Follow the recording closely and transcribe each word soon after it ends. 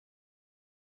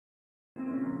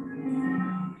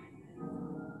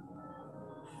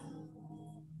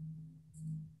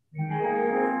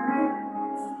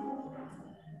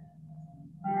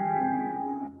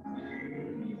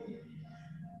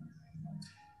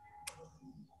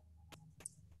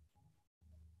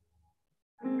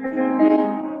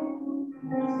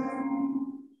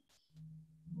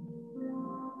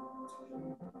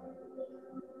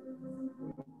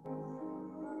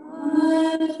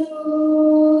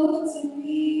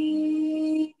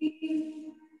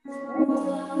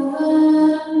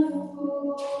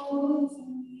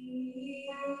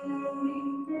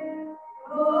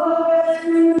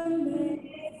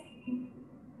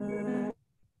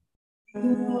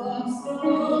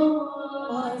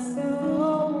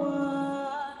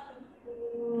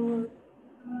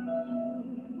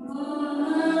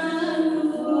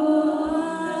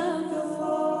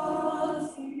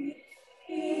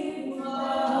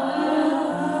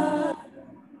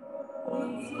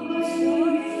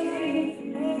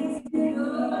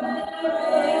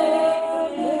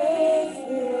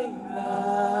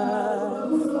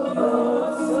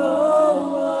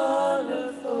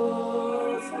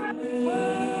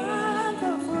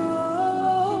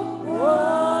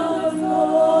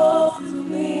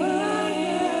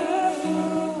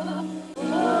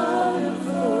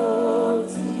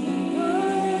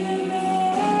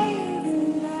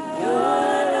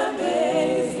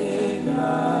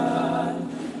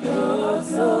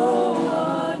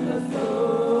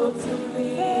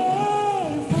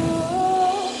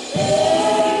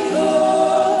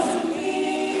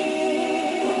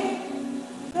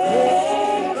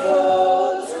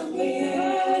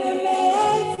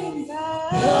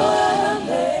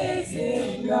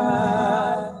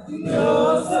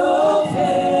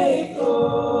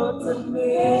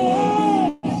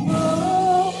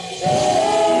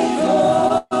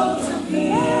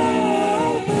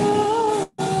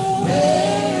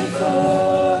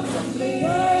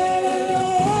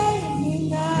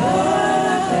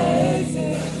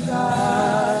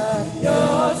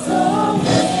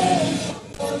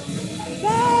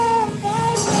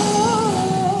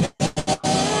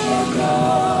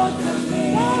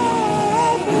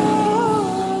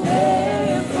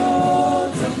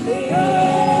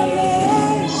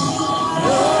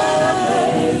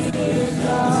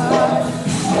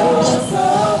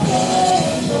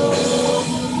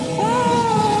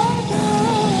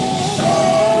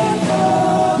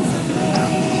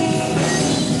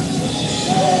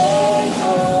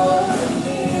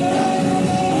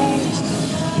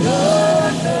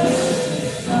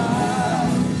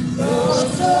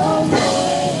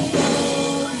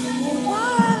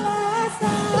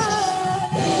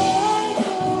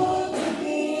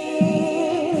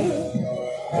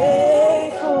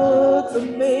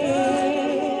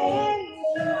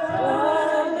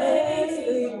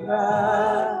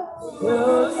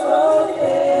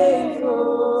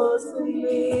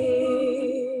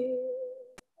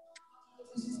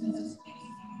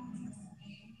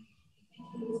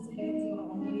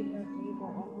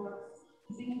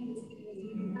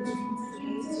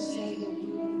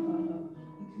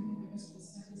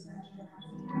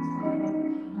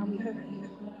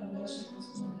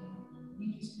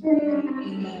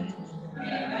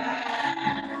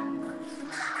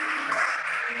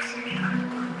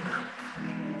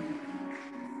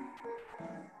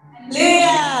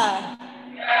Hallelujah.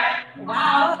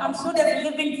 Wow, I'm sure there's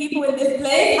living people in this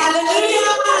place.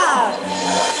 Hallelujah.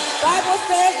 Bible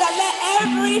says that let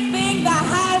everything that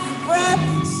has breath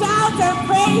shout and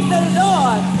praise the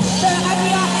Lord. So as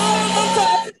we are airing into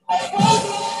praising,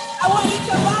 I want you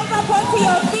to rise up onto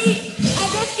your feet and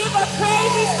just give a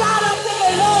crazy shout out to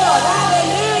the Lord.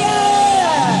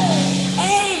 Hallelujah.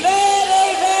 Amen,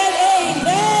 amen,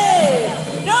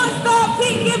 amen. Don't stop.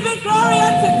 Keep giving glory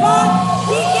unto God.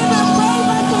 Keep giving praise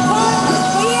unto God.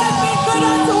 For He has been good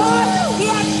unto us. He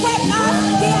has kept us.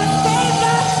 He has saved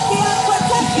us. He has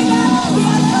protected us. He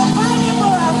has provided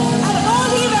for us. And all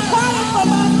He requires from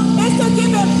us is to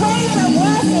give Him praise and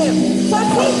worship. So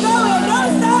keep going.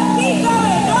 Don't stop. Keep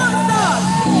going. Don't stop.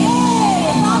 Yay.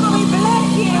 Father, we bless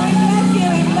you. We bless you.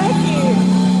 We bless you.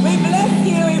 We bless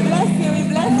you. We bless you. We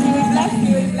bless you. We bless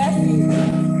you. We bless you.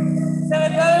 So we're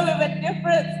going with a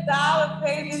different style of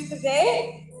praises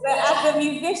today. So as the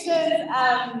musicians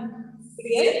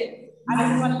begin, I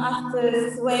just want us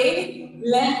to sway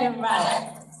left and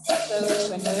right. So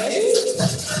when you're ready.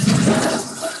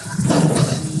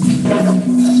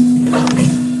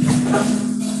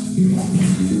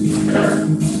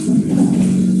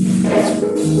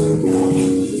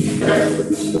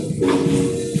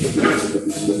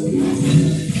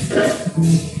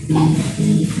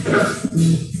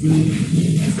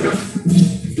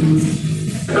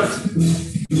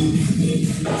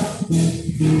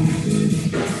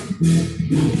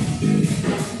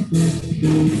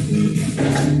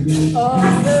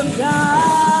 Awesome God,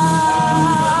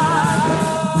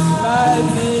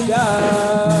 mighty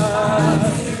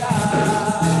God,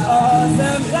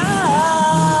 awesome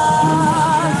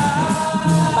God,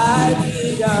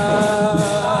 mighty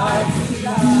God,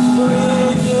 we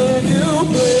give you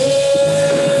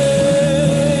praise,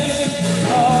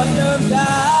 awesome God.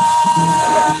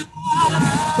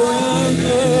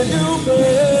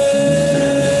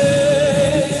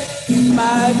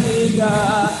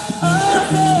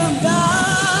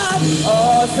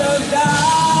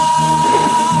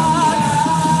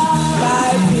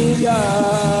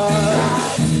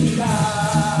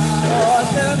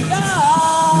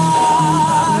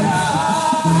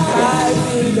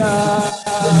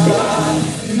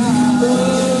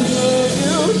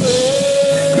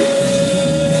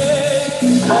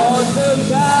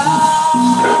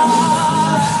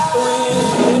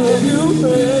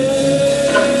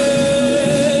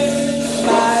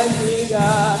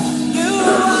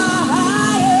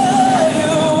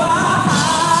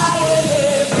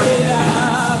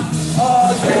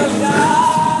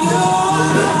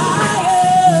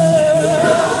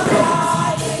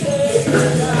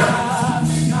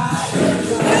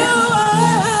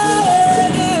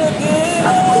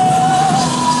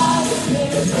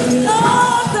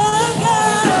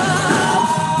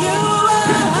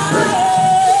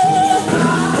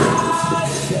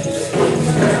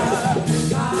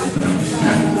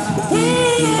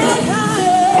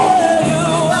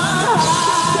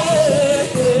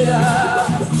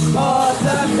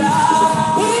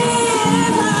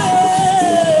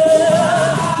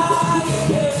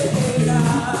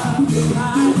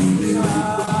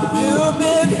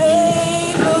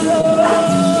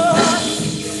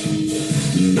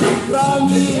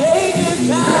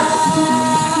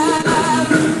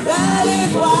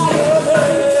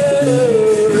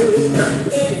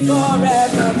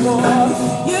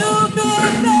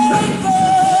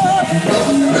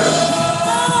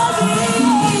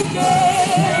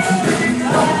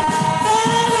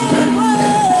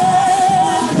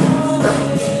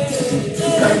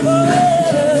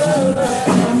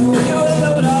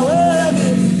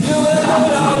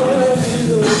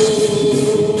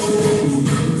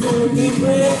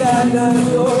 God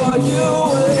of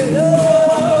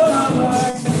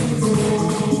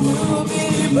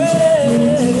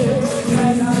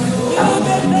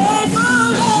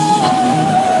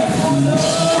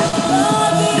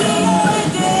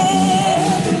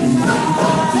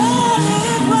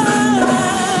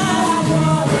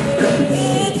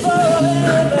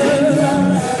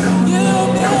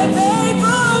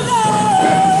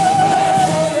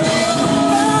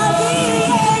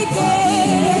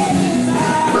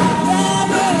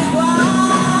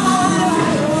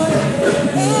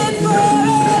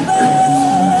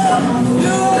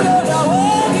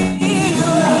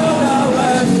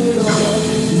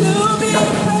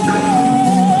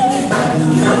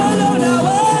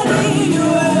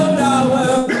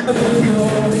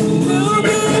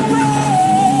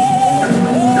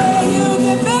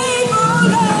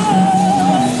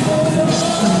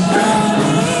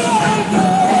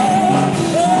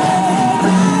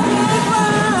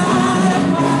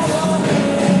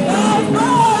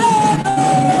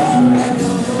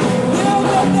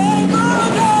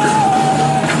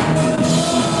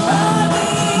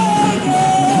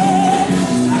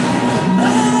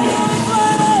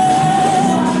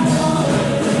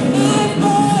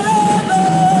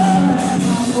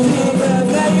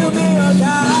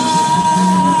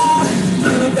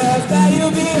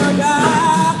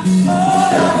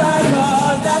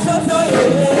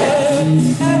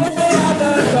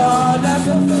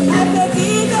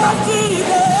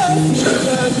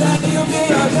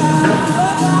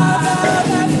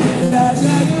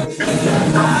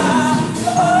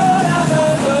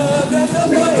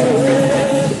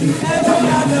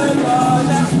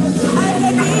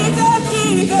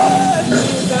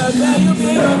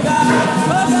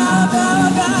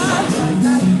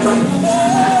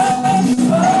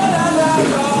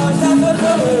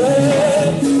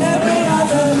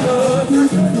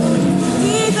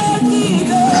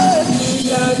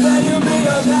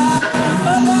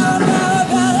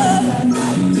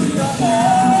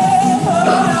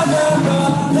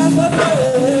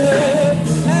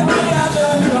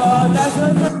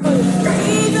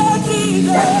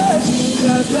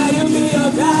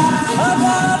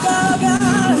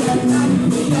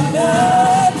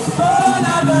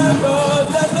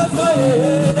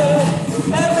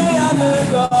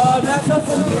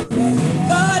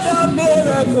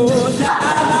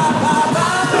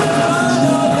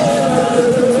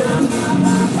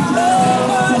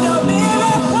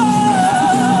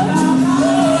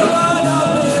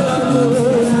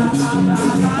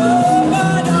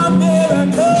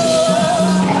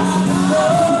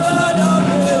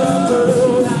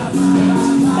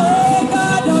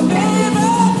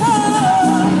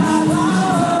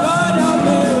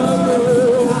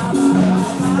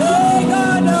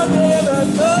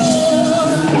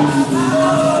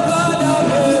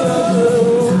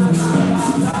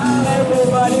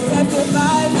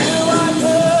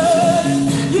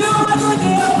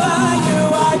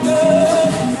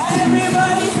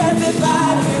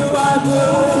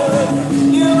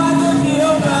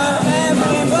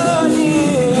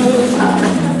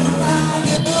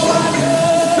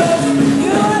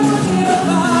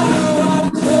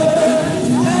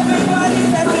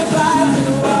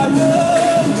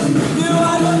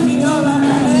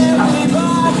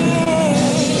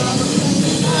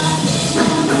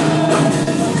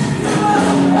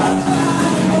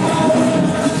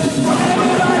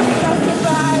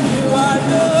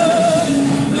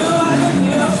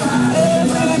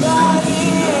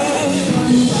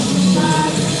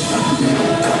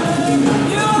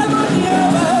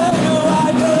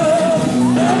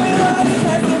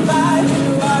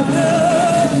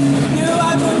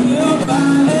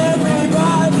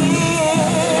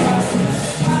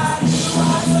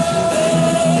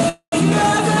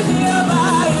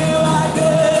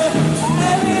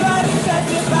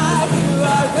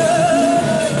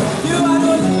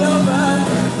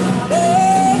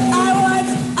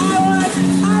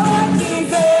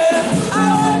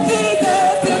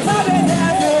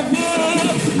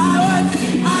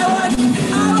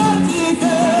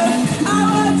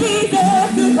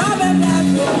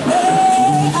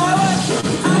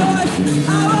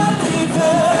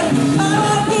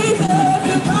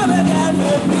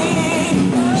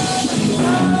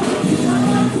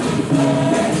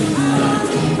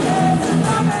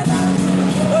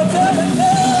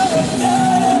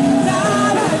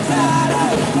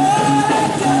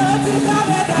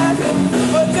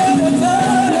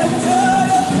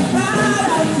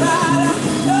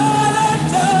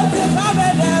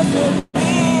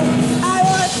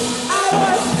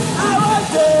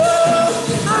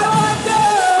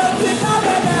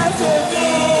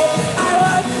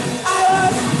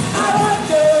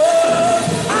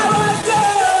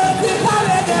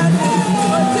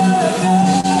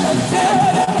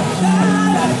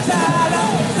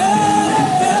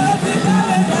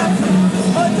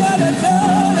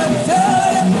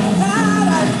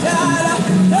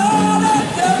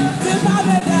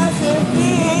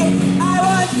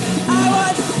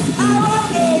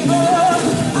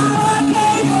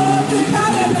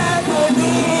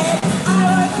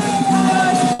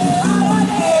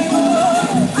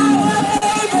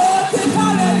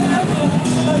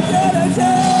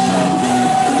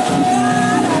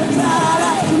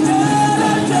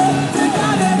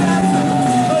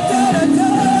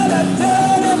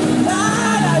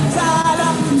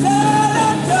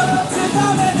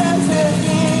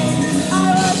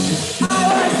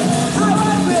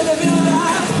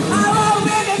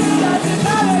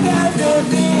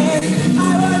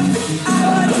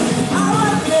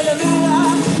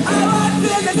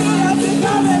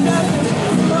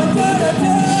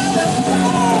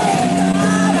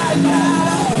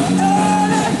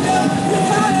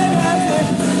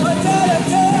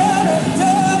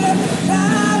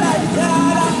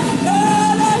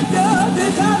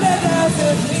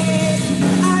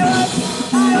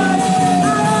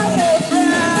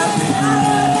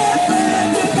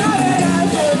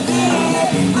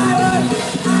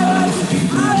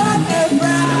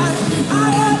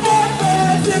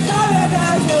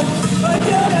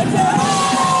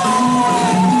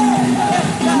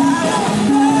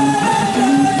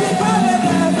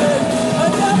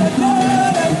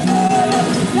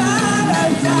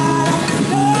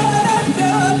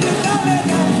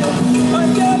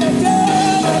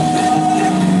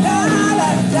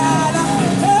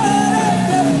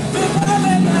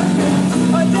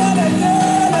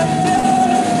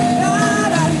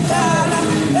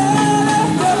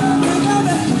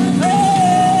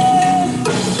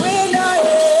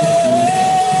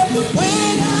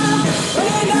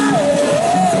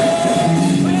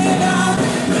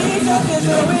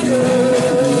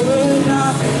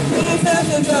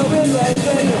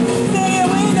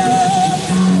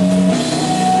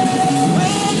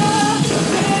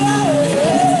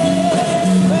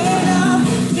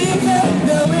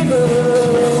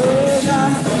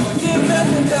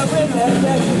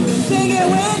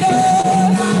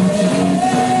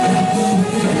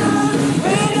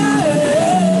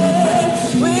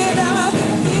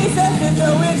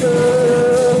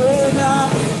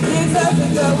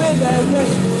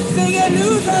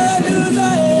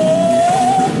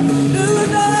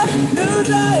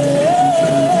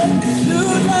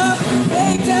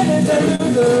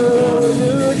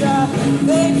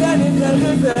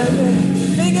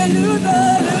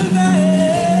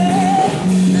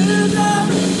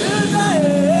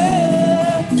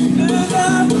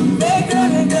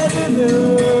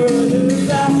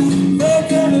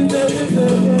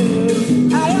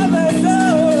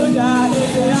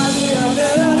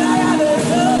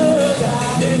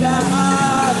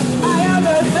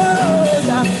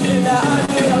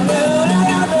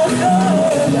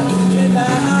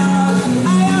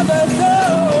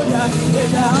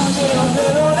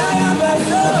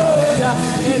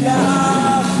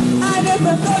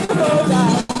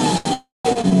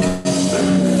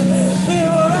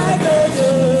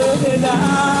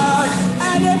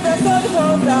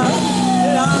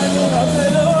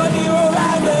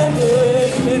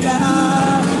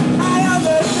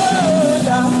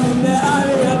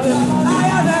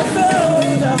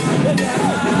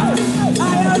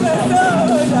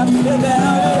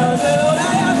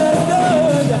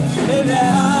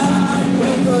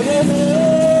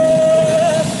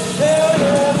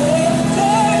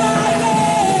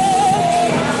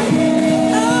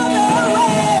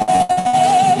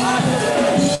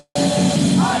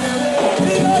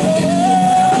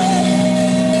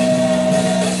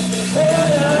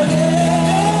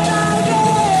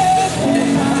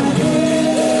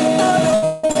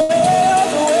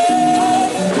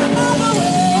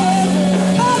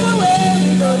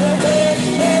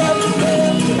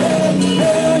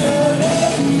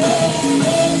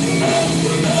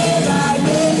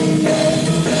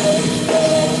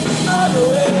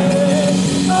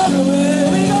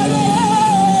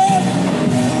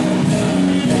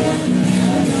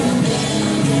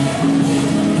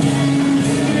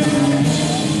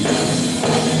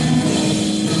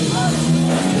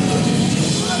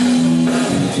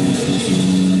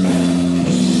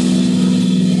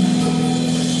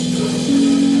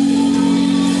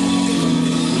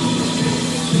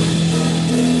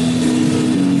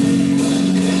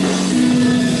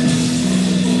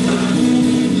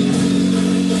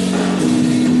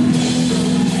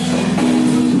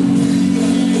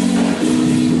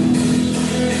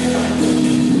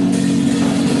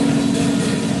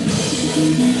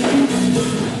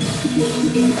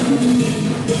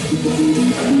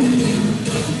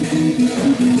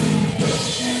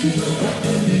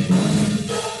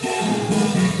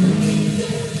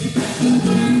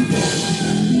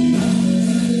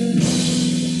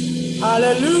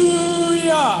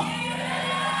Hallelujah.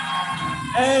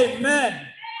 Amen.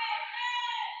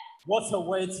 What a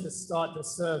way to start the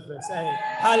service. Hey,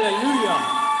 hallelujah.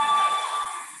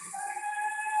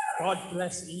 God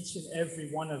bless each and every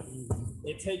one of you.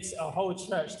 It takes a whole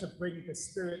church to bring the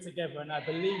spirit together, and I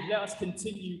believe let us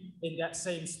continue in that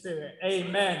same spirit.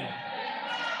 Amen.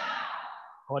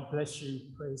 God bless you,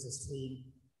 praises team.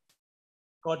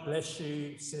 God bless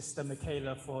you, Sister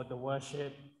Michaela, for the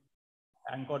worship.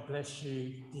 And God bless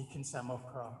you, Deacon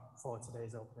Samokra, for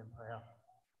today's opening prayer.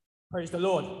 Praise the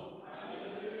Lord.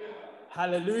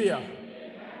 Hallelujah. Hallelujah.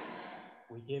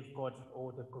 We give God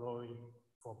all the glory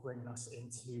for bringing us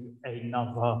into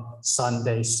another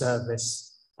Sunday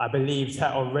service. I believe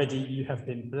that already you have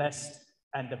been blessed,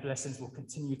 and the blessings will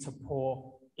continue to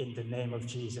pour in the name of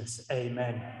Jesus.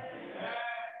 Amen.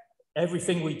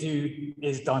 Everything we do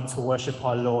is done to worship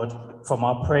our Lord, from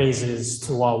our praises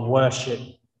to our worship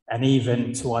and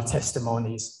even to our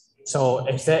testimonies. So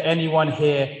is there anyone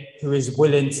here who is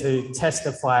willing to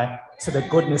testify to the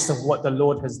goodness of what the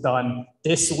Lord has done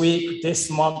this week, this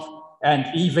month, and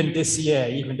even this year,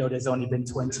 even though there's only been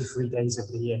 23 days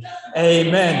of the year?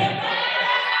 Amen.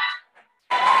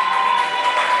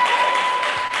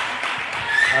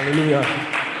 Hallelujah.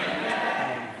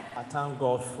 I thank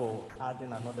God for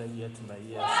adding another year to my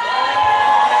years.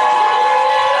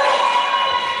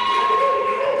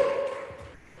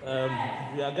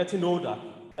 We are getting older.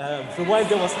 So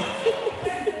Wednesday was...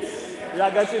 we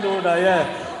are getting older,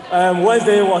 yeah.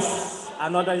 Wednesday was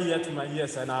another year to my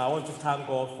years, and I want to thank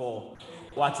God for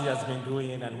what He has been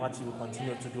doing and what He will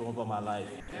continue to do over my life.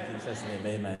 In Jesus' name,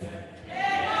 amen.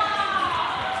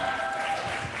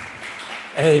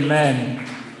 Amen.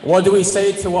 What do we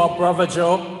say to our brother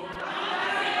Joe?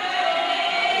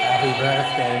 Happy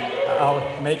birthday.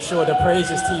 I'll make sure the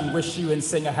praises team wish you and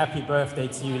sing a happy birthday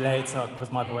to you later,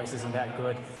 because my voice isn't that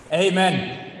good.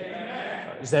 Amen.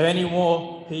 Is there any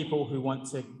more people who want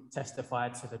to testify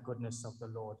to the goodness of the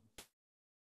Lord?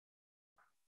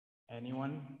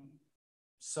 Anyone?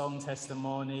 Song,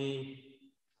 testimony,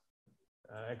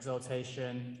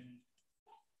 exaltation.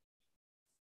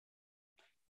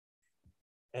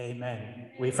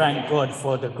 Amen. We thank God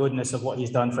for the goodness of what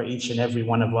He's done for each and every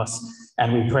one of us.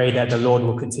 And we pray that the Lord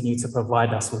will continue to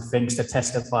provide us with things to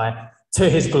testify to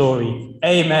his glory.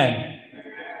 Amen.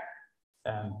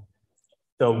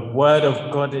 The word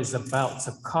of God is about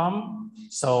to come,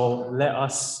 so let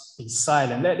us be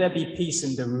silent. Let there be peace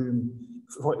in the room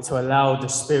to allow the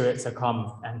Spirit to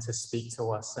come and to speak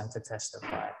to us and to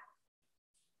testify.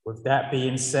 With that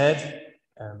being said,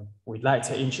 we'd like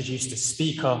to introduce the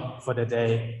speaker for the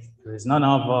day, who is none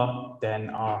other than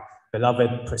our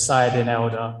beloved presiding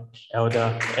elder,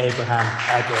 Elder Abraham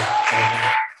Aggrey.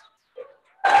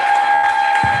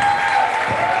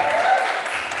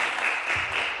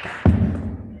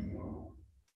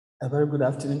 A very good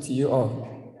afternoon to you all.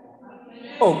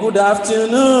 Oh, good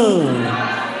afternoon.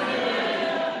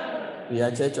 We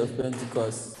are Church of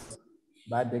Pentecost,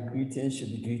 but the greetings should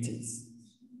be greetings.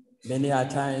 Many a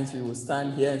times we will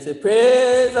stand here and say,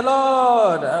 praise the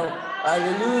Lord,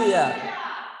 hallelujah.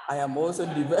 I am also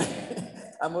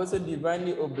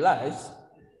divinely obliged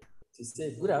to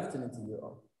say good afternoon to you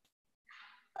all.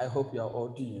 I hope you are all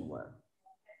doing well.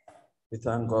 We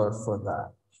thank God for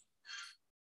that.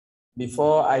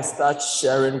 Before I start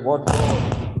sharing what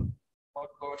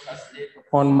God has laid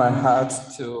upon my heart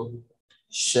to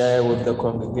share with the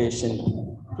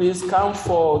congregation, please come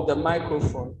for the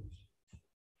microphone.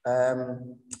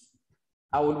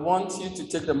 I would want you to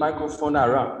take the microphone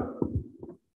around.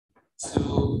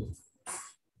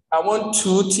 I want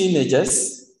 2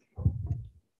 teenagers,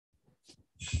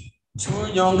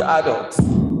 2 young adults,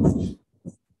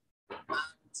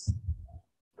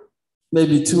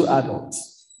 maybe 2 adults.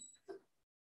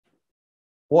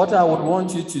 What I would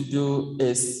want you to do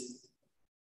is,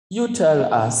 you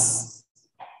tell us,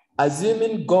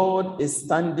 assuming God is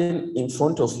standing in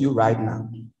front of you right now,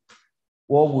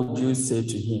 what would you say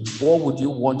to him? What would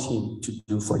you want him to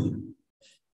do for you?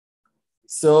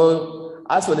 So,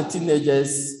 as for the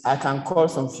teenagers, I can call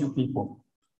some few people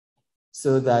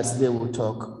so that they will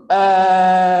talk.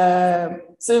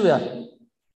 Sylvia.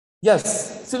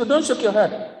 Yes, Sylvia, don't shake your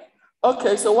head.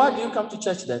 Okay, so why do you come to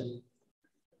church then?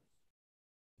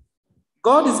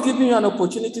 God is giving you an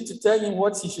opportunity to tell him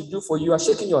what he should do for you. You are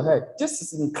shaking your head. This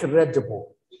is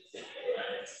incredible.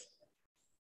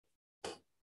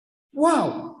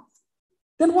 Wow.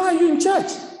 Then why are you in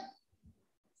church?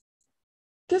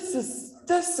 This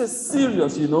is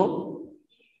serious, you know.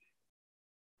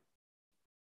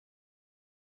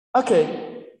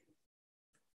 Okay.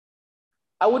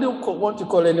 I wouldn't want to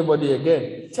call anybody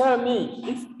again. Tell me,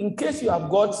 if in case you have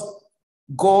got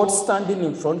God standing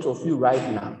in front of you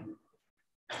right now,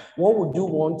 what would you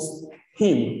want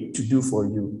him to do for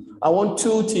you? I want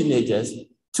 2 teenagers,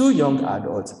 2 young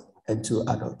adults, and 2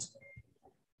 adults.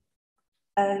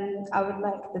 I would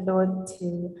like the Lord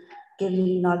to give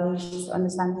me knowledge to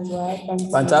understand his word.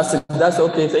 Fantastic. That's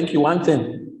okay. Thank you. One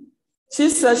thing. She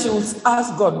said she would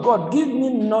ask God, God, give me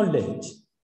knowledge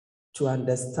to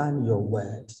understand your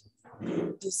word.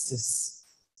 This is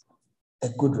a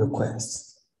good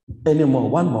request. Any more?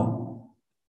 One more.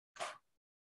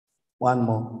 One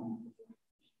more.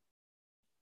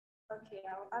 Okay,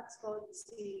 I'll ask God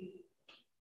to,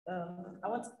 I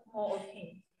want more of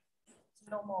him,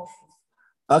 to know more of him.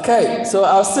 Okay, so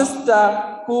our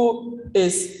sister who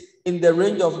is in the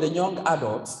range of the young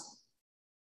adults,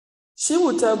 she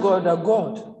will tell God that,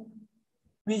 God,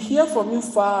 we hear from you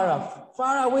far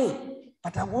away,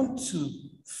 but I want to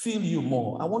feel you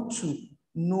more. I want to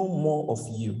know more of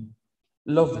you.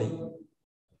 Lovely.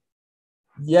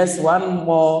 Yes, one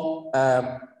more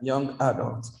young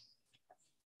adult.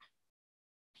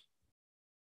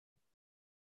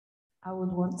 I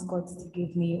would want God to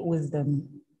give me wisdom.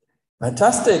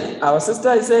 Fantastic. Our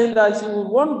sister is saying that she would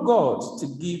want God to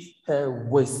give her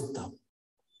wisdom.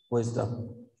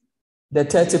 Wisdom. The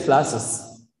 30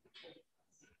 pluses.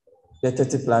 The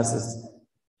 30 pluses.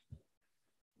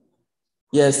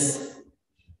 Yes,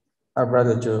 our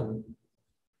brother Joe.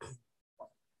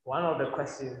 One of the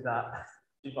questions that,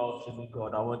 if I was to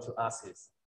God, I want to ask is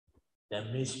the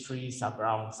mysteries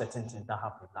around certain things that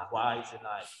happen. Like, why is it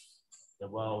like the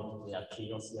world, there are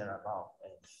chaos here about?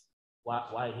 And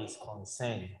why he's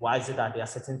concerned? Why is it that there are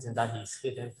certain things that he's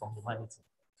hidden from humanity?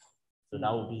 So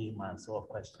that would be my sort of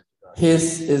question.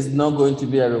 His is not going to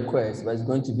be a request, but it's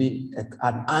going to be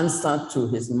an answer to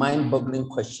his mind-boggling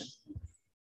question.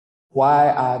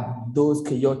 Why are those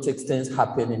chaotic things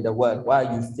happening in the world? Why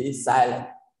you stay silent?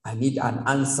 I need an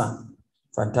answer.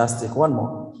 Fantastic. One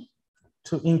more.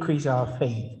 To increase our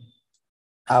faith.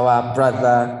 Our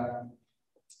brother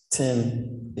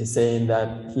Tim is saying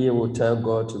that he will tell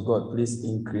God to God, please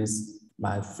increase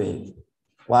my faith.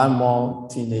 One more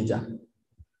teenager.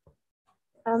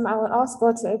 I will ask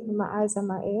God to open my eyes and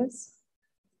my ears.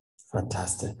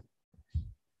 Fantastic.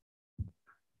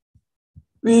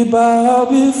 We bow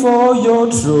before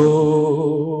your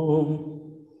throne,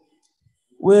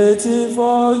 waiting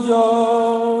for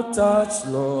your touch,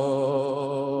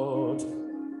 Lord.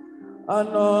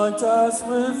 Anoint us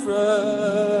with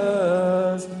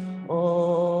fresh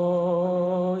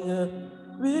oil.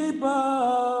 We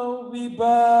bow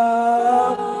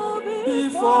before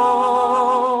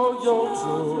your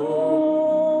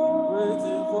throne,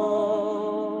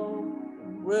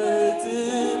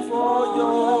 waiting for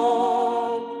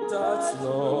your touch,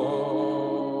 Lord.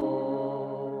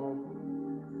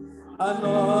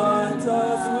 Anoint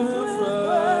us with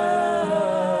fresh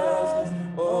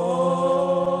oil.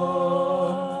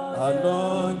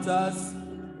 Anoint us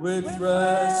with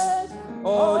fresh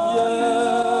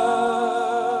oil.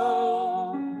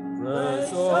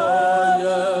 Fresh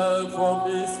oil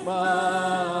from His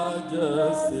majesty.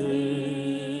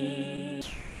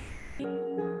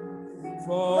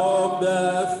 From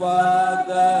the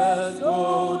Father's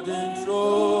golden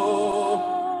throne,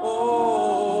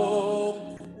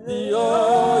 the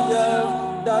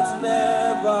oil that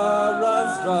never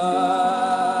runs dry,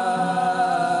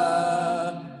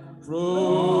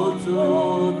 flow to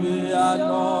the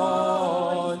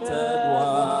anointed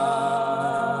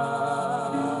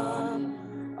one.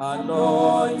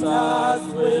 Anoint us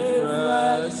with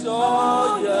fresh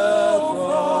oil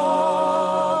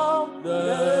from the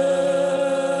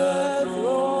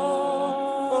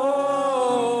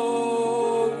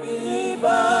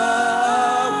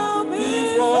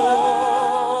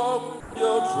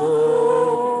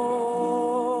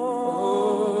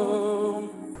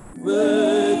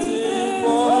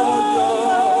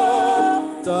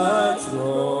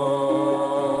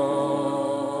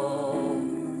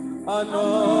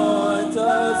anoint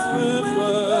us with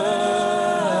fresh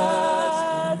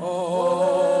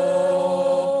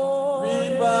oil. We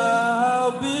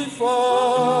bow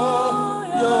before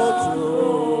your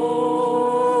throne,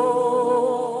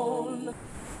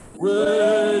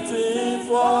 waiting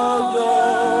for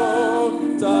your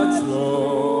touch, Lord.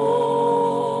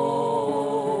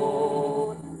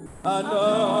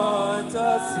 Anoint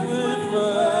us with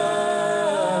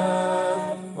fresh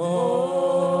oil.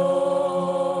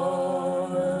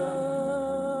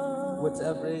 With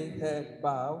every head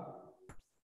bowed,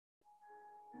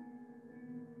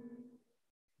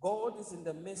 God is in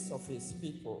the midst of his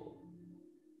people.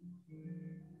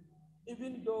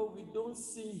 Even though we don't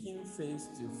see him face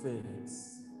to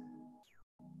face,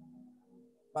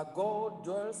 but God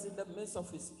dwells in the midst of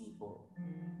his people.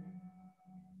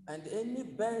 And any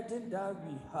burden that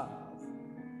we have,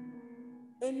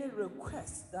 any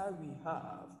request that we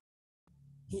have,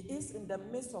 he is in the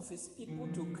midst of his people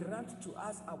to grant to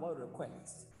us our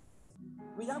request.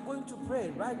 We are going to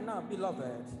pray right now,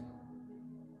 beloved.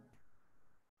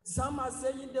 Some are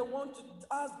saying they want to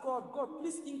ask God, God,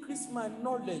 please increase my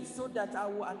knowledge so that I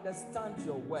will understand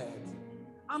your word.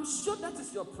 I'm sure that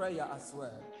is your prayer as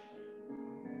well.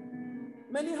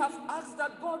 Many have asked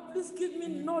that, God, please give me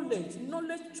knowledge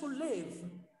to live,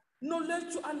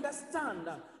 knowledge to understand,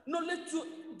 knowledge to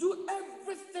do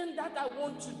everything that I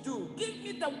want to do. Give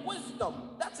me the wisdom.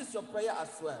 That is your prayer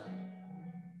as well.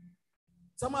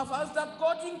 Some have asked that,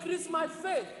 God, increase my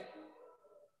faith,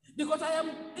 because I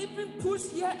am even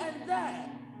pushed here and there,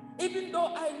 even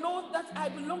though I know that I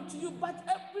belong to you, but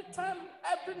every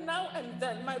now and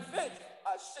then, my faith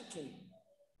is shaking.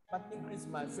 But increase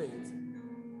my faith.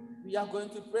 We are going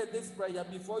to pray this prayer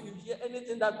before you hear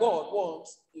anything that God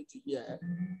wants you to hear.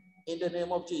 In the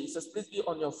name of Jesus, please be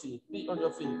on your feet. Be on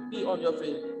your feet. Be on your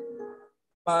feet.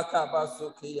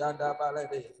 Makabasuki yanda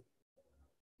balade.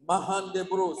 Mahande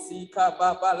bro sika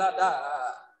babalada.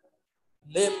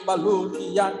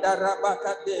 Lembaluki yanda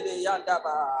rabakadere yanda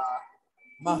ba.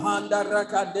 Mahanda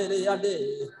rakadere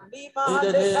yande. In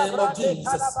the name of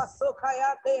Jesus.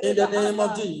 In the name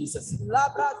of Jesus. In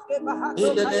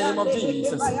the name of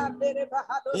Jesus.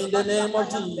 In the name of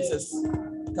Jesus.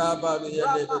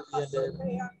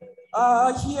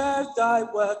 I hear thy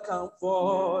welcome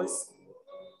voice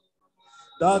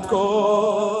that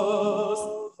calls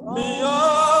me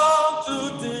on to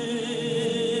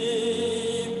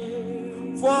thee,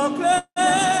 for cleansing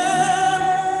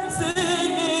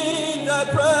in the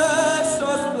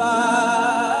precious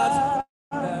blood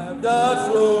that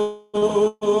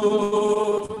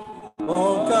flows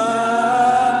on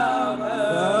Calvary.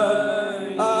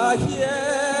 I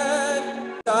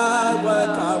hear thy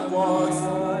welcome voice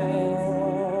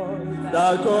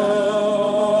that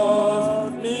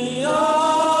calls me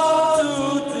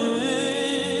unto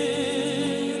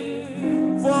thee,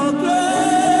 for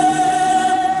cleansing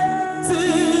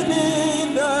in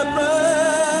the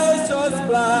precious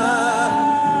blood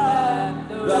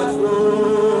that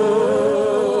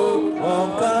flows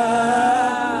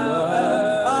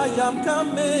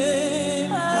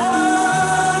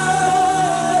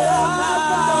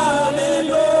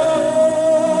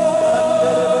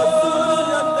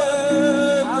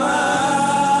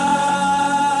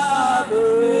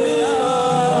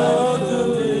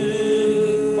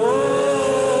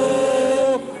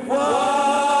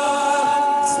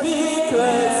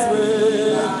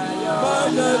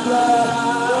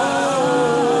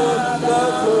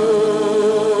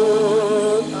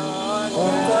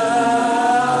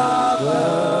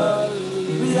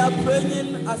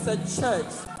As a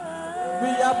church, we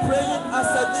are praying as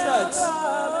a church.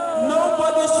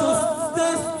 Nobody should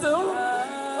stay still.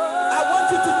 I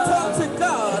want you to talk to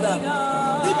God.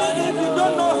 Even if you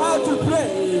don't know how to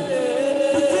pray,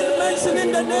 begin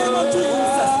mentioning the name of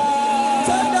Jesus.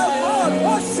 Tell the Lord,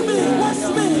 wash me, wash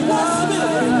me, wash me.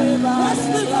 Wash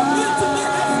me from here to me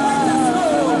as white as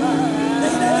snow.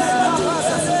 In the name of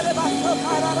Jesus.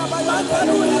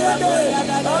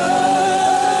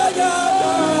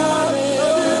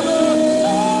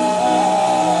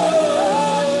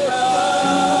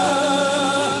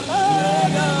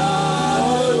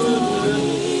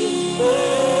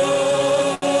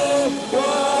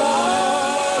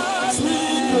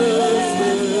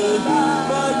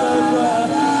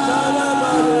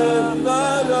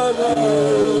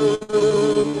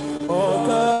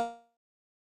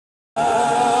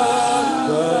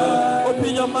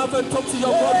 Open your mouth and talk to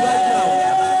your God right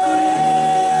now.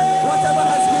 Whatever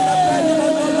has been a burden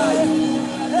on your life,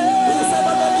 He said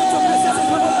that I need to visit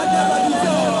you like never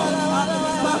before.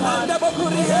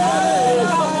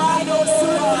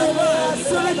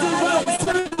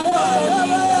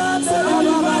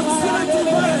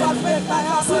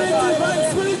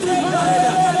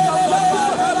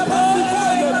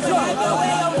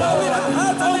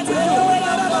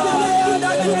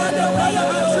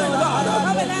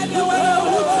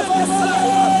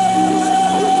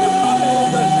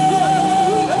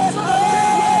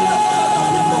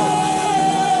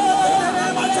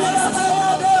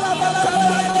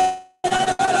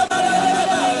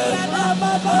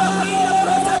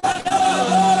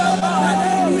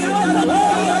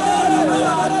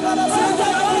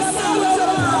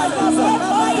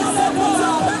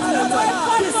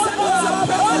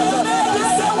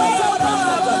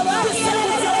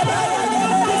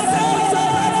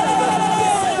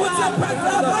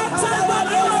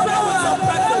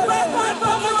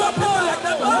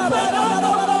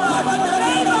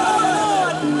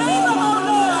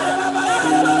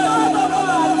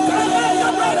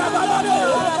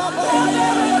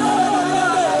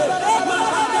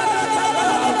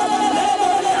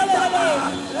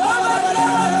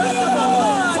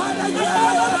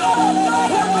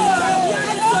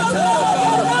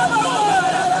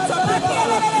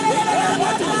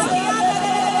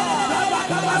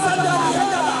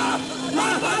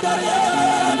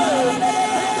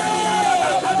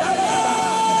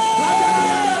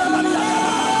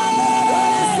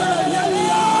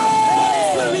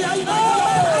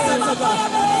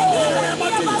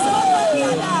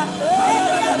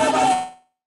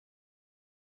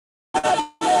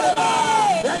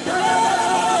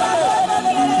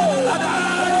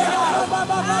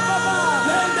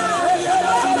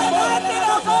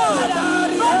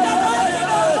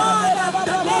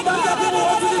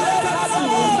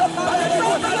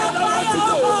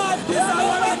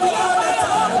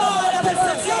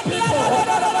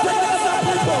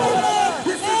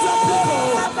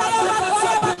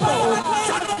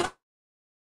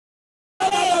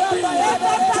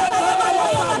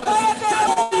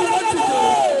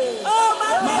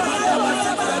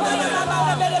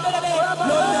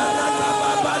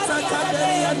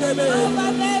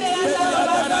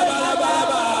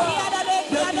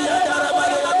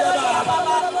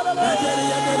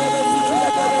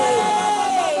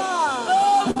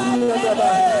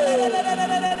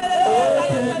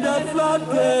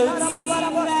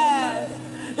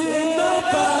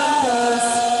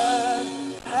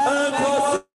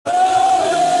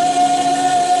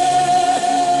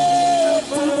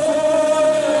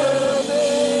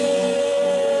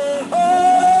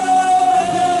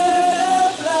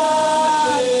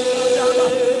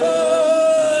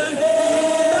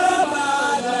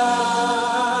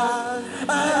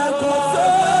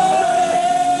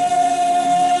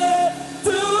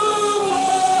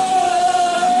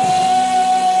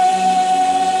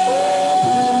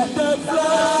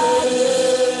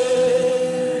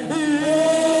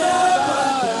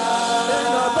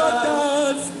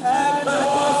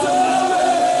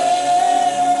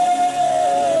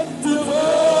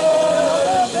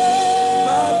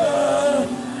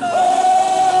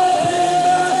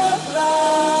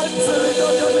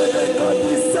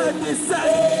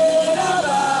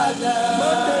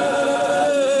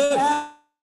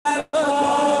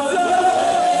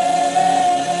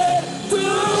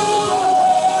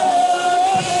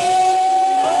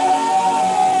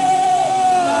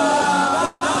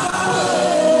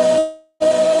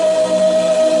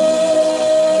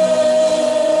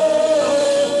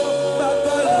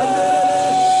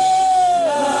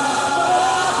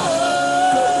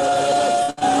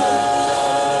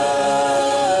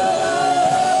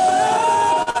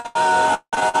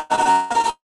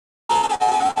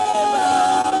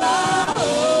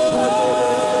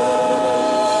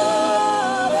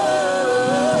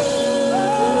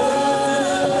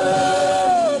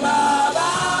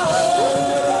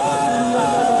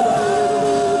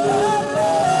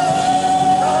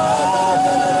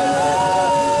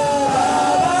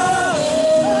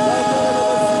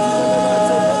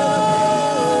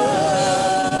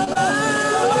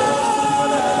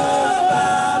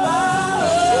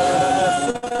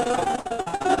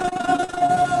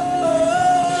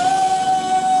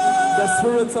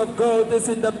 God is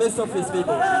in the midst of his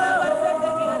people. You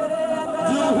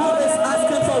who is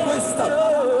asking for wisdom,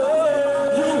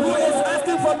 you who is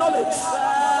asking for knowledge,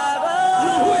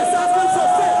 you who is asking for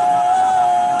faith,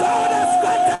 God has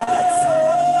granted it.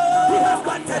 He has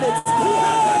granted it. He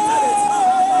has granted it.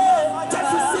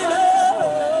 Just receive it.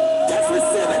 Just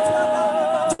receive it.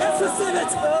 Just receive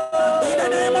it. In the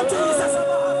name of Jesus.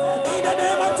 In the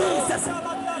name of Jesus.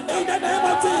 In the name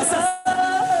of Jesus.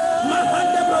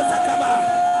 Mahande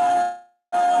brosakaba.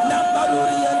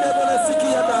 Nambaruri yende bolesiki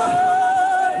yada.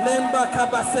 Nemba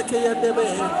kabaseke yende be.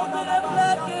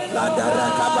 Ladara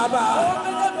kababa.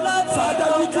 Father,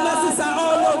 weaknesses are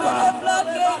all over.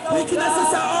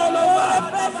 Weaknesses are all over.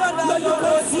 Lord, you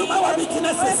consume our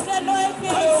weaknesses.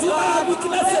 Consume our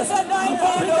weaknesses.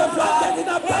 Open the floodgate in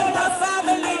abundance.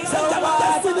 Change our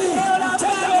destiny.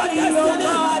 Change our destiny.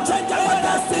 Change our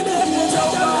destiny.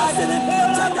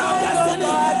 Change our destiny.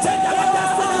 Change our destiny. Change our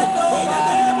destiny. In the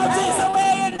name of Jesus.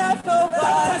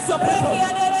 Baptize your people.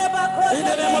 In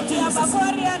the name of Jesus. In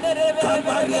the name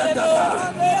of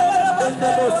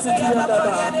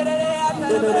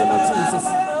Jesus.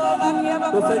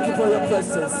 We thank you for your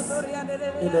presence.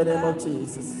 In the name of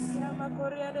Jesus.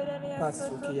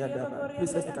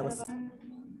 Please let's take our seat.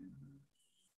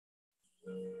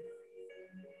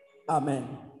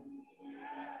 Amen.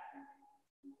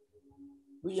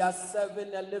 We are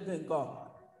serving a living God.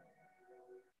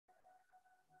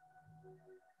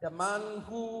 The man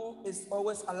who is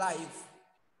always alive.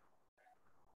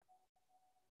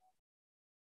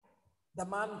 The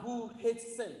man who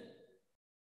hates sin,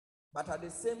 but at the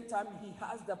same time, he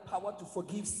has the power to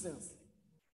forgive sins.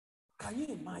 Can you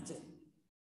imagine?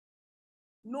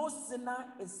 No sinner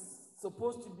is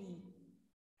supposed to be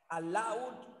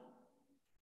allowed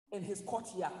in his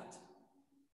courtyard.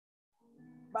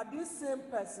 But this same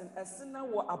person, a sinner,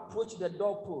 will approach the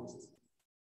doorpost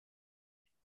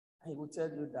and he will tell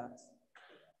you that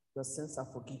your sins are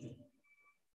forgiven.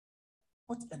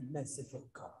 What a merciful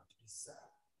God we serve.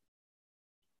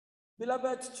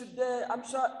 Beloved, today, I'm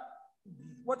sure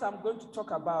what I'm going to talk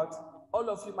about, all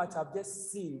of you might have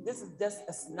just seen. This is just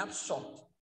a snapshot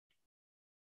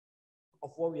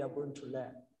of what we are going to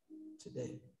learn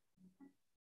today.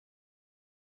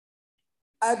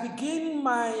 I begin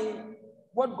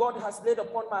what God has laid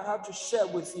upon my heart to share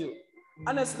with you.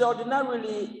 Honestly,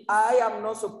 ordinarily, I am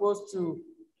not supposed to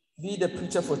be the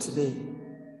preacher for today.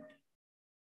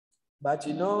 But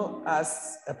you know,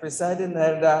 as a presiding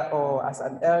elder or as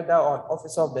an elder or an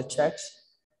officer of the church,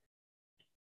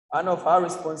 one of our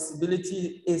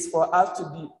responsibility is for us to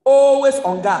be always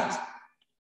on guard.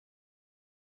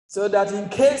 So that in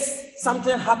case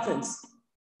something happens,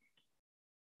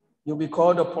 you'll be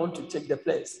called upon to take the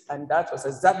place. And that was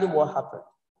exactly what happened.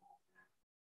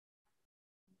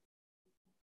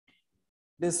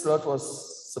 This slot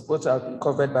was supposed to have been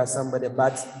covered by somebody,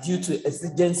 but due to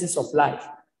exigencies of life,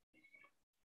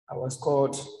 I was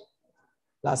called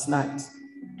last night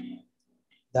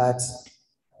that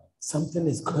something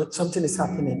is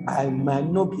happening. I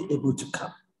might not be able to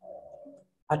come.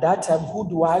 At that time, who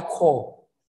do I call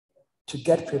to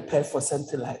get prepared for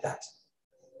something like that?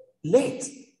 Late.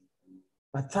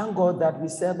 But thank God that we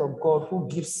serve a God who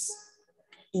gives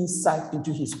insight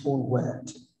into his own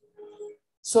word.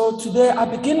 So today I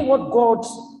begin what God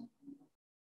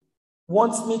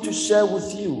wants me to share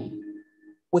with you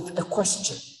with a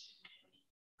question.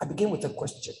 I begin with a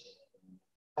question.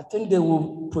 I think they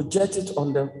will project it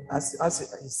on as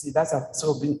you see, that's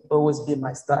always been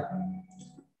my style.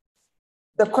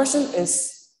 The question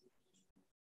is,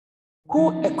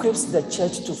 who equips the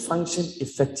church to function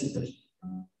effectively?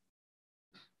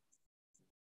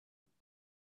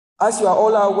 As you are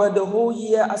all aware, the whole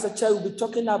year as a church, we'll be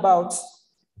talking about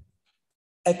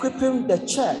equipping the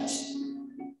church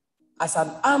as an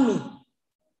army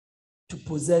to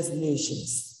possess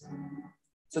nations.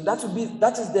 So that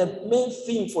is the main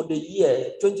theme for the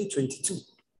year 2022.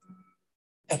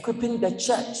 Equipping the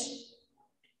church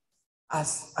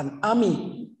as an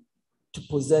army to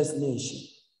possess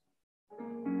nations.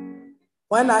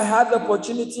 When I had the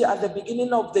opportunity at the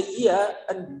beginning of the year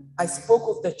and I spoke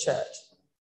of the church,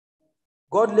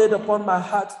 God laid upon my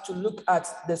heart to look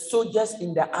at the soldiers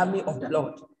in the army of the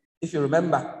Lord. If you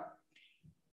remember,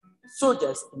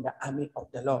 soldiers in the army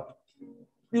of the Lord.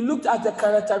 We looked at the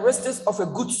characteristics of a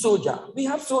good soldier. We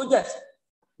have soldiers,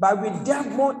 but we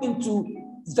delve more into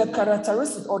the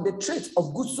characteristics or the traits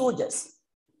of good soldiers.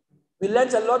 We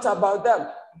learned a lot about them.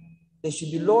 They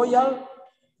should be loyal.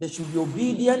 They should be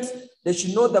obedient. They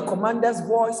should know the commander's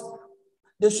voice.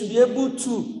 They should be able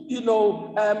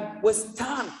to,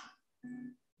 withstand,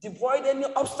 avoid any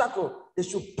obstacle. They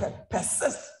should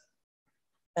persist.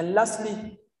 And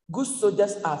lastly, Good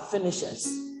soldiers are finishers.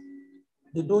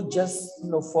 They don't just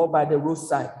fall by the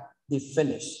roadside, they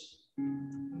finish.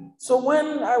 So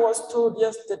when I was told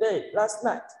last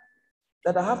night,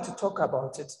 that I have to talk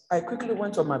about it, I quickly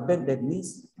went on my bended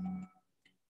knees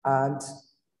and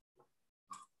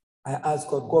I asked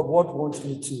God, what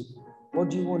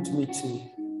do you want me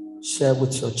to share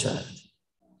with your child?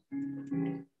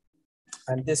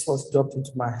 And this was dropped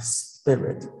into my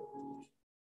spirit.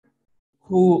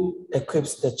 Who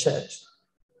equips the church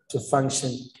to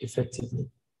function effectively?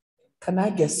 Can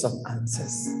I get some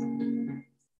answers?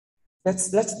 Let's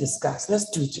discuss. Let's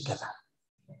do it together.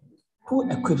 Who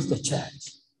equips the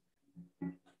church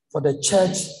for the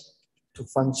church to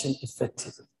function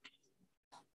effectively?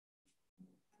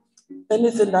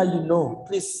 Anything that you know,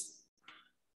 please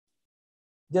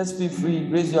just feel free,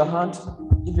 raise your hand.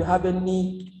 If you have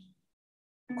any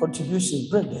contribution,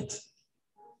 bring it.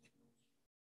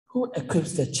 Who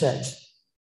equips the church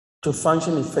to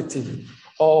function effectively?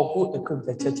 Or who equips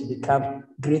the church to become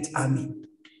great army?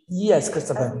 Yes,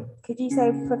 Christopher. Could you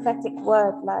say prophetic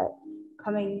word, like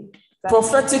coming?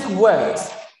 Prophetic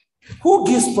words. Who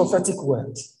gives prophetic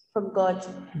words? From God.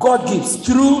 God gives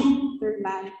through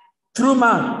man. Through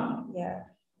man. Yeah.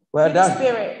 Well done.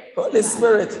 Spirit. Holy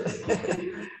Spirit.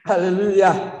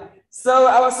 Hallelujah. So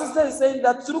our sister is saying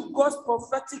that through God's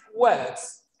prophetic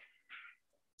words,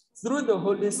 through the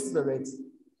Holy Spirit,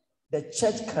 the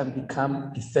church can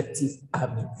become effective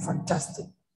army. Fantastic.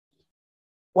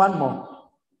 One more.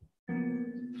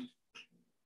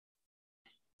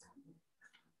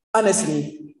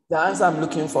 Honestly, the answer I'm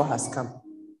looking for has come.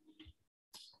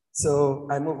 So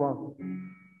I move on.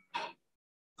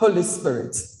 Holy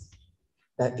Spirit,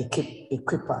 the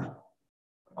equipper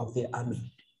of the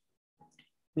army.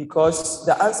 Because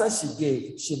the answer she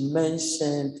gave, she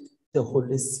mentioned the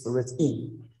Holy Spirit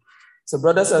in. So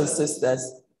brothers and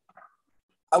sisters,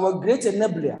 our great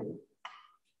enabler,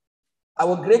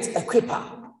 our great equipper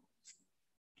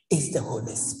is the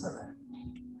Holy Spirit.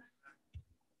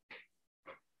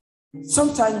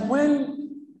 Sometimes when,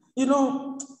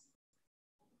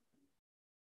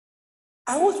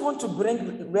 I always want to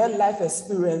bring real life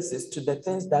experiences to the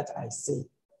things that I say.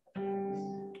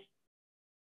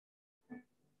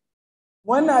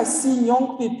 When I see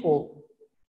young people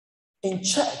in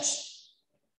church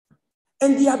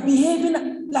and they are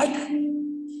behaving like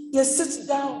they sit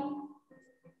down,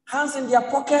 hands in their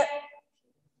pocket,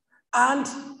 and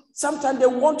sometimes they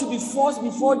want to be forced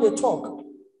before they talk.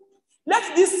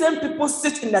 Let these same people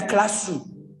sit in the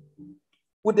classroom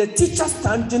with the teacher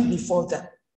standing before them.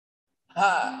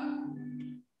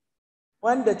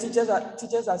 When the teachers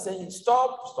are saying,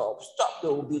 stop, they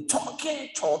will be talking.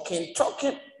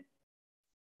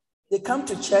 They come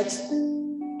to church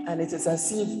and it is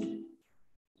as if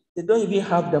they don't even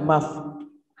have the mouth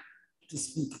to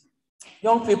speak.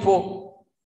 Young people,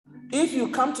 if you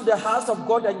come to the house of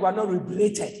God and you are not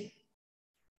liberated,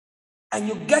 and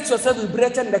you get yourself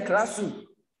liberated in the classroom,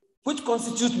 which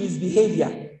constitutes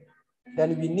misbehavior,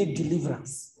 then we need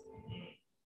deliverance.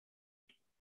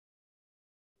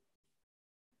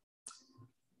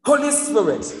 Holy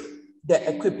Spirit, the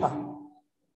equipper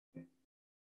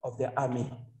of the army,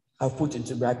 I've put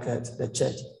into brackets the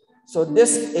church. So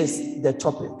this is the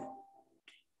topic.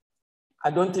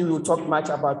 I don't think we'll talk much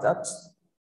about that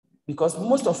because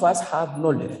most of us have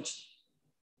knowledge.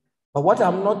 But what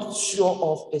I'm not sure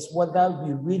of is whether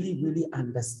we really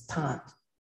understand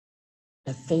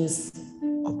the things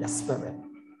of the Spirit.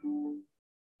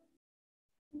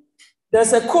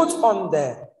 There's a quote on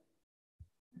there,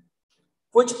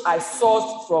 which I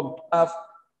sourced from,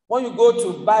 when you go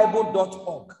to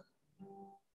bible.org,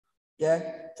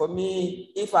 for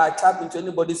me, if I tap into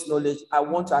anybody's knowledge, I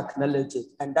want to acknowledge it.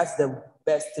 And that's the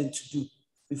best thing to do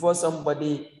before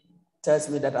somebody tells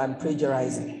me that I'm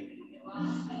plagiarizing.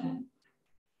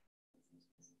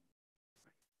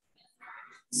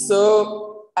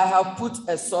 So I have put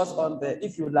a source on there.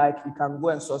 If you like, you can go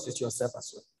and source it yourself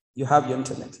as well. You have your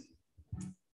internet.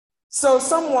 So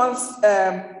someone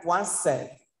once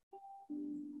said,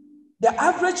 the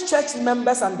average church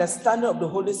member's understanding of the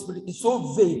Holy Spirit is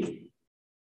so vague.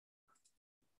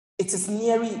 It is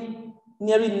nearly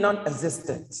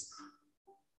non-existent.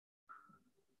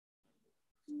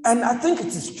 And I think it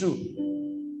is true.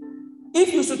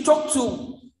 If you should talk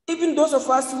to even those of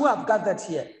us who have gathered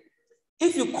here,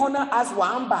 if you corner us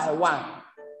one by one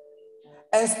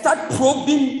and start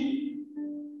probing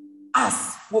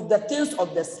us with the things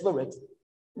of the Spirit,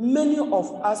 many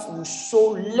of us will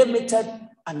show limited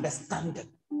understanding.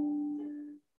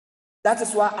 That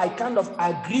is why I kind of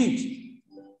agreed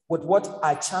with what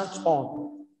I chant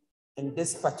on in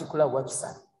this particular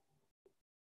website.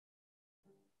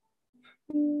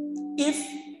 If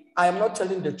I am not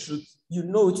telling the truth, you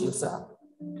know it yourself.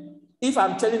 If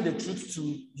I'm telling the truth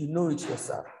too, you know it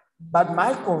yourself. But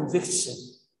my conviction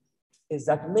is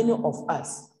that many of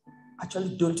us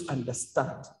actually don't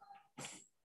understand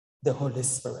the Holy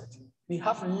Spirit. We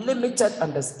have limited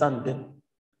understanding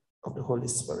of the Holy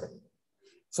Spirit.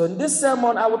 So in this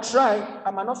sermon, I will try,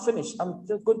 I might not finish. I'm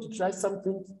just going to try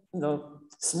something,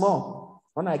 small.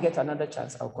 When I get another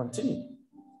chance, I'll continue.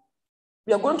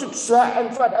 We are going to try,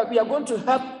 in fact, we are going to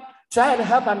try and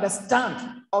help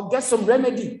understand or get some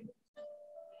remedy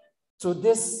to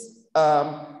this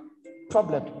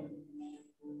problem.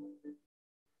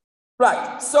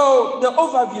 Right, so the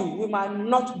overview, we might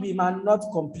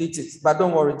not complete it, but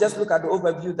don't worry, just look at the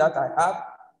overview that I have.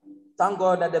 Thank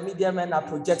God that the media men are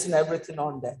projecting everything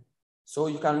on there. So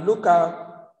you can look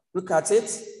at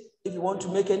it. If you want to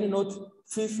make any note,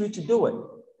 feel free to do it.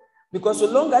 Because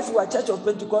so long as you are a Church of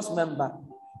Pentecost member,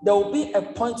 there will be a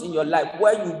point in your life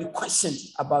where you will be questioned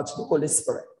about the Holy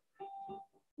Spirit.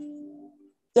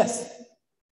 Yes.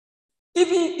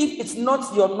 Even if it's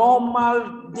not your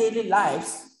normal daily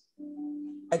lives,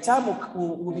 a time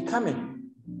will be coming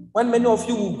when many of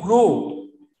you will grow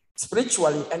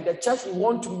spiritually and the church will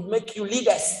want to make you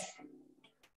leaders.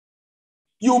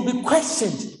 You will be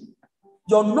questioned.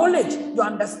 Your knowledge, your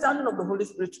understanding of the Holy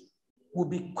Spirit will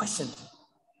be questioned.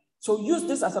 So use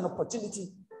this as an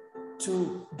opportunity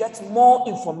to get more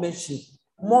information,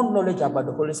 more knowledge about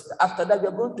the Holy Spirit. After that, we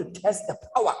are going to test the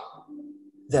power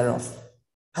thereof.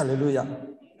 Hallelujah.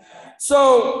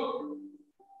 So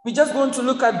we're just going to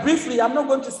look at briefly. I'm not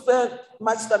going to spend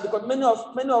much time because many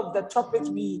of the topics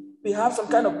we have some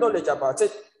kind of knowledge about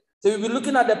it. So we'll be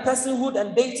looking at the personhood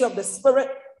and deity of the Spirit.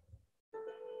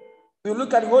 We'll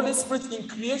look at Holy Spirit in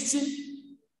creation,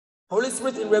 Holy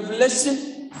Spirit in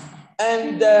Revelation,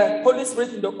 and the Holy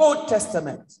Spirit in the Old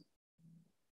Testament.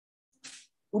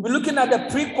 We'll be looking at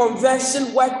the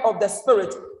pre-conversion work of the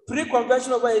Spirit.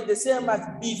 Pre-conversion is the same as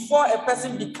before a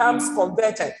person becomes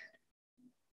converted.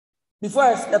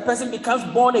 Before a person becomes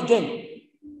born again,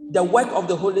 the work of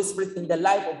the Holy Spirit in the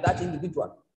life of that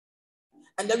individual.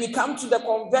 And then we come to the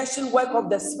conversion work of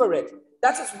the Spirit.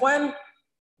 That is when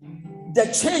the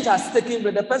change has taken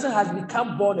place, the person has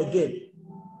become born again.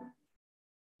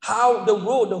 How the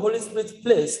role the Holy Spirit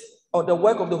plays, or the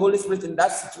work of the Holy Spirit in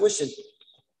that situation.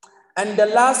 And the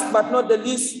last but not the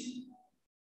least,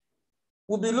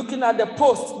 we'll be looking at the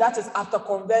post, that is after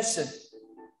conversion.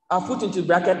 I'll put into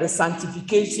bracket the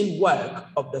sanctification work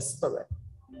of the Spirit.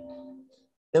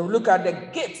 Then we'll look at the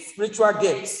gifts, spiritual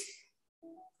gifts.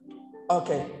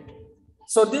 Okay.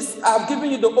 So this, I've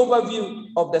given you the overview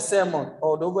of the sermon,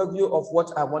 or the overview of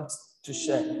what I want to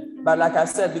share. But like I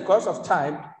said, because of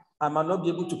time, I might not be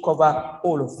able to cover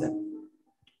all of them.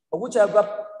 But whichever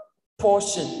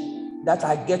portion that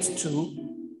I get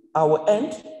to, I will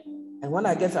end. And when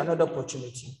I get another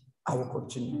opportunity, I will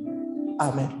continue.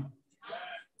 Amen.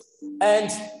 And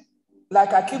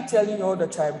like I keep telling you all the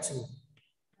time too,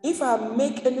 if I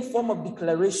make any form of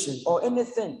declaration or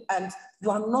anything and you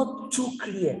are not too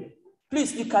clear,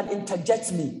 please, you can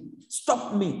interject me,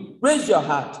 stop me, raise your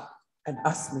hand and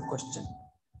ask me a question.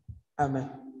 Amen.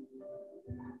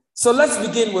 So let's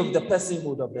begin with the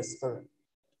personhood of the Spirit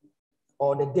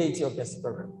or the deity of the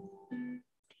Spirit.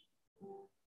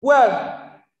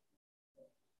 Well,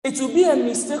 it will be a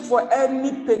mistake for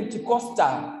any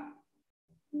Pentecostal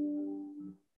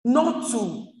not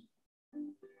to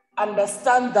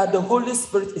understand that the Holy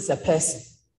Spirit is a person.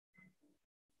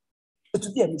 It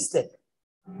will be a mistake.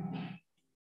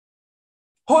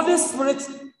 Holy Spirit,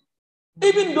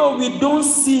 even though we don't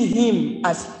see him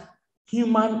as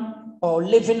human or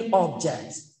living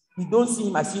objects, we don't see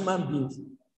him as human beings.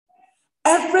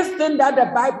 Everything that the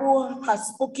Bible has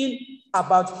spoken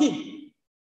about him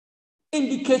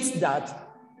indicates that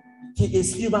he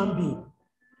is human being.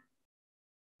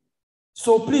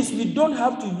 So please, we don't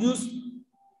have to use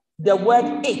the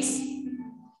word it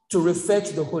to refer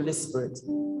to the Holy Spirit.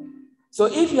 So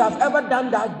if you have ever done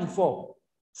that before,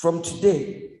 from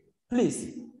today,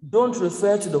 please don't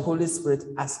refer to the Holy Spirit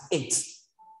as it.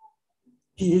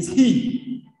 He is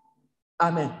he.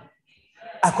 Amen.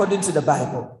 According to the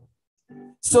Bible.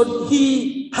 So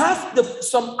he has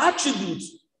some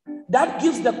attributes that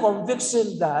gives the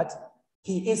conviction that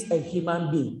he is a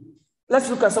human being. Let's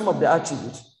look at some of the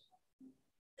attributes.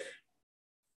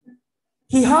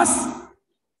 He has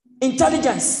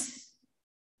intelligence.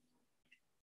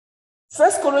 1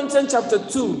 Corinthians chapter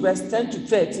 2, verse 10 to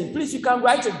 13. Please, you can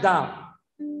write it down.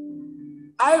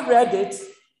 I read it,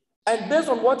 and based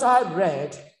on what I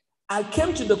read, I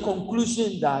came to the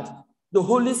conclusion that the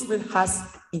Holy Spirit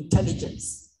has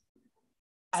intelligence.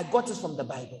 I got it from the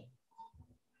Bible.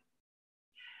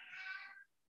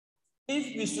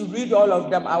 If we should read all of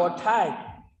them, our time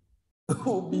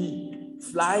will be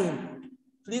flying.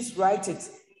 Please write it.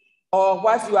 Or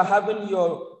whilst you are having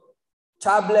your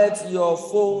tablet, your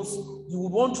phones, you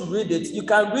want to read it. You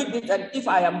can read it, and if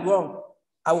I am wrong,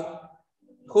 I will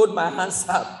hold my hands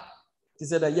up to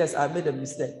say that, yes, I made a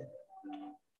mistake.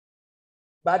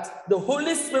 But the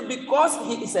Holy Spirit, because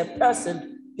he is a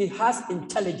person, he has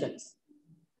intelligence.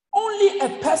 Only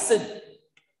a person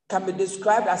can be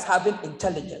described as having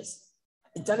intelligence.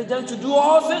 Intelligence to do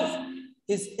all things.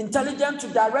 He's intelligent to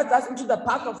direct us into the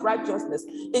path of righteousness.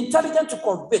 Intelligent to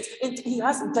convict. He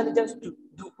has intelligence to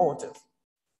do all things.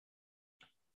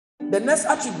 The next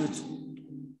attribute,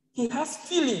 he has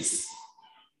feelings.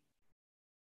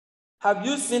 Have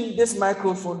you seen this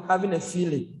microphone having a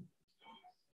feeling?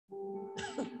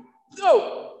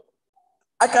 No.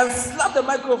 I can slap the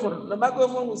microphone. The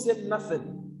microphone will say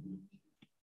nothing.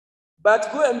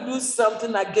 But go and do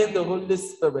something against the Holy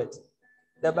Spirit.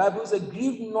 The Bible says,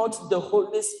 grieve not the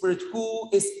Holy Spirit who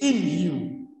is in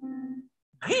you.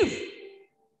 Grief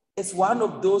is one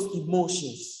of those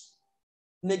emotions,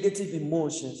 negative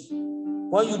emotions.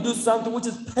 When you do something which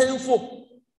is painful,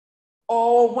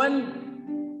 or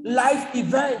when life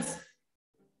events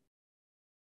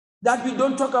that we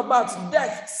don't talk about,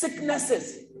 death,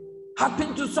 sicknesses,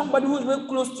 happen to somebody who is very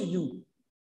close to you,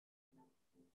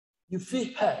 you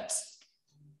feel hurt.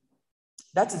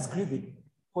 That is grieving.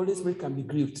 Holy Spirit can be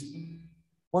grieved.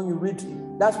 When you read,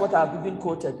 that's what I've even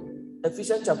quoted.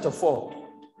 Ephesians chapter 4,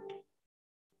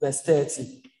 verse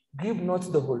 30. Grieve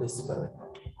not the Holy Spirit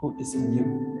who is in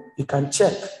you. You can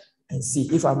check and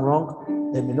see. If I'm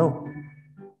wrong, let me know.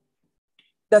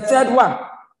 The third one,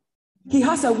 he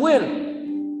has a will.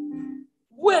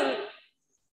 Will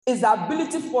is the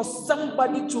ability for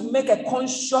somebody to make a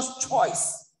conscious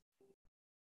choice.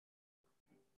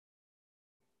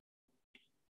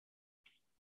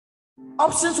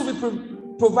 Options will be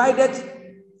provided,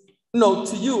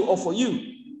 to you or for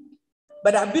you.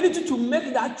 But the ability to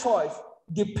make that choice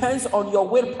depends on your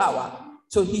willpower.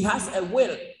 So he has a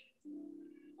will.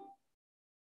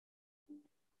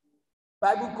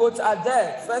 Bible quotes are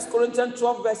there. 1 Corinthians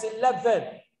 12, verse 11.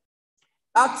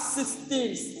 Acts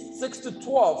 16, 6 to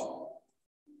 12.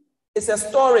 It's a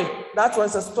story. That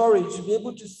was a story. You should be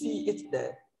able to see it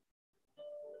there.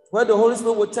 Where the Holy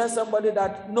Spirit will tell somebody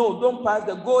that, no, don't pass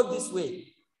the go this way.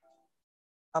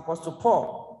 Apostle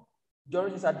Paul,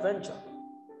 during his adventure.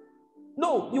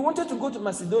 No, you wanted to go to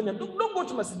Macedonia. Don't go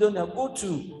to Macedonia. Go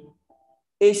to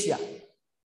Asia.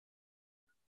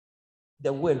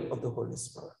 The will of the Holy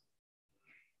Spirit.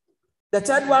 The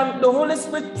third one, the Holy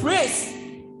Spirit prays.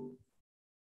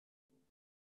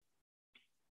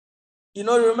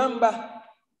 Remember,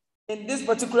 in this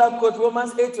particular quote,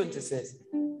 Romans 8:20 says,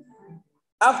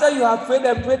 after you have prayed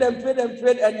and prayed and prayed and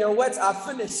prayed and your words are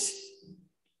finished,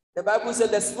 the Bible said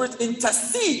the Spirit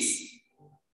intercedes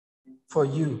for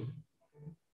you.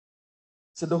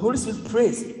 So the Holy Spirit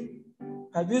prays.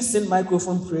 Have you seen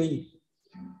microphone praying?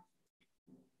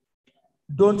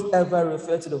 Don't ever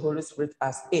refer to the Holy Spirit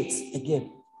as it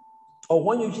again. Or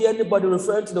when you hear anybody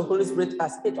referring to the Holy Spirit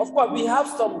as it, of course, we have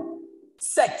some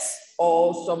sects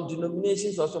or some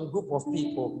denominations or some group of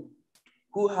people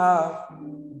who have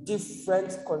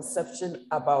different conception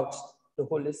about the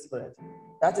Holy Spirit.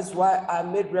 That is why I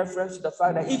made reference to the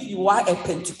fact that if you are a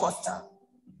Pentecostal,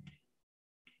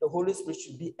 the Holy Spirit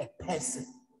should be a person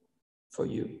for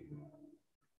you.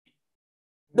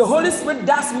 The Holy Spirit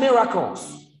does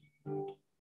miracles.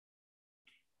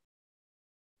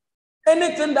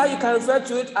 Anything that you can refer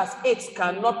to it as it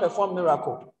cannot perform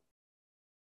miracle.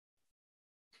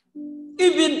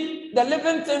 Even the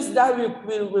living things that we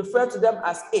will refer to them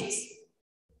as it.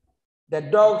 The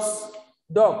dog.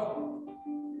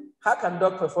 How can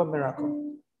dog perform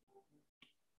miracle?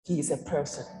 He is a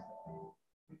person.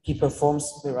 He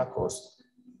performs miracles.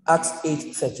 Acts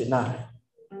 8:39.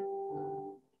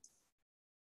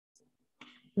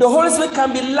 The Holy Spirit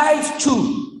can be lied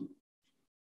to.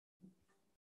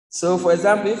 So, for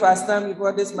example, if I stand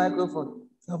before this microphone,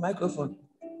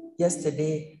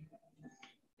 yesterday,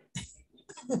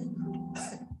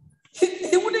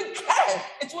 he wouldn't care.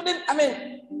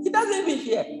 He doesn't even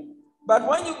hear. But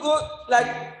when you go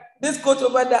like this quote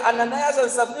over there, Ananias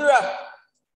and Sapphira,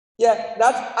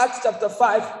 that's Acts chapter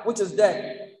 5, which is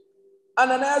there.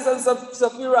 Ananias and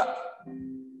Sapphira,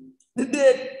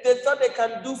 they thought they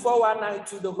can do 419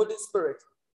 to the Holy Spirit.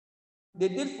 They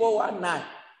did 419.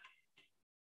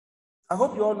 I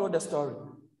hope you all know the story.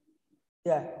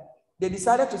 They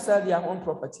decided to sell their own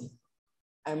property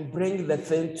and bring the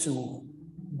thing to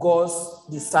God's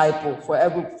disciple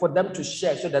for them to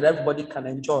share so that everybody can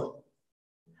enjoy.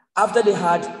 After they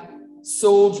had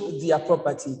sold their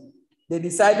property. They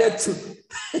decided to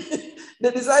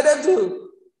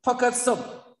pocket some.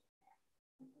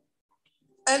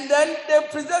 And then they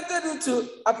presented it to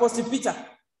Apostle Peter.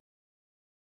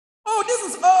 Oh,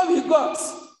 this is all we got.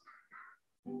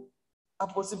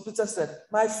 Apostle Peter said,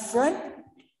 my friend,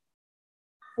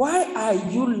 why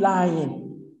are you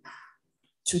lying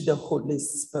to the Holy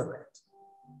Spirit?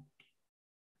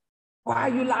 Why are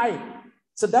you lying?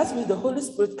 So that means the Holy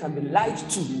Spirit can be lied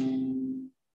to.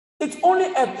 It's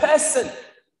only a person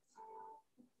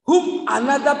whom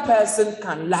another person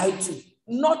can lie to,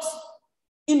 not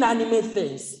inanimate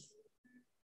things.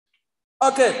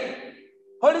 Okay,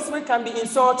 Holy Spirit can be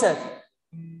insulted.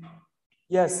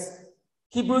 Yes,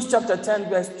 Hebrews chapter 10,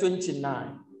 verse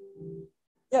 29.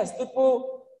 Yes,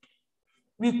 people,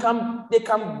 they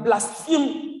can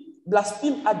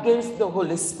blaspheme against the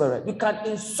Holy Spirit. You can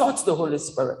insult the Holy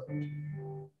Spirit.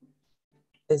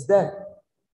 It's there.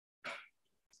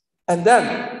 And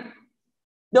then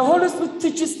the Holy Spirit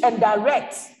teaches and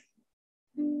directs.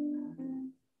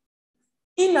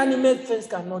 Inanimate things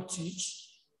cannot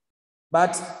teach,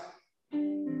 but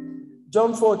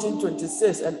John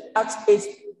 14:26 and Acts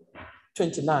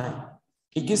 8:29,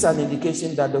 it gives an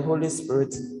indication that the Holy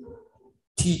Spirit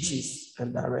teaches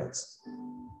and directs.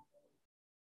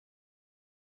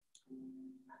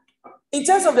 In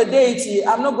terms of the deity,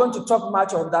 I'm not going to talk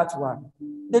much on that one.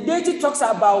 The deity talks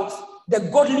about the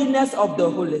godliness of the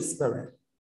Holy Spirit,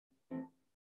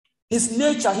 his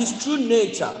nature, his true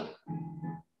nature.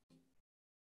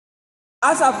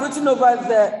 As I've written over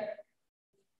there,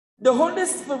 the Holy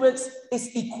Spirit is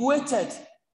equated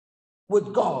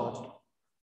with God.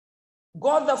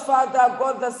 God the Father,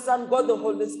 God the Son, God the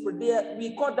Holy Spirit.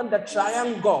 We call them the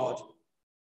triune God.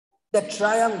 The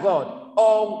triune God,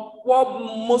 or what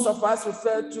most of us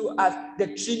refer to as the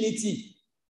Trinity.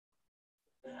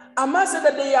 I must say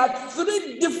that they are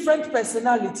three different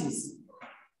personalities,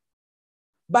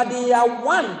 but they are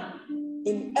one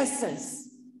in essence.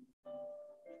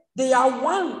 They are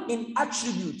one in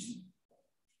attributes.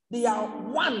 They are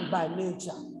one by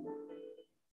nature.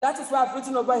 That is why I've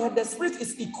written over here, the Spirit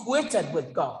is equated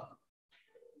with God.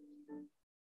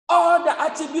 All the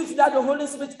attributes that the Holy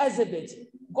Spirit exhibits,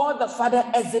 God the Father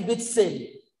exhibits same.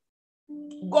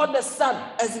 God the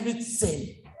Son exhibits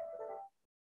same.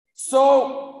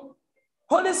 So,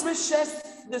 Holy Spirit shares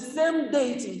the same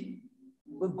deity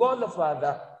with God the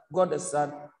Father, God the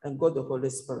Son, and God the Holy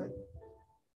Spirit.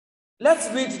 Let's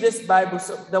read this Bible,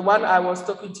 so the one I was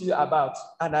talking to you about,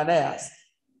 Ananias.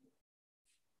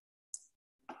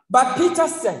 But Peter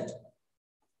said,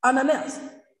 Ananias,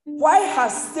 why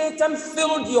has Satan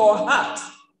filled your heart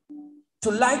to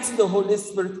lie to the Holy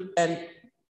Spirit and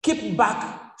keep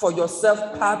back for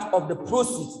yourself part of the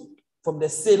proceeds from the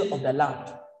sale of the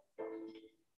land?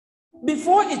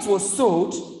 Before it was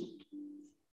sold,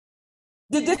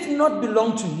 did it not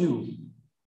belong to you?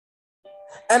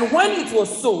 And when it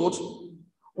was sold,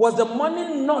 was the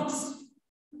money not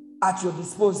at your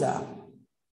disposal?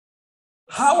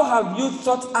 How have you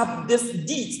thought up this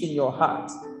deed in your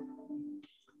heart?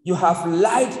 You have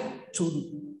lied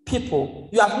to people.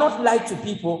 You have not lied to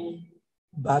people,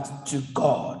 but to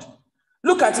God.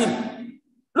 Look at him.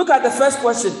 Look at the first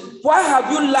question. Why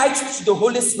have you lied to the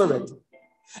Holy Spirit?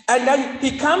 And then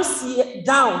he comes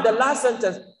down, the last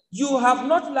sentence. You have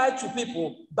not lied to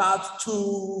people, but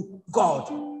to God.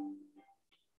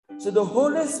 So the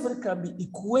Holy Spirit can be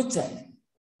equated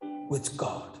with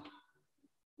God.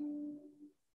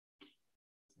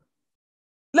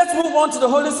 Let's move on to the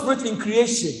Holy Spirit in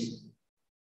creation.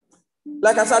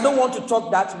 Like I said, I don't want to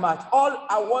talk that much. All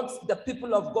I want the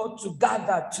people of God to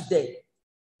gather today,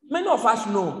 many of us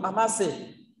know, I must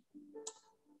say,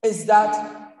 is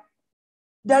that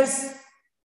there's,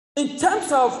 in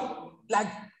terms of like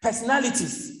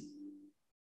personalities,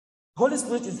 Holy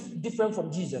Spirit is different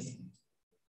from Jesus.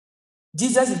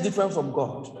 Jesus is different from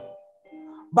God.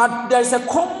 But there's a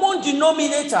common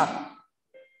denominator.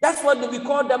 That's what we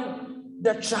call them,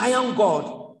 the triune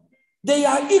God. They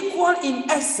are equal in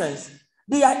essence.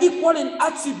 They are equal in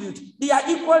attribute. They are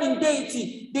equal in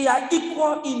deity. They are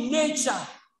equal in nature.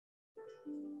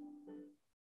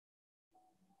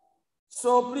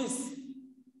 So please,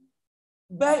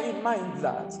 bear in mind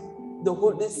that the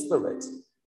Holy Spirit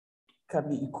can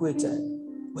be equated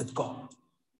with God.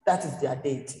 That is their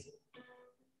deity.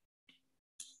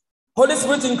 Holy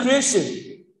Spirit in creation.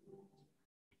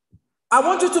 I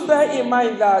want you to bear in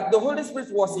mind that the Holy Spirit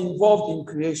was involved in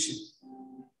creation.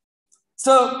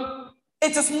 So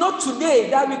it is not today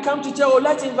that we come to tell, oh,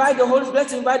 let's invite the Holy Spirit.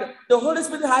 Let's invite. The Holy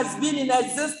Spirit has been in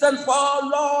existence for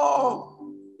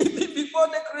long, even before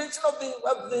the creation of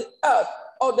the earth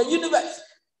or the universe.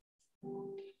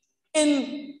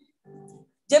 In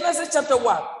Genesis chapter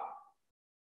 1,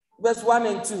 verse 1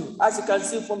 and 2, as you can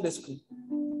see from the screen,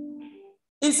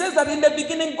 it says that in the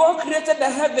beginning, God created the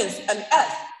heavens and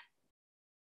earth.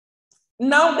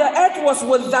 Now the earth was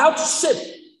without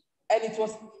shape, and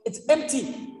it's empty.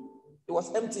 It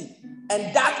was empty.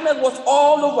 And darkness was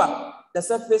all over the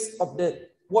surface of the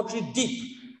watery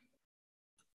deep.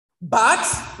 But,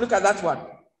 look at that one.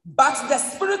 But the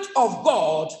Spirit of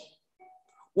God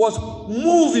was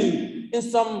moving. In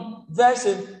some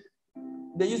version,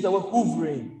 they use the word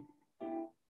hovering.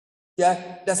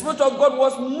 Yeah, the Spirit of God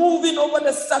was moving over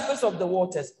the surface of the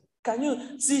waters. Can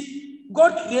you see?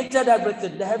 God created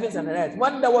everything, the heavens and the earth.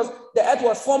 When the earth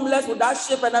was formless without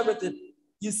shape and everything,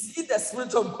 you see the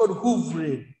Spirit of God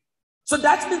hovering. So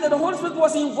that means that the Holy Spirit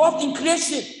was involved in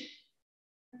creation.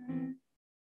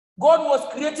 God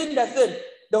was creating the thing.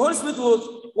 The Holy Spirit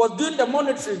was doing the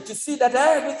monitoring to see that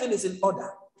everything is in order.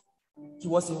 He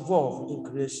was involved in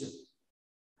creation.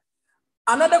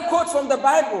 Another quote from the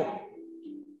Bible,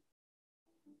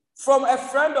 from a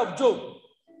friend of Job,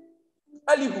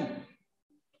 Elihu.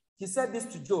 He said this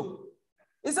to Job.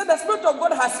 He said, the Spirit of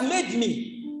God has made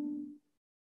me,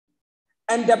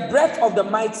 and the breath of the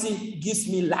mighty gives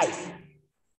me life.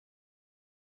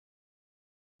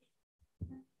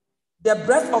 The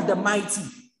breath of the mighty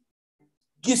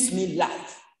gives me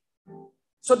life.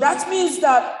 So that means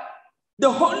that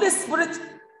the Holy Spirit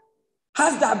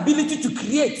has the ability to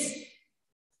create.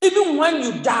 Even when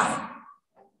you die,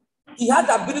 he has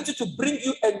the ability to bring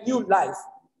you a new life.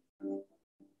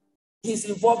 He's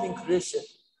involved in creation.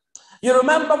 You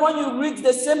remember when you read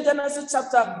the same Genesis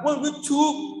chapter, when we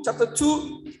read chapter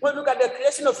 2, when we look at the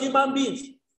creation of human beings,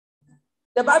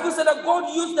 the Bible said that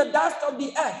God used the dust of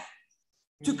the earth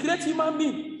to create human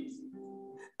beings.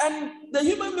 And the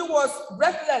human being was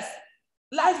breathless,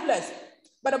 lifeless.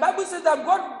 But the Bible says that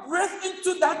God breathed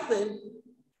into that thing,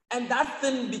 and that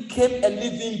thing became a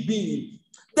living being.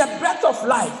 The breath of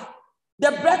life,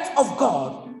 the breath of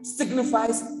God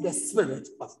signifies the Spirit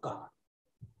of God.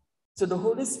 So the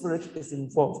Holy Spirit is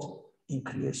involved in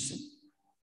creation.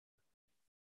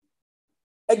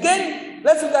 Again,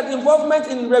 let's look at the involvement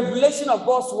in revelation of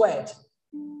God's word.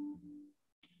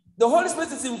 The Holy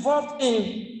Spirit is involved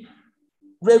in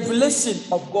revelation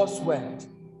of God's word.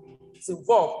 It's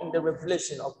involved in the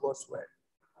revelation of God's word.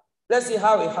 Let's see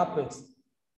how it happens.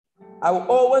 I will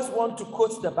always want to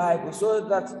quote the Bible so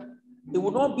that it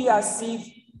will not be as if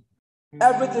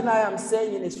everything I am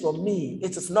saying is from me.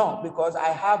 It is not, because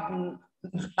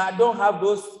I don't have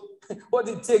those what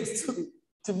it takes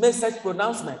to make such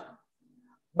pronouncement.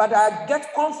 But I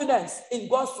get confidence in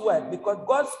God's word, because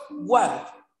God's word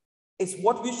is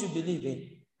what we should believe in.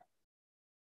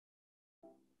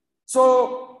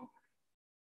 So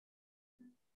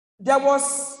there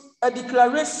was a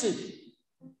declaration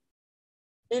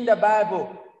in the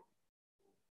Bible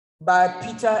by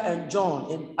Peter and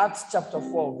John in Acts chapter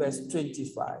 4, verse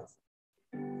 25.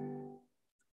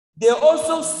 They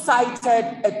also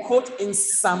cited a quote in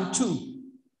Psalm 2.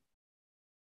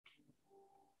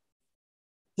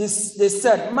 They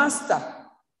said, Master,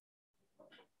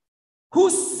 who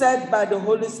said by the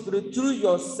Holy Spirit through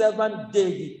your servant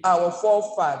David, our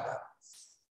forefather,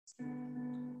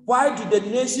 why do the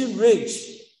nation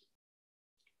rage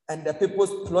and the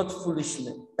peoples plot foolish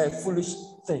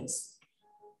things?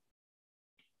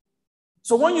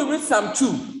 So when you read Psalm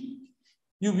 2,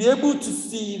 you'll be able to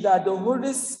see that the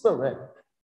Holy Spirit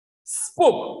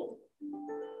spoke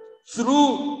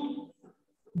through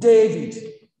David.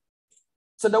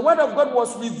 So the word of God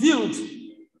was revealed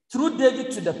through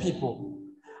David to the people.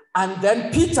 And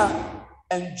then Peter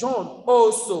and John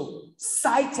also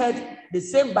cited the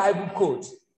same Bible quote,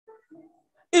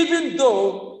 even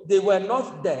though they were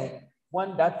not there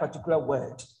when that particular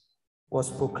word was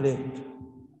proclaimed.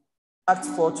 Acts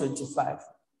 4:25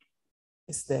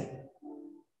 is there.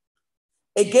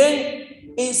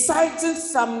 Again, in citing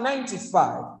Psalm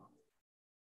 95,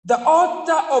 the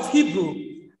author of Hebrew,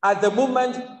 at the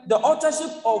moment, the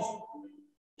authorship of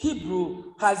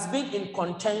Hebrew has been in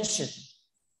contention.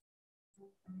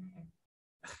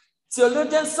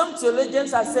 Some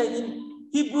theologians are saying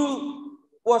Hebrew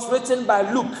was written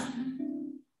by Luke.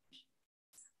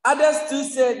 Others too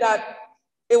say that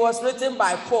it was written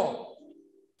by Paul.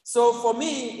 So for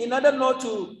me, in order not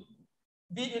to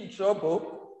be in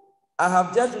trouble, I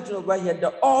have just written over here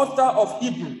the author of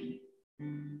Hebrew.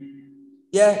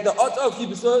 Yeah, the author of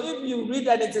Hebrew. So if you read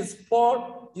that it is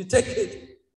Paul, you take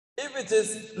it. If it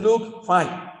is Luke,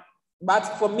 fine. But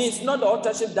for me, it's not the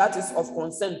authorship that is of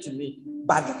concern to me,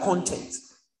 but the content.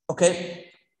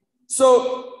 Okay?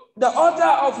 So the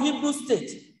author of Hebrew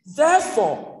states,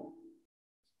 therefore,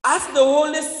 As the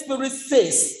Holy Spirit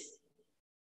says,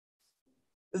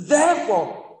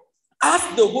 therefore, as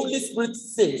the Holy Spirit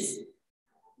says,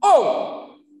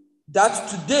 oh, that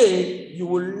today you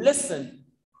will listen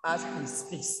as he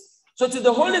speaks. So it is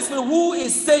the Holy Spirit who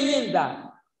is saying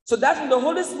that. So that the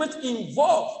Holy Spirit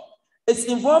is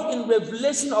involved in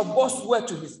revelation of God's word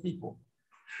to his people.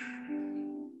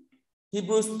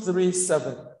 Hebrews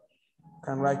 3:7.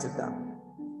 Can write it down.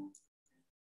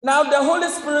 Now, the Holy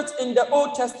Spirit in the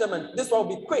Old Testament, this one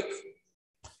will be quick.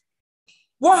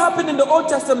 What happened in the Old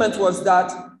Testament was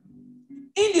that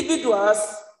individuals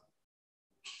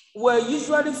were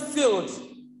usually filled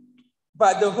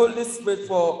by the Holy Spirit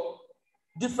for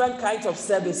different kinds of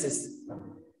services.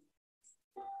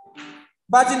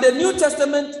 But in the New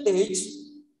Testament age,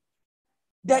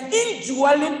 the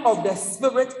indwelling of the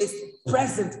Spirit is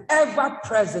present, ever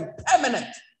present,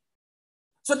 permanent.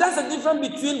 So that's the difference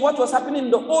between what was happening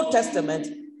in the Old Testament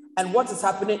and what is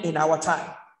happening in our time.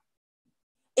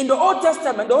 In the Old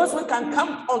Testament, the Holy Spirit can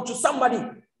come onto somebody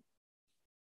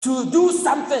to do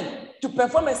something, to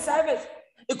perform a service.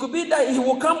 It could be that he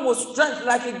will come with strength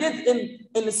like he did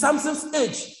in Samson's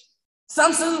age.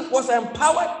 Samson was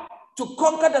empowered to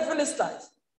conquer the Philistines.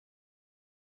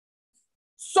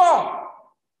 Saul,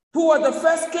 who was the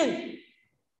first king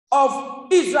of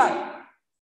Israel,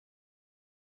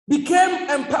 became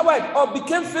empowered or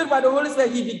became filled by the Holy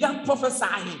Spirit. He began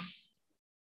prophesying.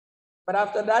 But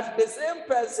after that, the same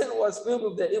person was filled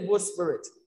with the evil spirit.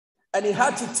 And he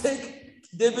had to take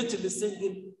David to be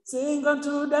singing, sing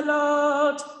unto the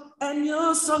Lord a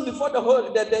new song before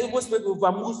the evil spirit will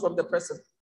remove from the person.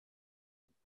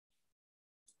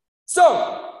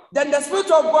 So then the Spirit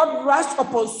of God rushed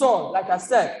upon Saul, like I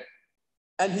said,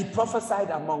 and he prophesied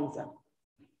among them.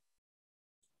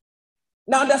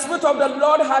 Now the Spirit of the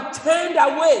Lord had turned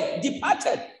away,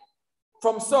 departed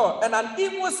from Saul, and an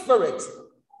evil spirit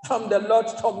from the Lord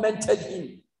tormented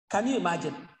him. Can you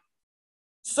imagine?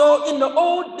 So in the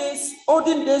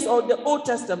olden days of the Old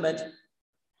Testament,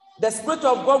 the Spirit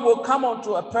of God will come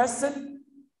onto a person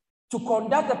to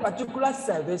conduct a particular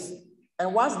service,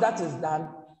 and once that is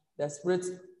done, the Spirit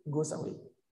goes away,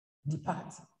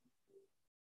 departs.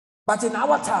 But in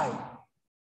our time,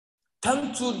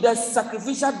 come to the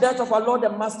sacrificial death of our Lord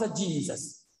and Master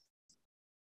Jesus,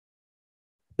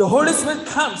 the Holy Spirit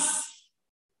comes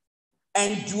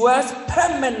and dwells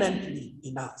permanently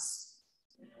in us.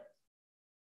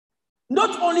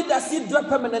 Not only does he dwell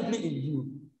permanently in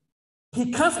you,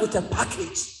 he comes with a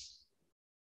package.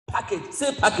 Package,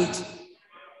 say package.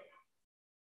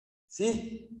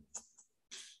 See?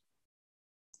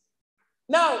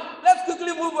 Now, let's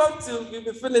quickly move on to, we'll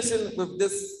be finishing with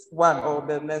this one or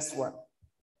the next one.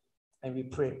 And we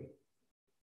pray.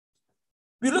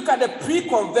 We look at the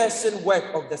pre-conversion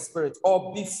work of the Spirit,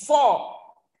 or before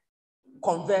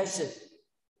conversion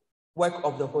work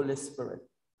of the Holy Spirit.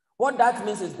 What that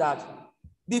means is that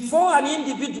before an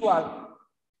individual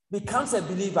becomes a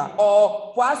believer,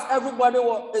 or whilst everybody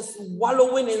is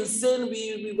wallowing in sin,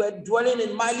 we were dwelling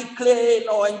in miry clay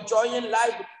or enjoying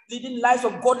life, leading lives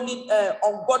of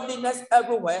ungodliness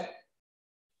everywhere,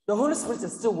 the Holy Spirit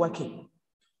is still working.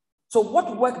 So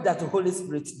what work does the Holy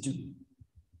Spirit do?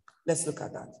 Let's look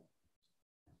at that.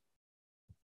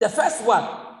 The first one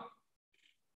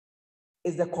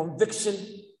is the conviction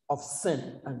of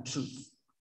sin and truth.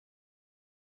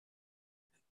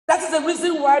 That is the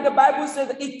reason why the Bible says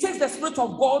that it takes the Spirit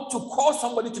of God to call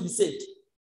somebody to be saved.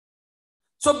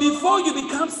 So before you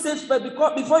become saved,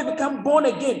 before you become born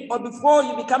again, or before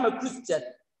you become a Christian,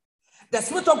 the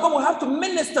Spirit of God will have to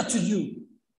minister to you,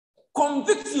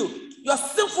 convict you. Your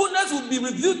sinfulness will be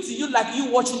revealed to you like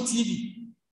you watching TV.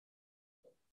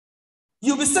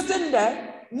 You'll be sitting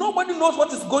there, nobody knows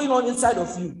what is going on inside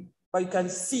of you, but you can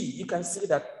see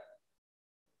that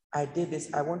I did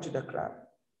this, I went to the club.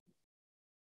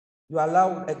 You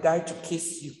allow a guy to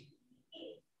kiss you.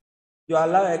 You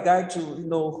allow a guy to,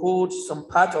 hold some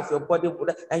part of your body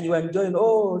and you enjoy,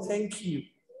 oh, thank you.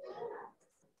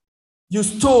 You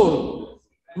stole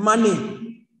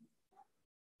money.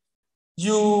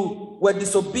 You were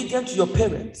disobedient to your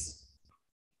parents.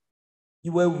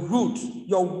 You were rude.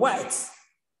 Your words.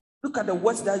 Look at the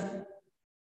words that.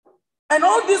 And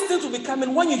all these things will be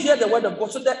coming when you hear the word of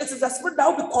God. So that it is a spirit that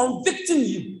will be convicting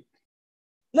you.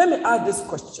 Let me ask this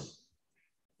question.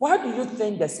 Why do you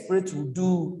think the Spirit will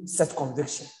do such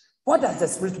conviction? What does the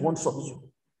Spirit want from you?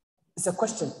 It's a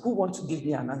question. Who wants to give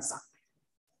me an answer?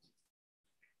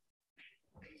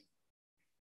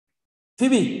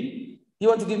 Phoebe, you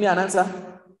want to give me an answer?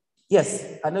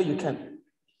 Yes, I know you can.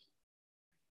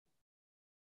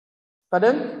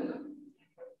 Pardon?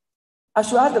 I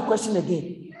should ask the question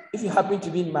again. If you happen to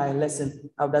be in my lesson,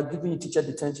 I would have given you teacher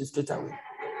detention straight away.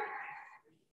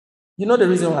 You know the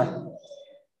reason why?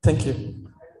 Thank you.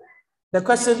 The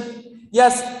question,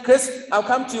 yes, Chris, I'll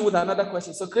come to you with another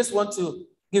question. So Chris wants to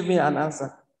give me an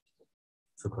answer.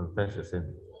 To confess your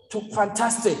sin.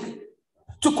 Fantastic.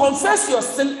 To confess your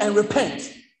sin and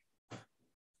repent.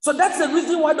 So that's the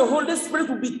reason why the Holy Spirit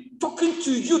will be talking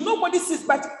to you. Nobody sees,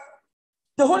 but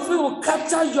the Holy Spirit will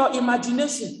capture your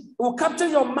imagination. It will capture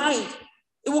your mind.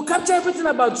 It will capture everything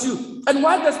about you. And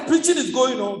while the preaching is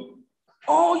going on,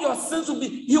 all your sins will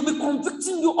be, he'll be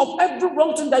convicting you of every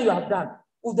wrong thing that you have done.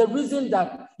 With the reason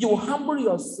that you will humble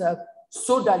yourself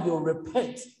so that you'll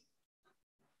repent.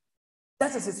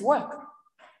 That is his work.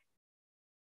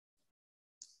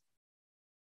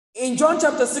 In John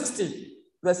chapter 16,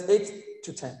 verse 8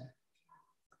 to 10.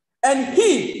 And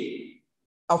he,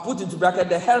 I'll put into bracket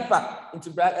the helper,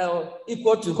 into bracket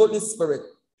equal to Holy Spirit.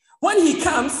 When he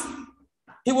comes,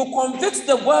 he will convict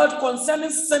the world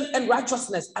concerning sin and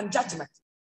righteousness and judgment.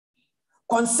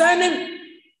 Concerning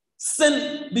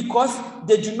sin, because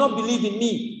they do not believe in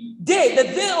me.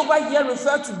 The they over here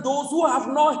refer to those who have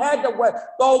not heard the word,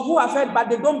 or who have heard but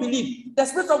they don't believe. The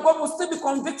Spirit of God will still be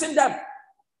convicting them.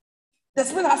 The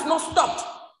Spirit has not stopped.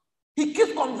 He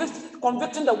keeps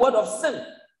convicting the world of sin,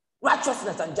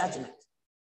 righteousness, and judgment.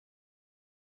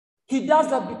 He does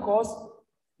that because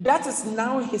that is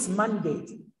now his mandate,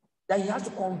 that he has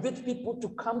to convict people to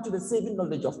come to the saving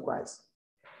knowledge of Christ.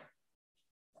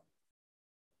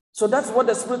 So that's what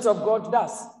the Spirit of God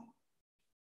does.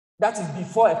 That is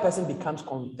before a person becomes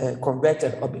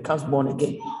converted or becomes born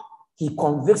again. He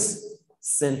convicts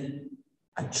sin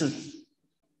and truth.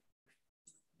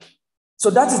 So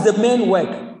that is the main work.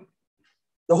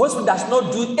 The Holy Spirit does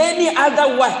not do any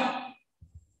other work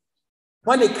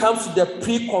when it comes to the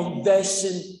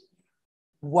pre-conversion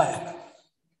work.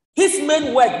 His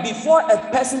main work before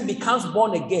a person becomes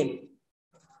born again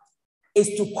is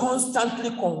to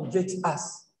constantly convict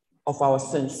us of our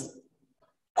sins.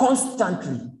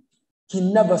 Constantly. He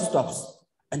never stops.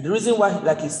 And the reason why,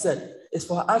 like he said, is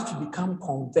for us to become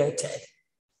converted.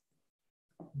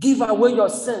 Give away your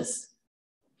sins.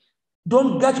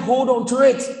 Don't get hold on to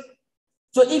it.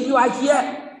 So if you are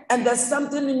here and there's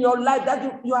something in your life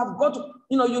that you have got,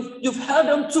 you've held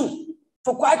on to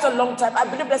for quite a long time, I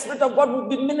believe the Spirit of God will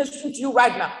be ministering to you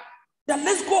right now. Then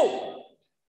let's go.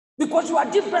 Because you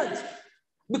are different.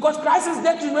 Because Christ is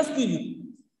there to rescue you.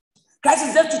 Christ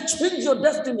is there to change your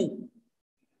destiny.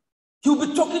 He'll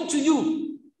be talking to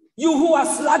you. You who are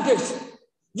sluggish.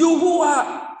 You who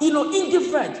are,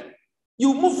 indifferent.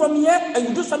 You move from here and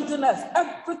you do something else.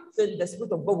 Everything the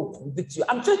Spirit of God will convict you.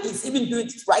 I'm sure he's even doing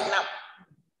it right now.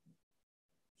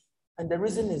 And the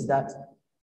reason is that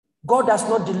God does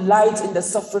not delight in the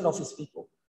suffering of his people,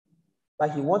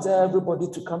 but he wants everybody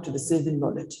to come to the saving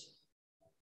knowledge.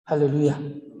 Hallelujah.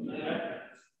 Yeah.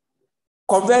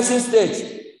 Conversion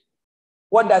stage.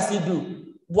 What does he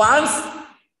do? Once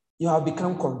you have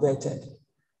become converted.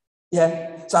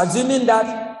 Yeah. So assuming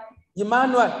that,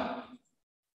 Emmanuel,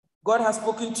 God has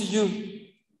spoken to you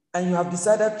and you have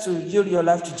decided to yield your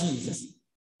life to Jesus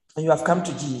and you have come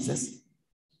to Jesus.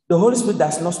 The Holy Spirit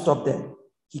does not stop there.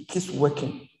 He keeps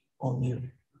working on you.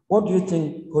 What do you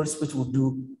think the Holy Spirit will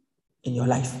do in your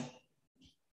life?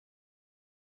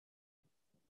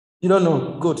 You don't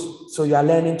know. Good. So you are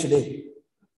learning today.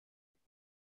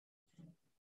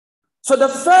 So the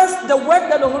work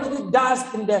that the Holy Spirit does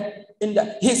in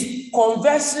his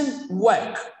conversion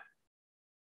work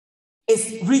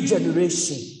is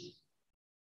regeneration.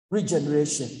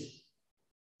 Regeneration.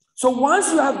 So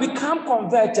once you have become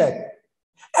converted,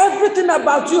 everything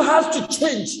about you has to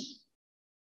change.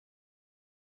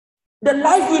 The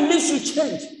life we live should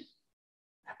change.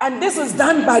 And this is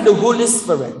done by the Holy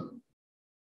Spirit.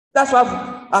 That's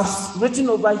why I've written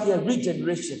over here,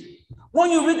 regeneration.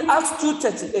 When you read Acts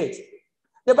 2:38,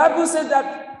 the Bible says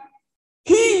that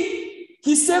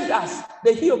he saved us.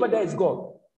 The he over there is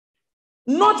God.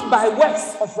 Not by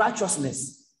works of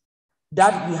righteousness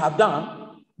that we have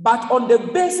done, but on the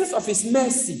basis of his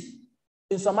mercy.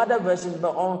 In some other versions,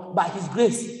 by his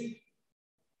grace.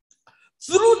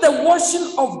 Through the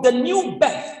washing of the new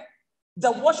birth,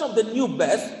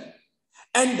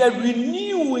 and the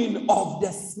renewing of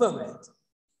the Spirit.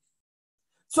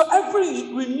 So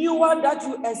every renewal that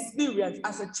you experience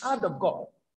as a child of God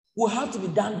will have to be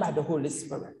done by the Holy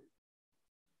Spirit.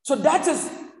 So that is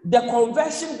the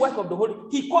conversion work of the Holy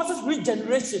Spirit. He causes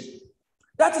regeneration.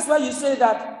 That is why you say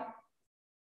that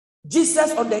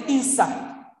Jesus on the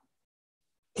inside,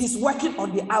 he's working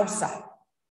on the outside.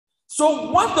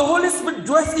 So once the Holy Spirit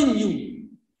dwells in you,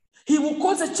 he will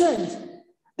cause a change.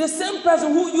 The same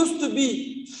person who used to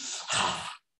be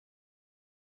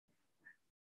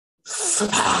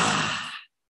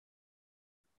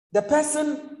The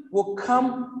person will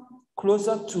come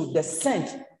closer to the scent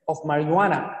of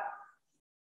marijuana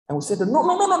and will say,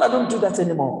 no, I don't do that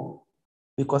anymore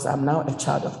because I'm now a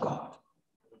child of God.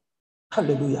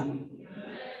 Hallelujah.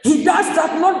 He does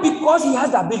that not because he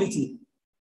has the ability,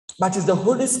 but it's the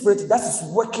Holy Spirit that is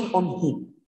working on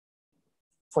him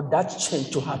for that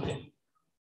change to happen.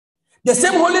 The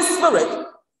same Holy Spirit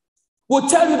will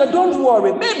tell you that don't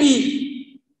worry.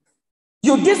 Maybe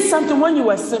you did something when you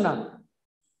were a sinner.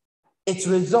 It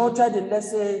resulted in,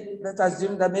 let's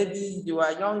assume that maybe you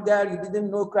were younger, you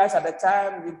didn't know Christ at the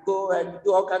time, you go and you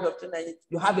do all kinds of things and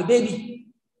you have a baby.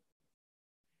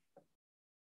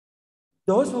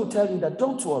 The Holy Spirit will tell you that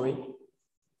don't worry.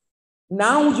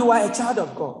 Now you are a child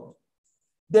of God.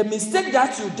 The mistake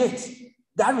that you did,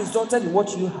 that resulted in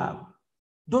what you have,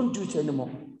 don't do it anymore.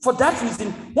 For that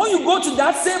reason, when you go to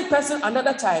that same person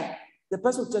another time, the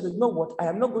person will tell you, you know what, I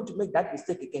am not going to make that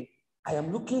mistake again. I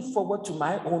am looking forward to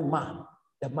my own man,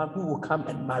 the man who will come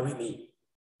and marry me.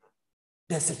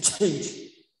 There's a change,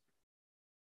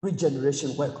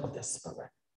 regeneration work of the Spirit.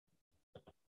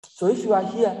 So if you are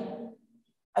here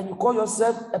and you call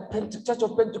yourself a Church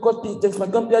of Pentecost, James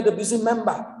McKeown PIWC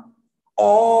member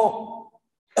or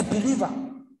a believer,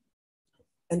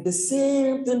 and the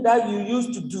same thing that you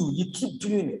used to do, you keep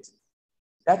doing it.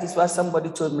 That is why somebody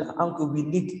told me, Uncle, we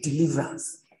need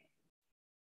deliverance.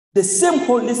 The same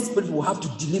Holy Spirit will have to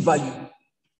deliver you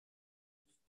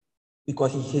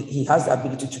because he has the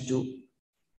ability to do.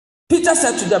 Peter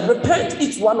said to them, repent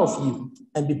each one of you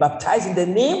and be baptized in the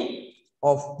name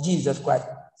of Jesus Christ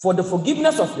for the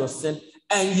forgiveness of your sin,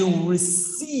 and you will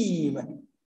receive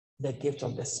the gift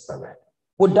of the Spirit.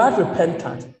 Without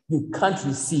repentance, you can't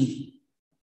receive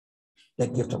the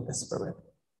gift of the Spirit.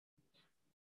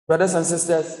 Brothers and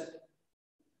sisters,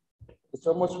 it's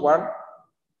almost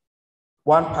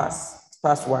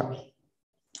past one.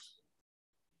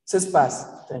 6 past.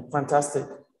 Fantastic.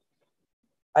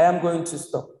 I am going to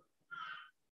stop.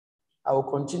 I will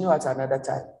continue at another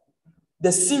time.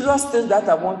 The serious thing that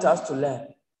I want us to learn,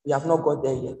 we have not got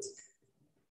there yet.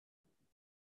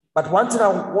 But one thing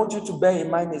I want you to bear in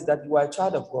mind is that you are a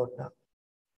child of God now.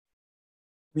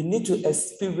 We need to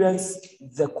experience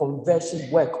the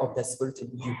conversion work of the Spirit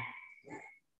in you.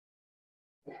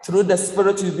 Through the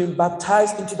Spirit, you've been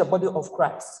baptized into the body of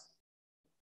Christ.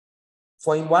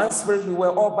 For in one Spirit, we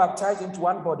were all baptized into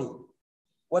one body,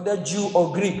 whether Jew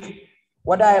or Greek,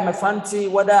 whether I am a Fanti,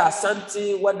 whether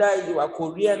Ashanti, whether you are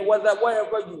Korean,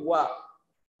 wherever you are,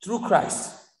 through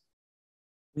Christ,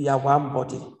 we are one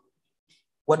body.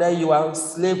 Whether you are a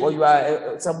slave or you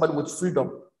are somebody with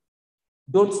freedom,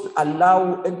 don't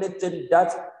allow anything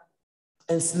that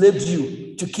enslaves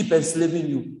you to keep enslaving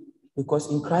you,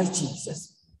 because in Christ Jesus,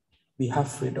 we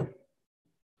have freedom.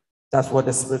 That's what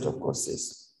the Spirit of God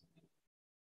says.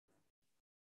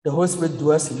 The Holy Spirit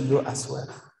dwells in you as well.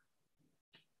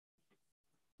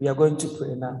 We are going to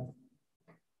pray now.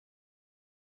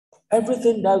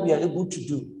 Everything that we are able to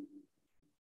do,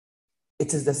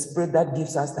 it is the Spirit that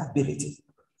gives us the ability.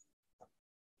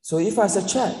 So if as a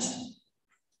church,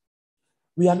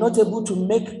 we are not able to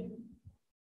make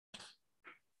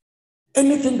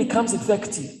anything becomes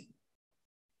effective,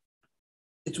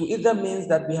 it will either mean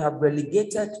that we have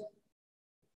relegated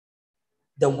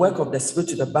the work of the Spirit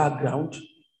to the background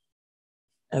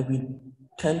and we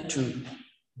tend to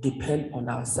depend on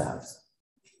ourselves.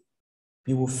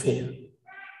 We will fail.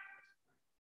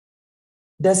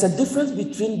 There's a difference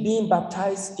between being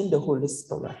baptized in the Holy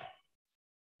Spirit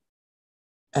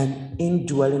and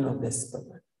indwelling of the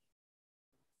Spirit.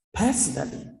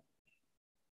 Personally,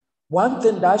 one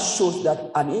thing that shows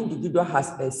that an individual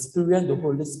has experienced the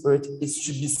Holy Spirit is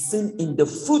should be seen in the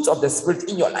fruit of the Spirit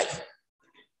in your life.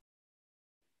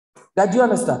 That do you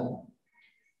understand?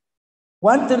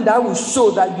 One thing that will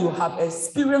show that you have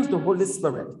experienced the Holy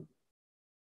Spirit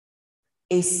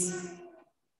is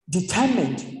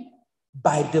determined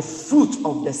by the fruit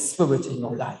of the Spirit in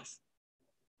your life.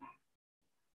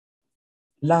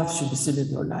 Love should be seen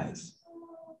in your life.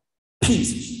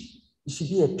 Peace, you should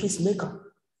be a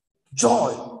peacemaker.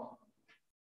 Joy,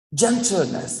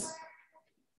 gentleness,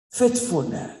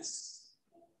 faithfulness,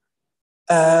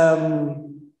 love.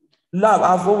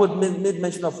 I've always made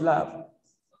mention of love.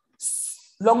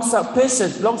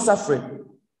 Patience, long-suffering,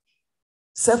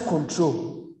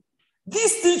 self-control.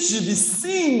 These things should be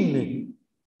seen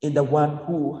in the one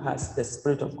who has the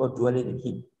Spirit of God dwelling in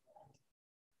him.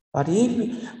 But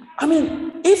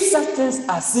if such things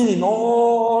are seen in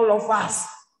all of us,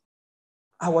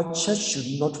 our church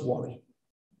should not worry.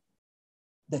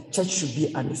 The church should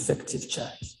be an effective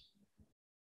church.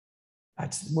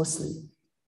 But mostly,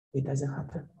 it doesn't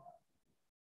happen.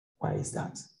 Why is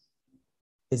that?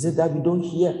 Is it that we don't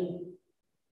hear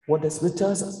what the Spirit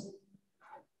tells us?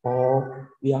 Or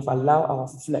we have allowed our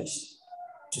flesh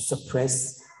to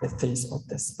suppress the things of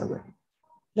the Spirit?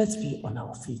 Let's be on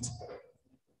our feet.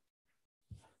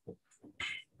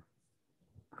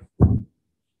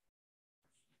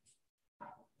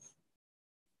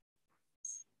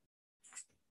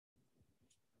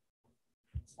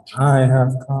 I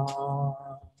have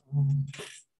come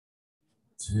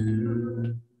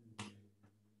to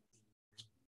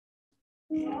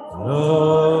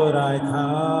Lord, I come.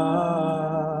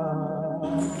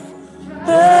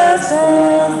 Just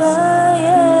as I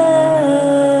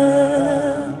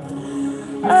am,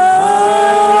 open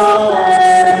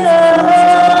up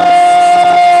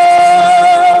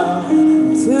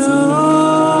to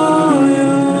you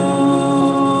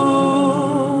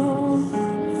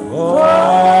for a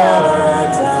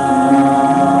touch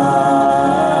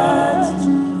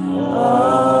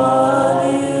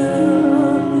of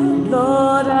you.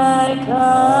 Lord, I come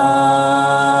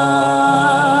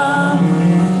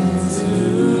to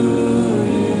you.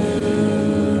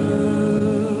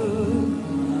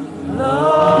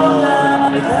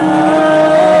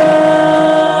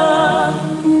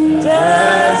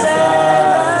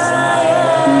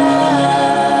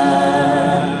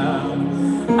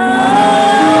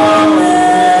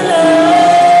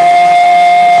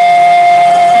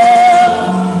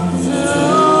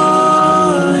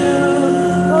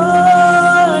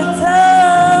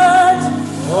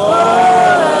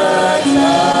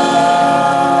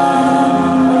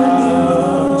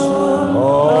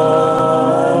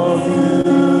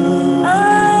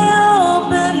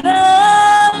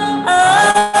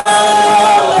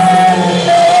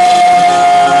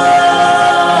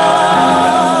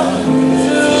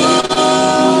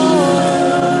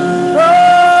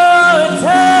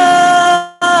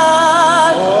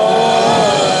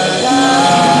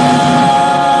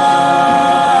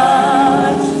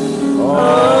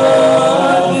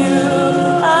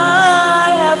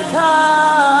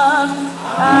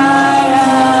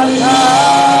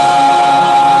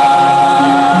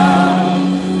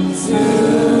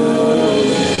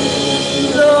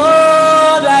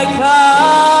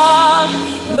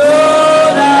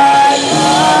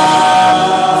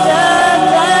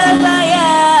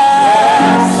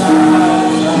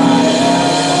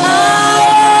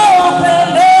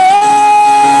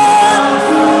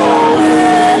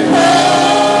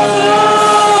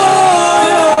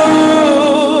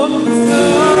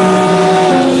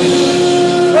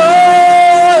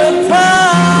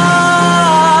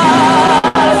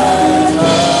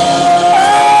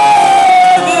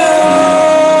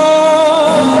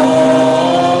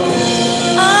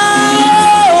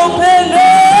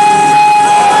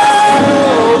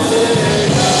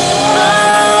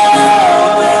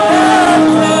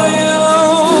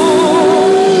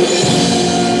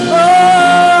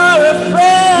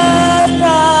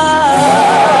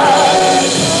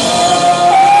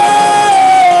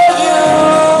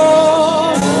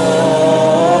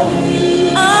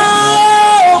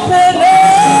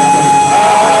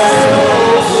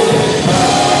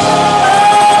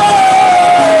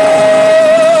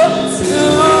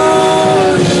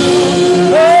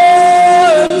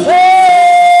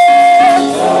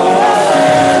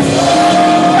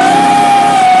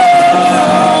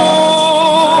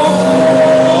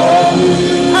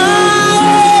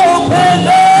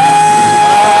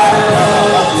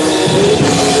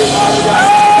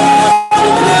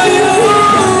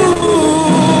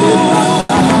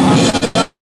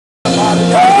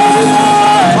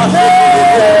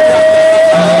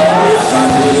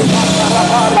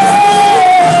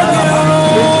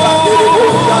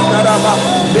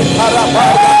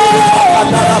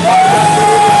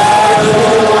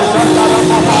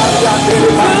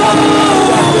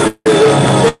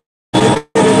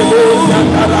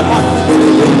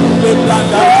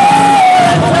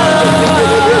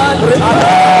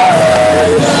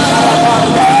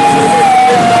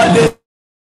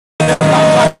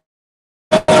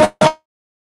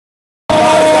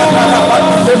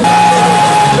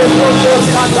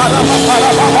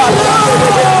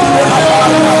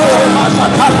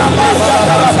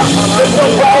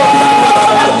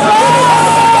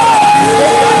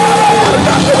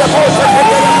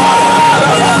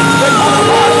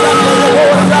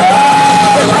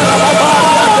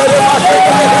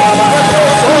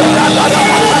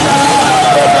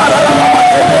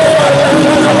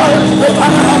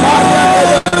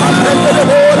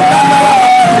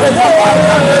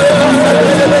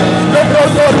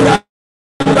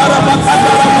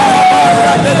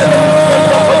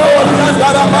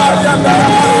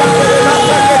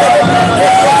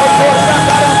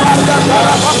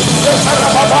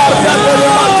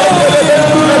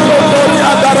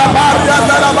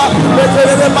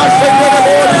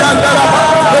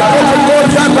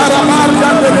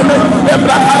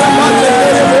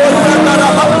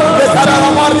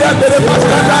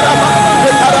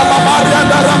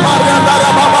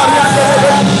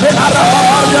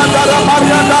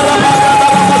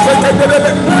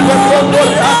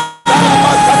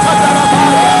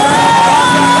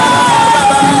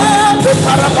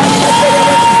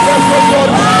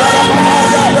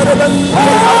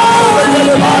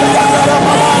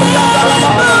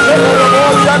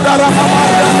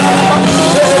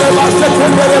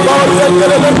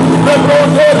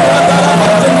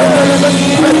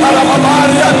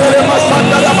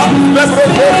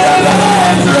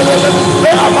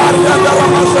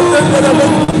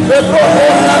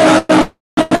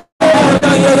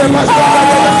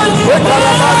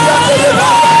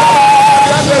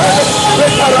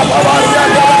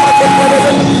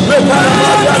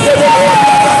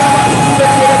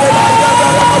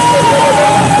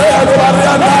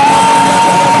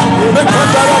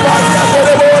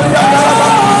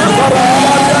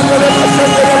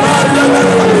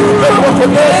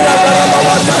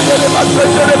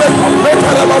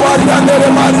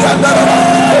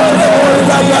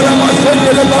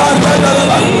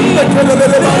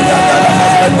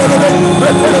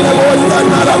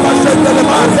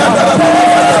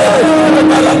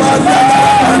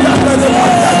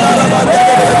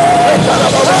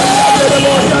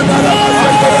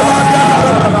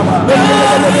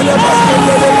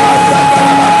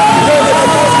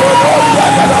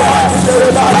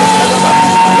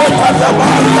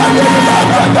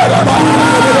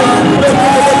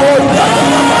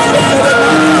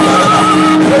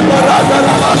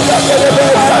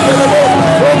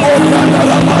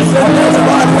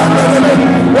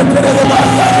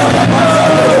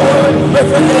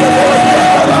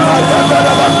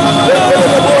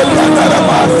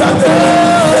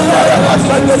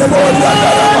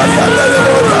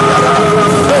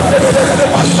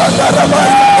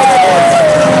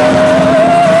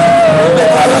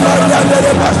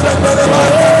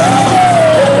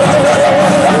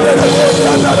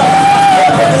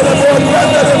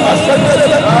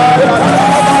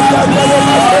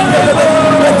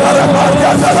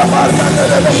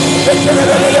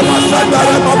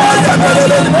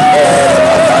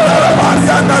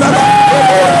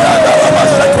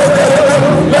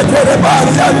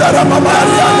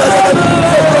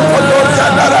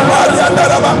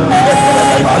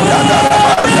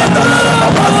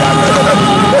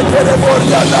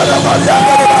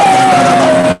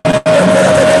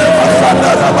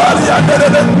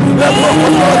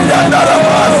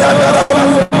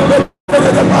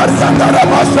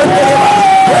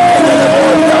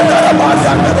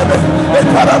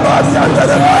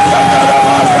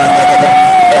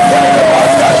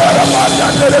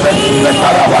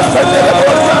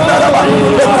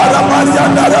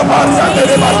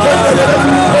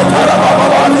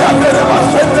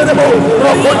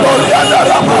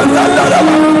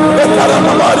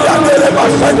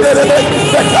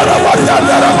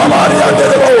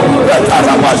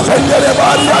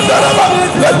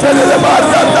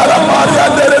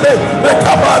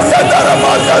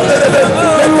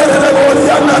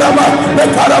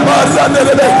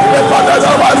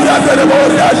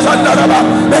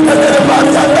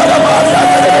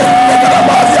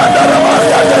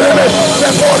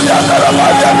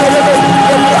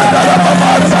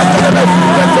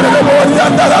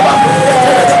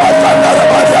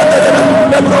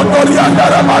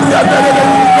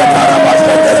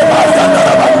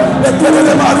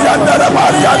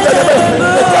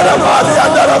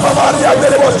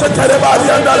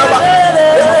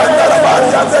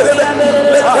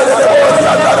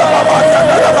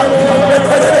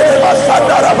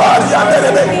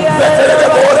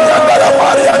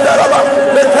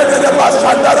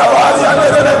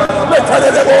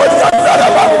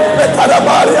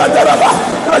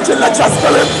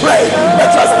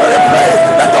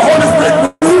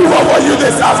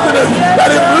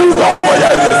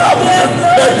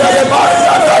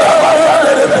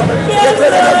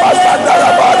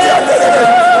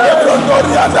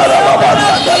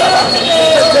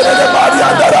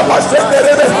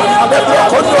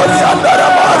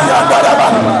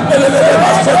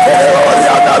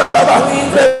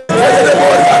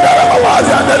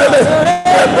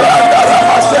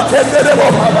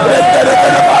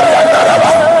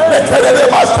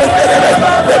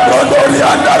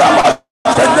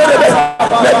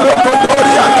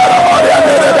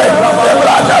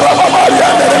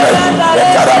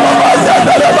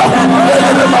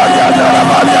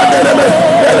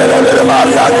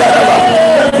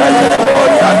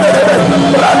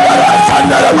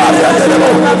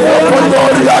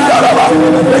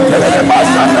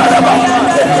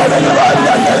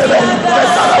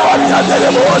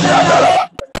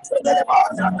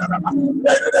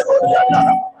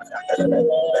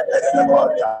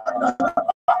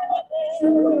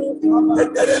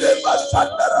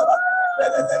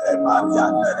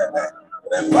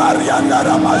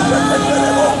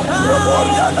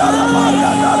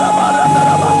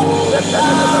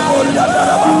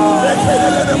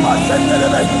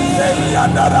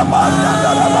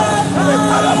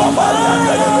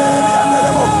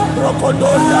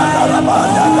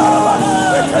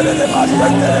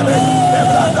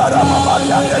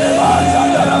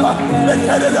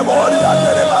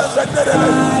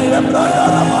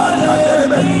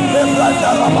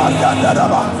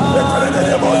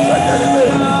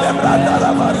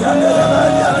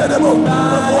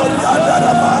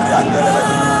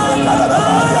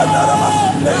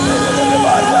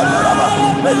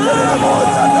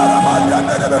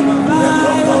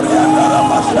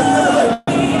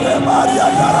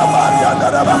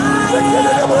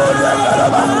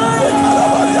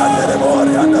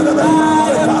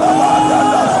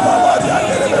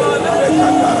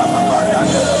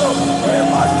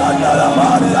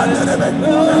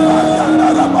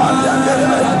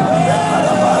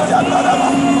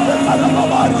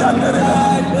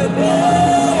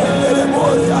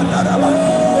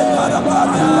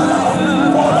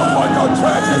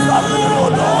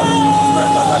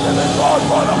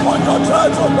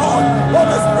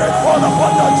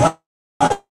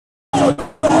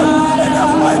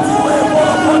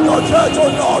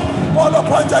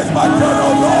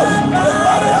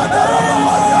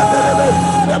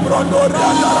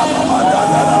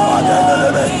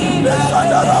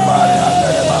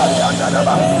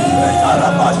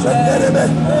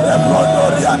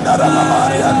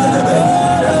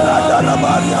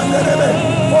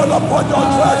 Fall upon your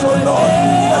church, O Lord.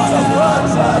 Let your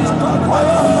presence come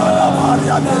upon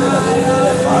Maria.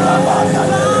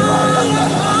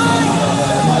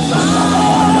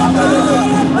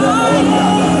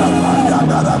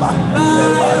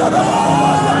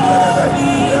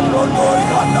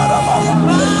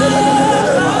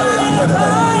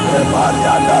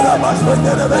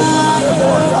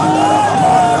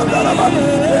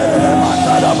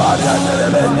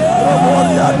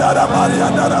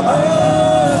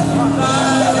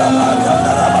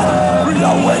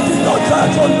 Reawaken your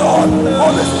church, oh Lord.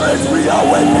 Holy Spirit,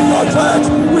 reawaken your church.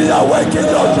 Reawaken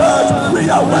your church.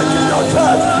 Reawaken your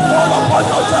church. Fall upon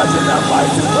your church in a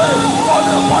mighty way. Fall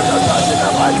upon your church in a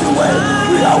mighty way.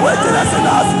 Reawaken us in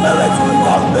our spirit.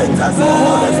 Convict us, oh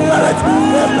Holy Spirit.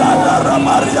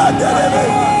 Maria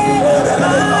Derebe. Maria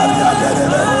Derebe.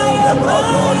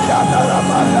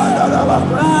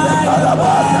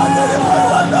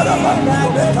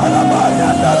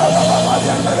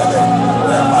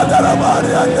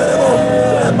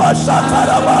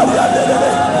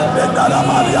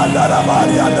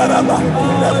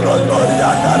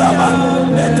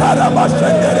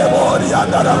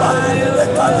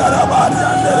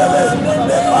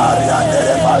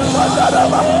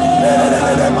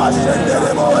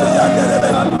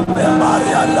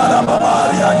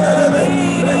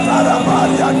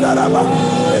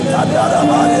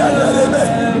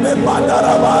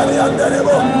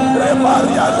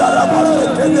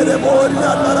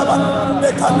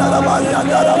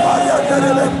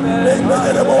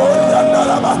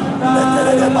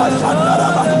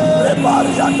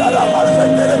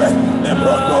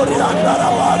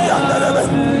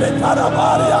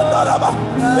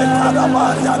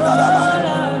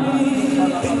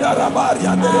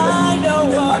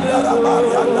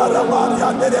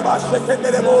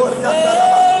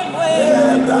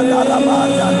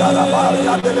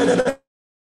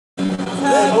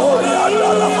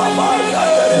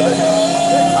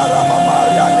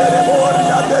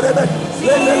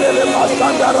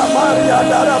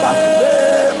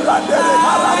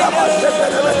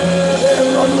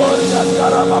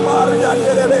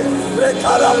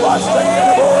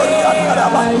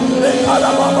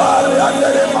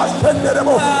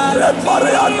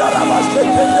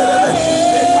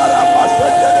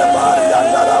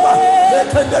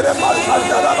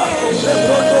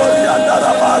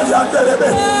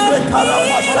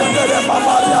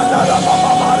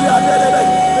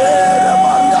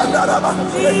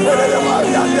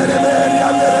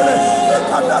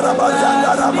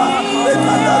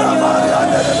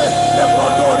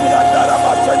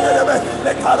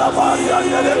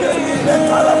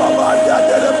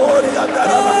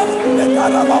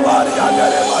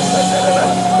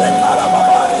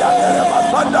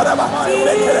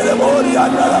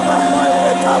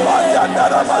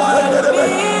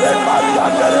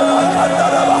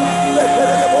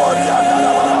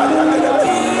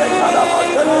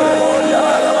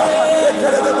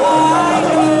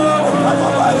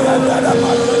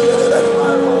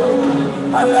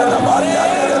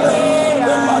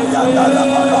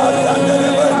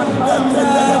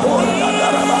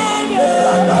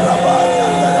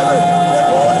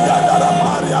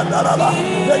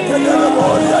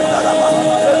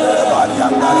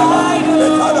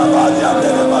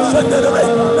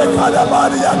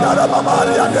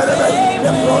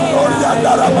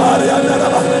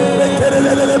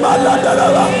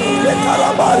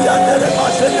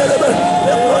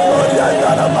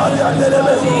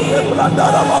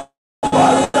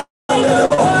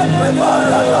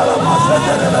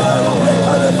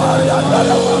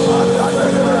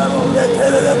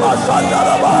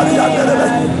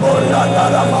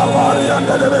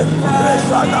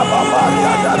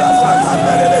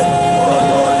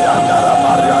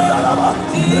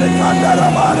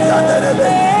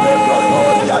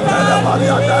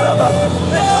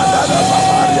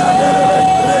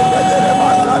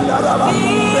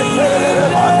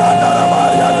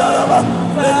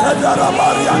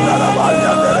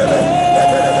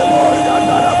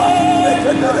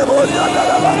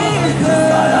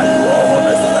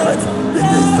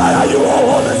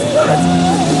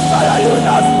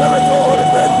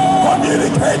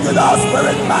 Communicate with our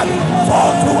spirit, man.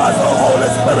 Talk to us, oh Holy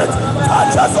Spirit.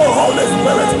 Touch us, oh Holy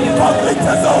Spirit. Convict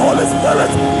us, oh Holy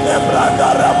Spirit.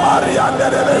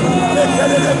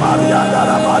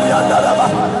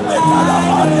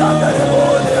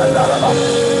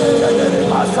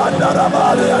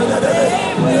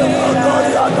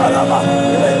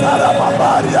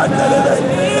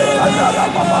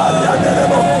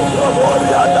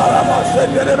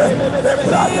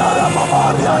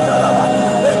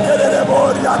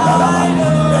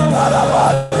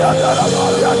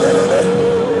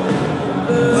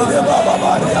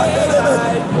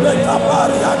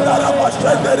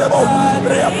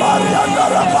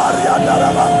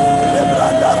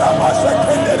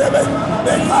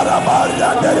 Karabari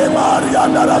andere Mari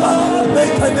andaraba.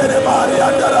 Lekendere Mari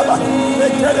andaraba.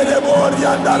 Lekendere Mori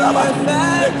andaraba.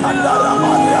 Lekandara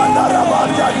Mari andaraba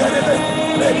andere.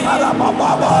 Lekaraba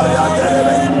Mari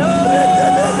andere.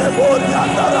 Lekendere Mori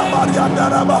andaraba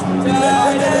andaraba.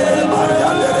 Lekendere Mari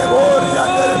andere Mori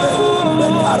andere.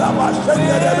 Lekaraba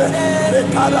şendere.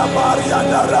 Lekarabari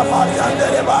andaraba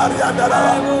andere Mari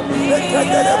andaraba.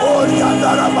 Lekendere Mori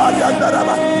andaraba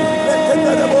andaraba.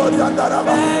 Lekendere Mori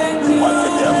andaraba. You want to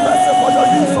be a vessel for your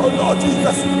use, oh Lord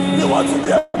Jesus. You want to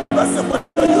be a vessel for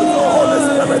your use, oh Holy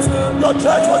Spirit. Your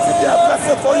church wants to be a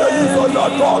vessel for your use, oh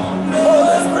Lord God.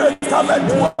 Holy Spirit, come and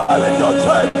dwell in your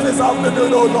church this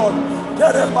afternoon, oh Lord.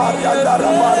 Kere Maria Dara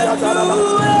Maria Dara.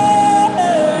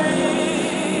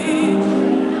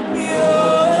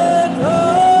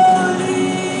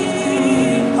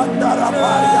 Dara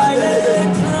Maria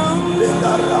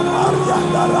Dara Maria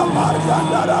Dara Maria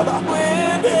Dara.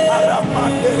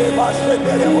 Mandere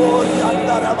bashendere ori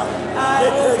andaraba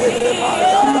ekere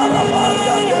Maria Dara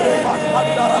Maria Dere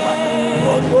Makandaraba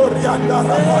Rondori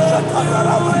andaraba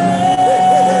shakandaraba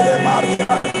ekere Maria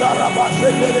Dara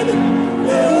bashendere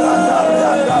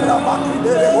Maria Dara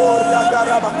Makindere ori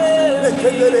andaraba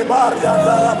ekere Maria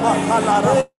Dara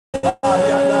Makandaraba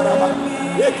Maria Dara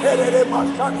ekere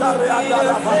Mashandare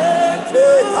andaraba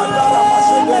ekandara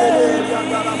bashendere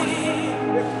andaraba.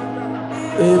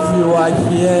 If you are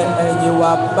here and you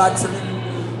are battling,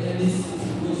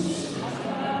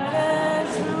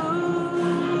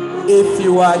 if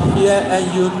you are here and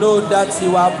you know that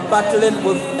you are battling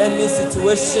with any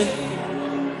situation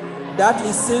that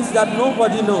it seems that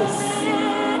nobody knows,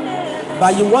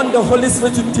 but you want the Holy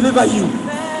Spirit to deliver you,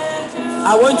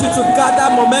 I want you to gather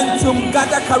momentum,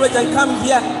 gather courage and come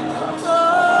here.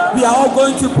 We are all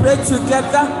going to pray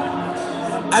together.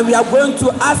 And we are going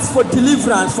to ask for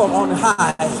deliverance from on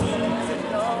high.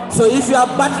 So if you are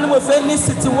battling with any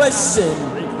situation,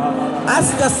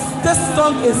 as this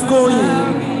song is going,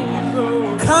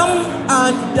 come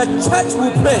and the church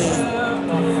will pray.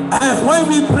 And when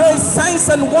we pray, signs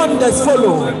and wonders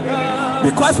follow.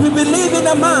 Because we believe in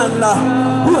a man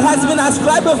who has been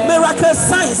ascribed of miracles,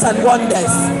 signs and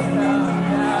wonders.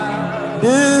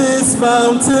 This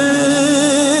mountain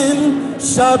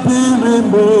shall be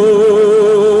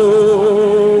removed.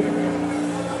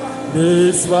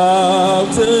 This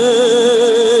mountain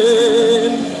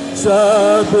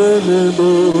shall be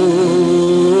removed.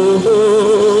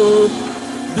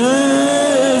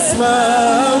 This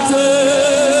mountain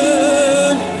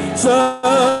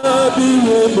shall be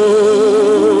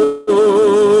removed.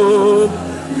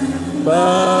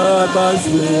 But my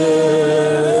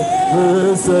spirit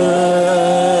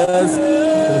says,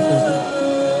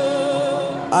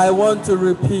 I want to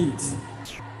repeat.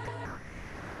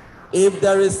 If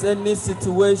there is any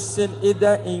situation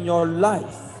either in your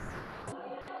life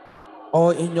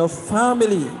or in your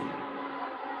family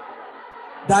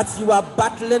that you are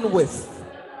battling with,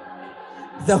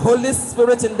 the Holy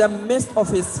Spirit in the midst of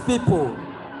his people,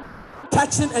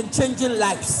 touching and changing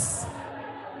lives,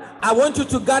 I want you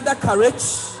to gather courage.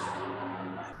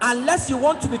 Unless you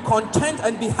want to be content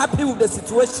and be happy with the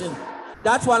situation,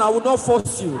 that one I will not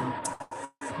force you.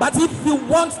 But if you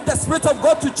want the Spirit of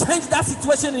God to change that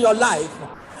situation in your life,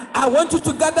 I want you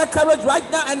to gather courage right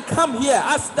now and come here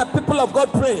as the people of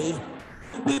God pray.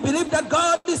 We believe that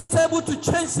God is able to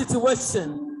change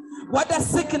situation, whether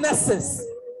sicknesses,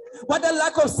 whether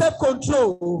lack of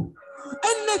self-control,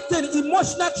 anything,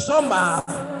 emotional trauma,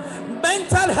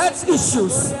 mental health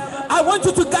issues. I want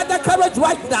you to gather courage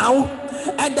right now,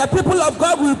 and the people of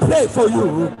God will pray for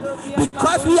you,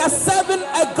 because we are serving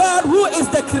a God who is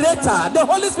the creator. The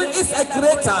Holy Spirit is a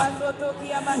creator.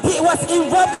 He was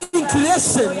involved in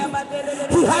creation.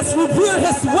 He has revealed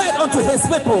his word unto his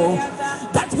people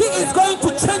that he is going to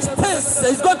change things.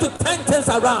 He's going to turn things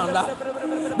around,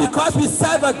 because we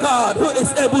serve a God who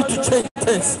is able to change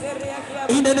things.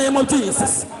 In the name of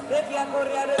Jesus.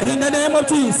 In the name of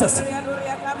Jesus.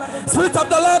 Spirit of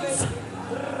the Lord,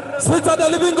 Spirit of the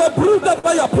living God, brood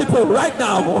over your people right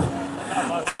now.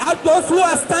 And those who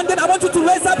are standing, I want you to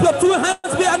raise up your two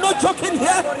hands. We are not joking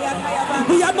here.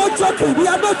 We are not joking. We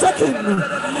are not joking.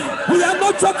 We are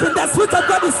not joking. The Spirit of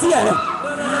God is here.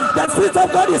 The Spirit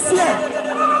of God is here.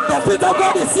 The Spirit of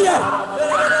God is here.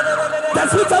 The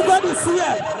Spirit of God is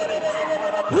here.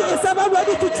 He is ever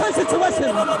ready to change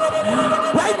situation.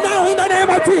 Right now, in the name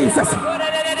of Jesus.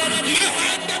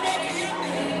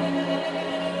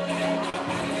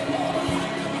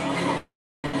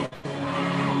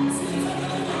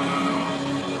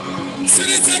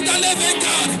 Spirit of the living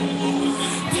God,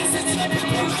 visit your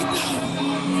people right now.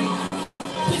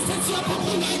 Visit your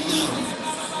people right now.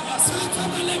 Spirit of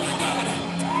the living God,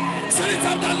 Spirit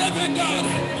of the living God.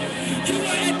 You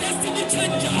are a destiny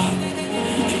changer.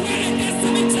 You are a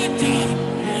destiny changer.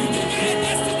 You are a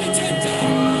destiny changer.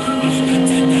 You can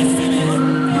change destiny.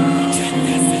 Change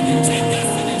destiny. Change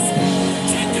destinies.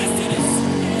 Change destinies.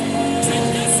 Change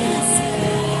destinies.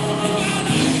 You are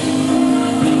alive.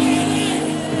 You are alive.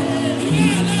 You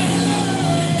are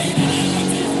alive. In the name of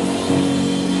Jesus.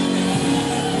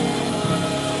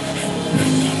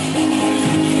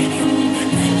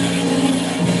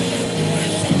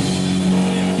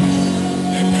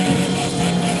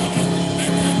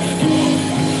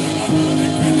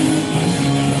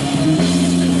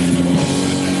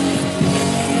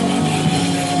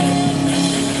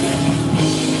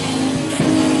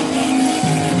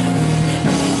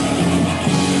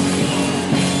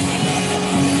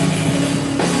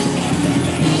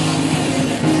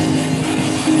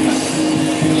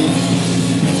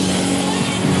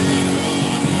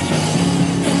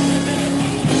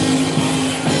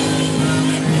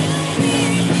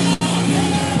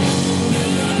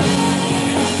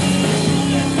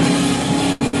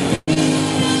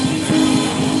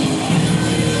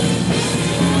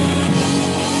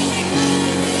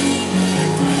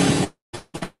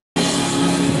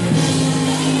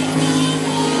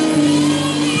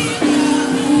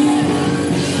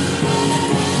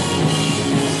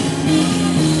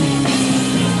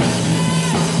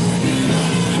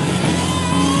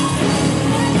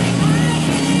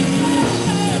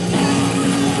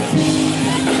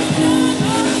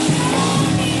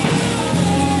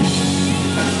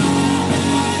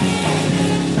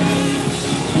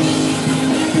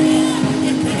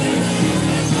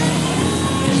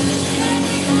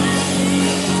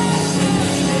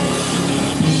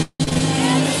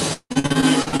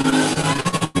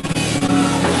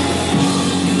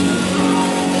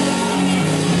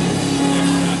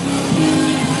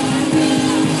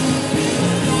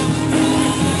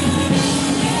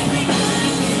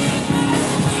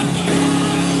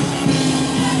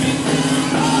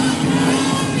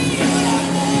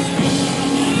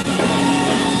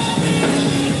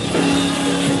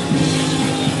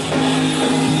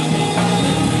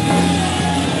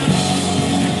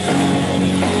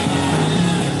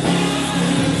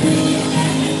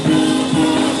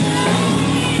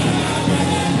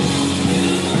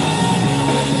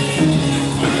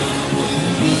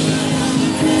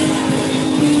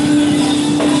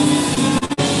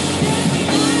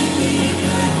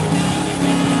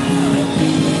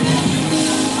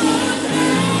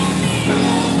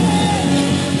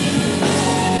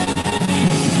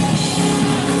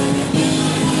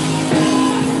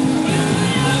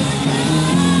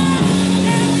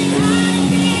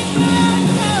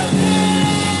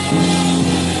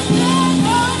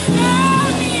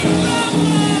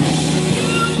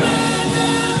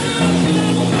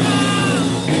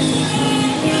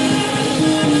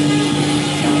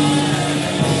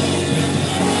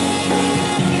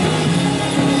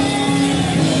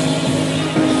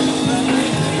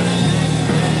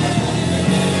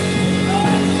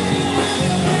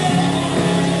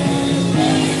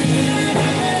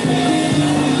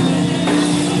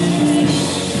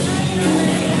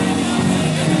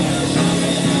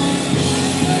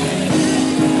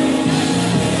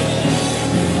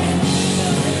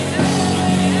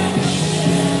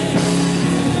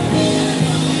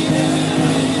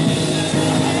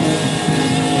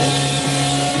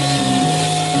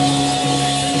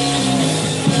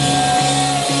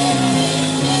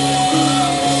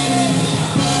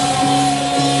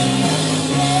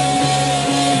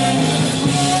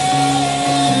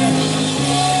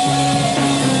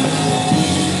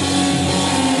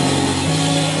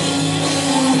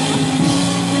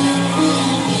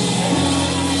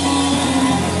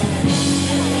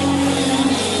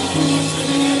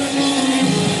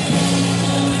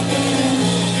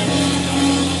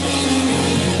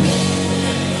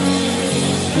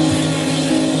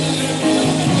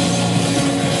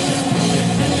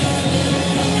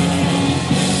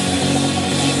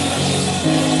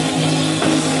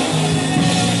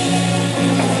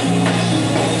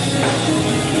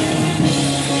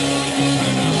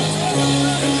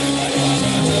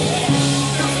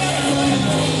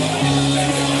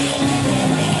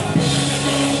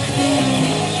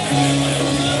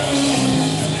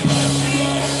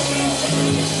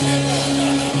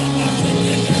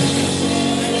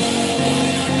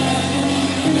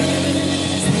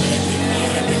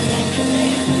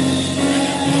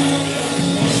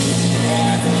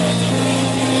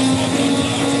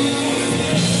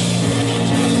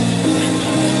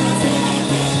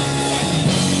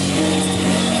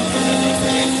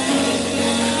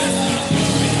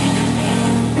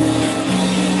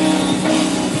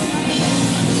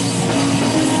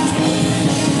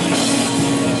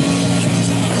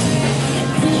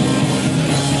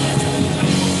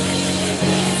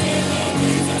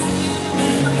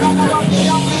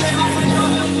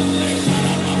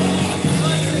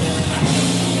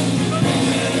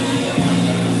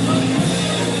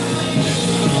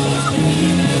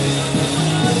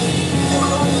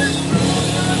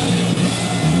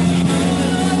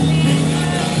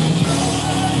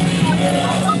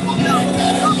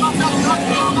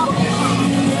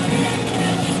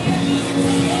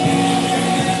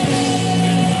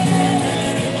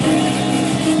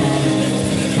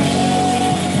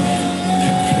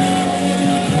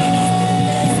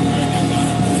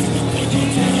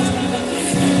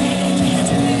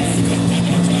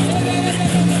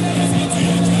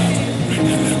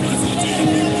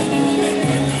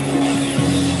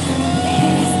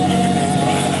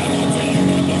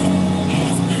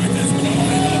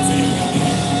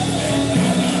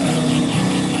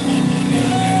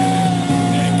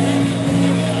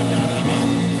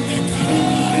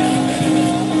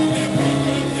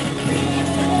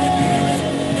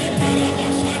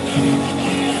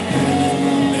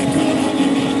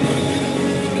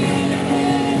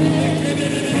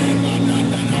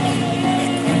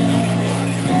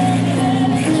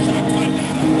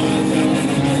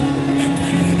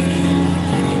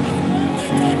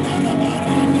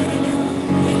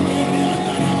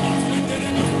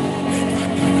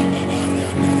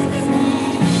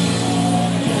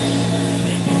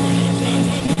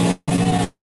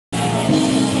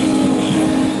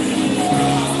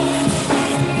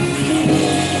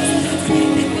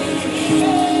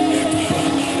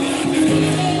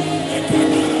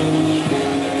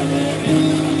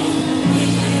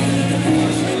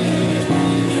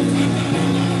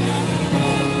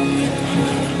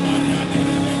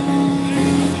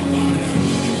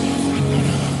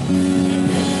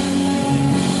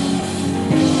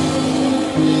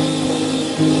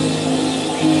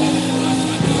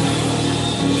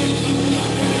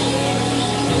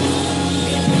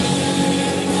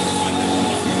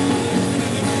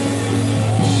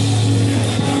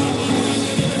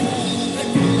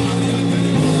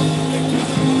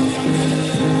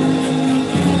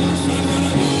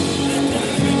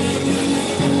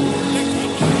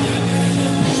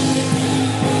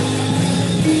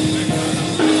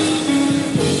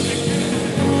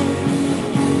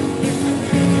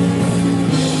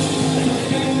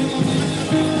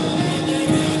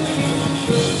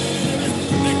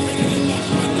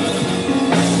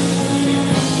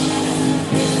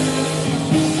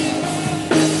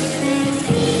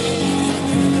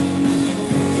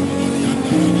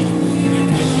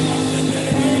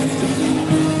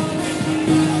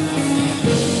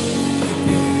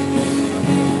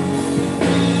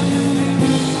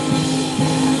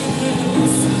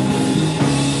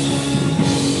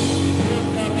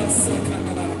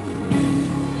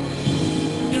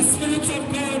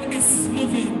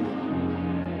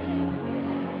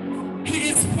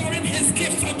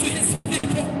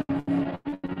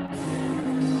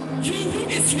 who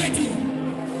is ready?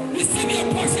 Receive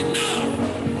your portion now.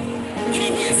 You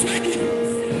who is ready?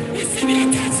 Receive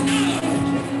your touch now.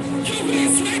 You who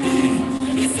is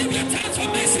ready? Receive your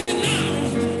transformation now.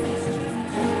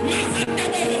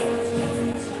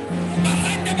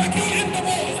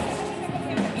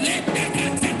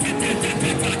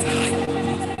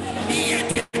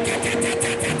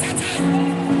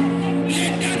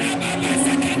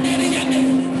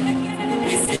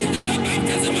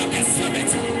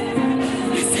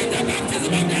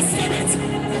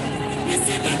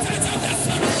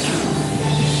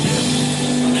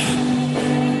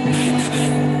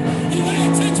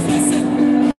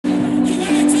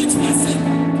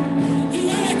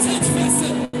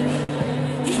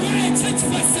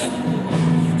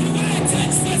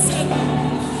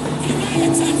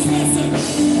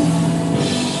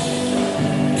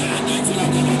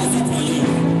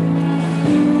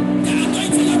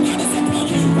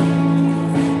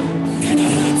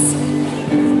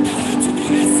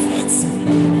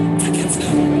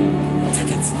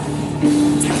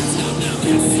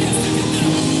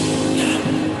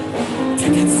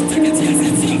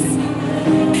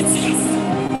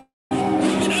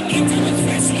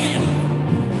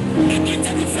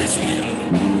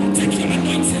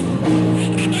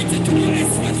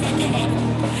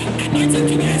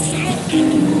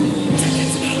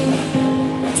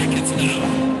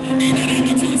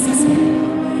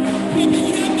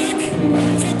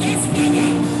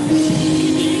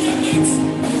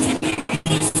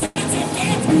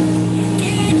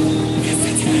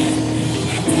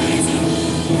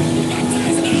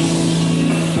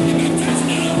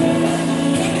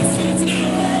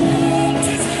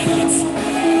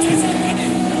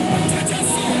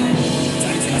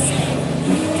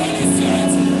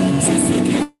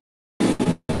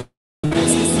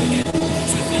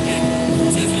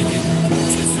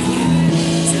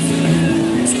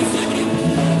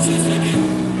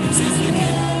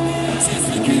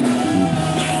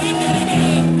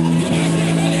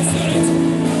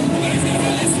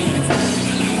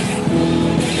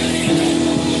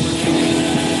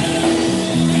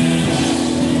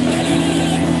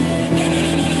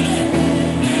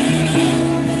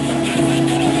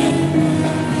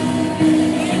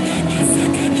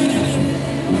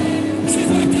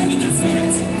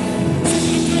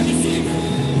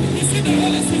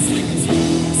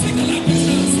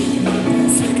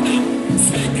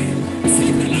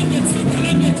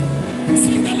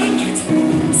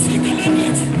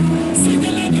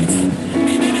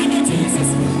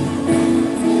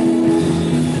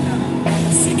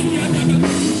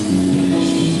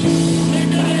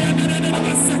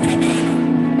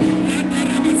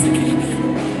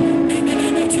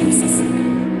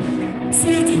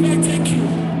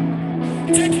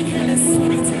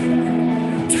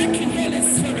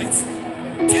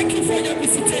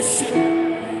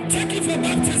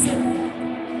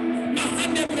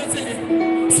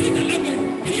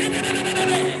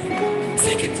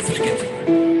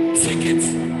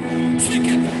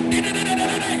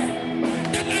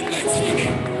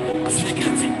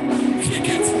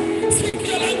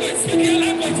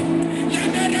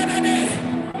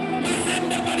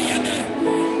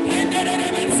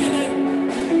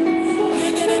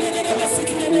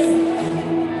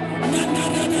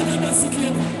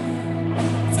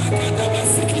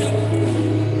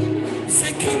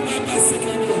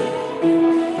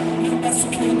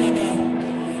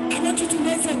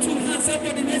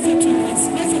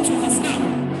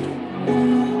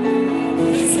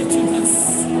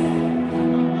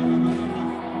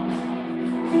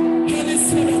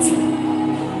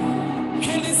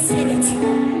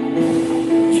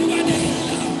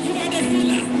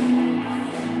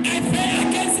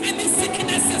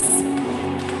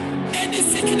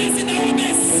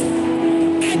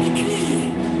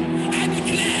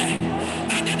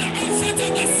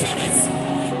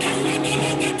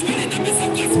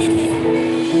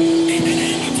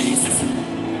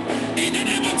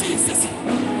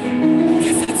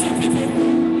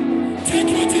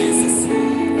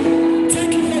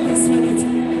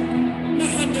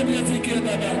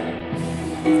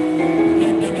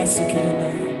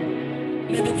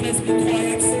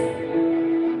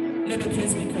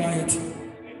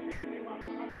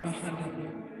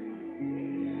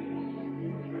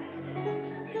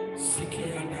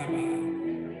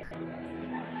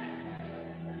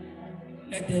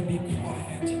 Let there be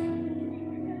quiet.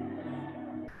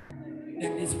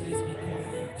 Let this place be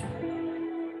quiet.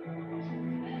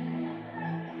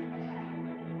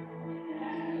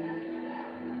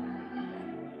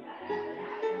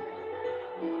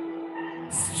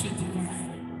 Sweet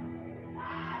divine.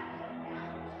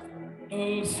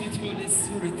 Oh, sweet sweet Holy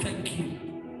Spirit, thank you.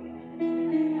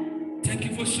 Thank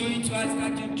you for showing to us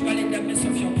that you dwell in the midst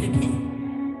of your people.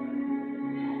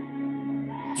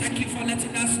 Thank you for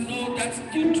letting us know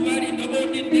that you dwell in the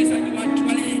olden days and you are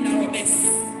dwelling in our midst.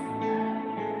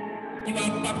 You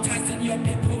are baptizing your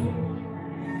people,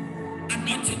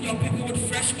 anointing your people with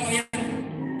fresh oil.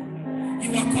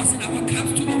 You are causing our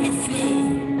cups to overflow.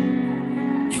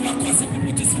 You are causing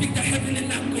people to speak the heavenly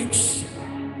language.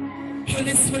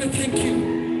 Holy Spirit, thank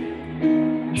you.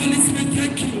 Holy Spirit,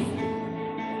 thank you.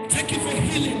 Thank you for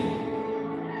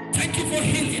healing. Thank you for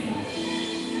healing.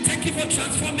 Thank you for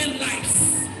transforming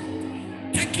lives.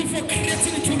 Thank you for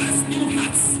creating into us new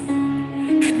hearts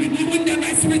and renewing the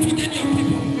right spirit within your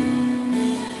people.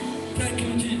 Thank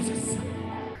you, Jesus.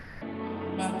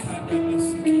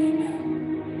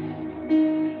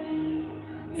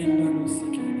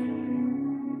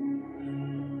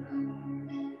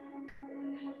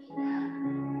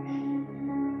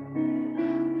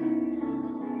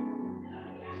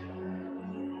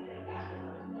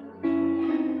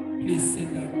 Please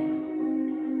sit down.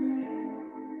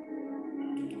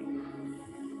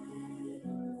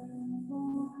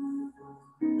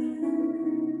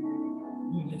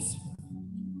 Holy Spirit.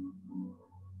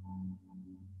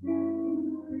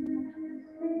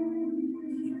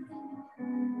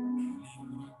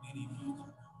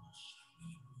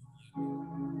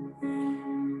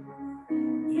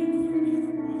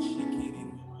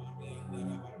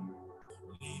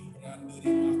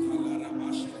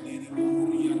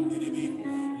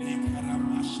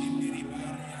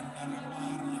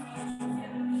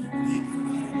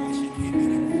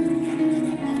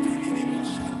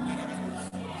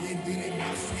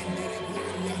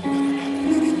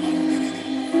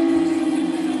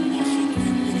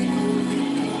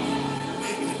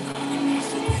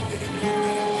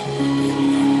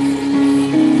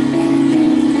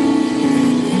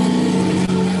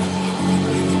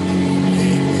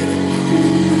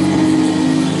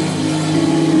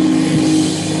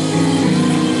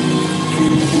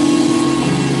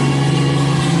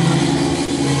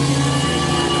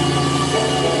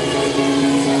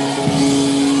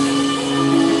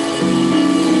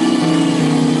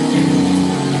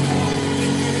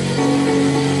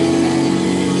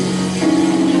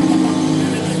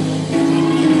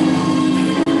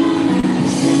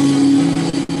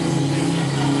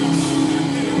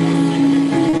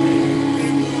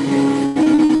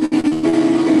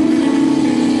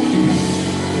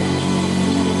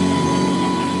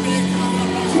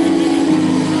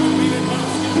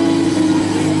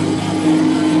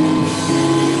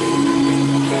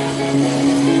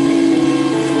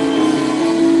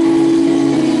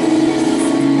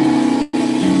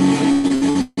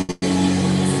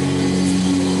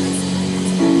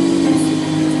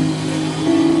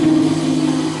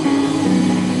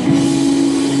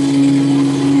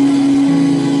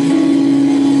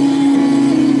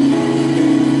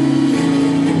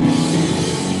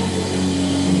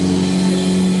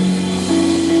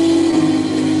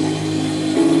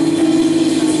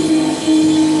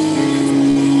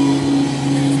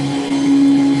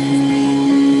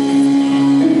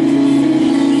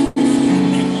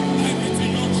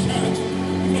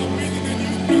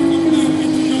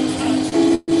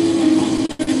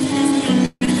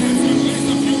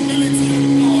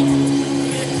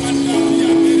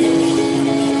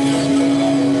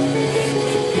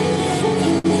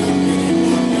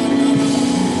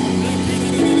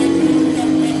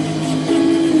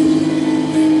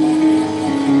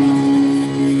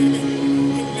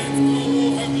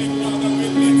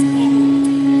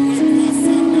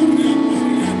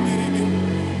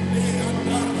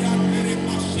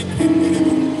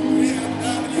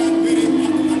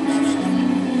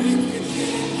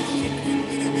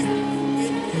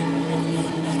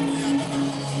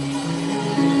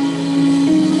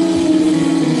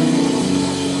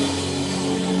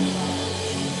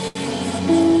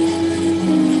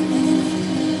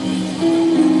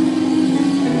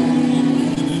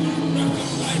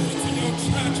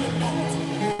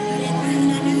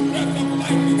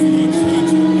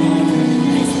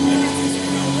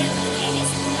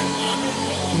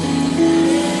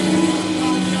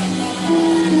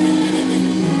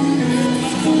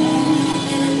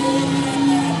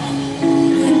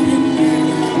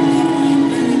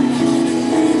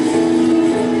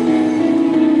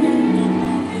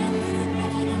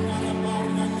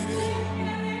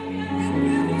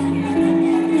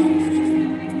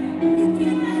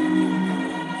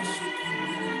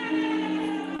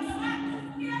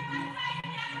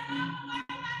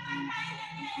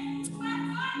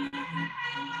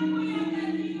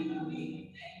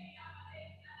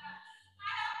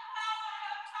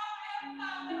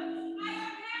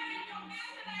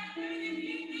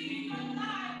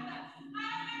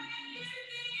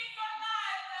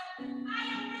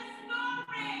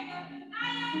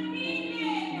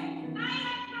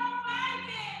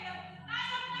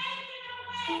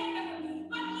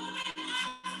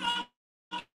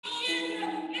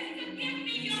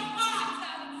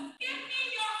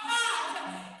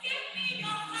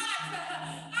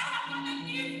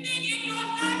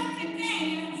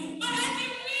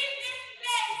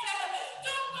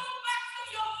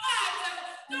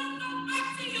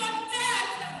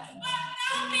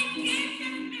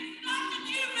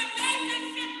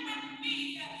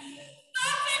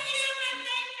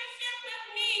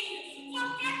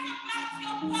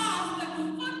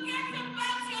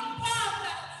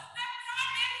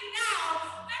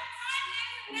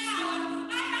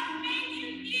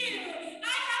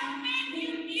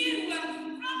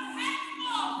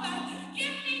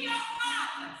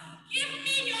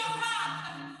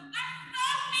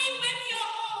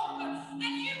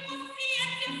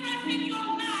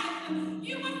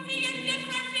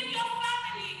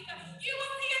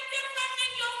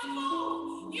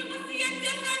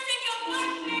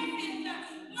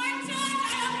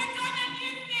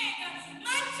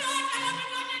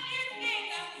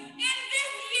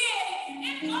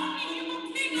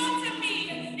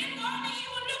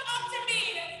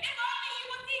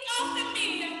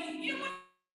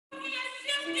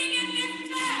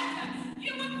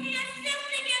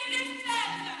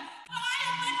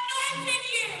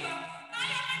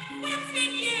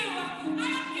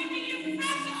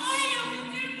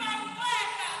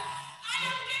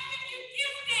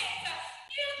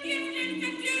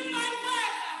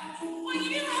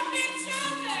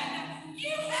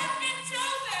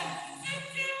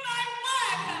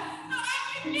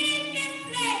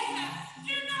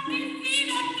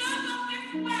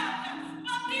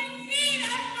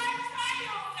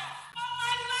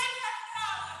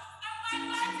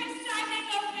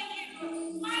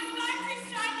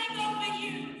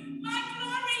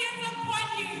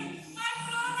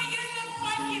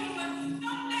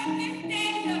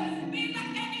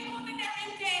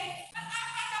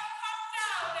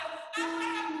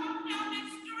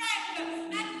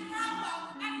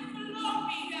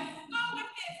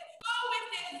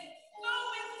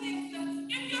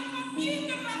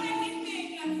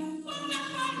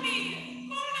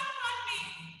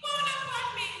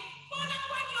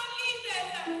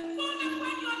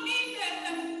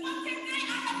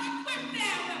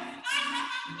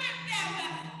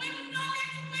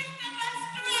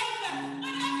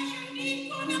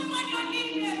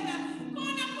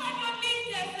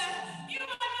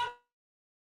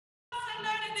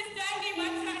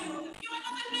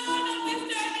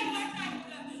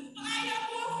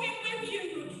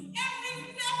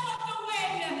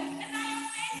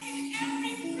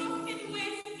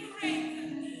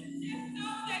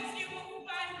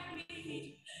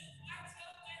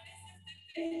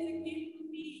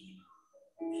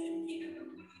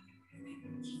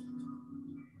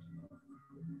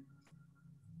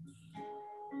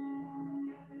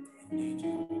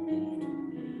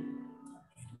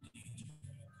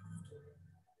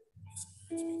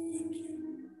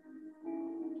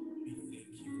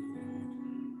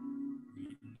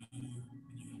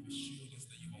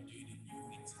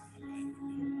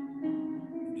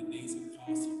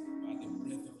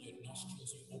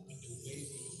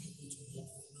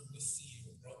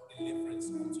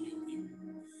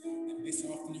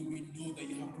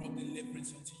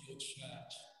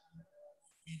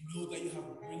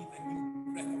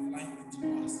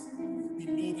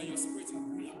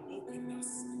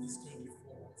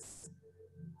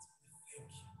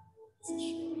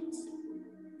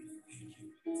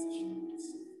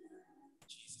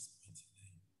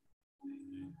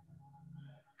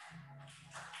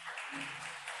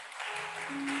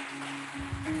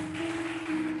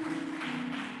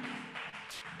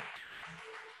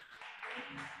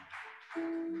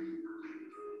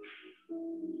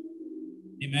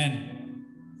 Amen.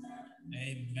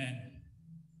 Amen.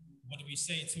 What do we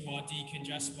say to our deacon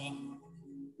Jasper?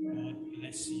 God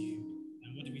bless you.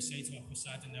 And what do we say to our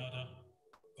presiding elder?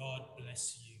 God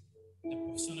bless you.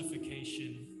 The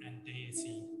personification and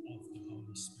deity of the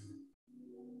Holy Spirit.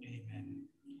 Amen.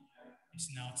 It's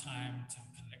now time to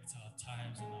collect our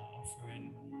tithes and our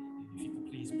offering. And if you could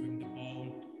please bring the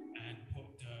bowl and put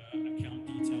the account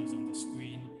details on the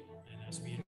screen. And as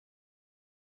we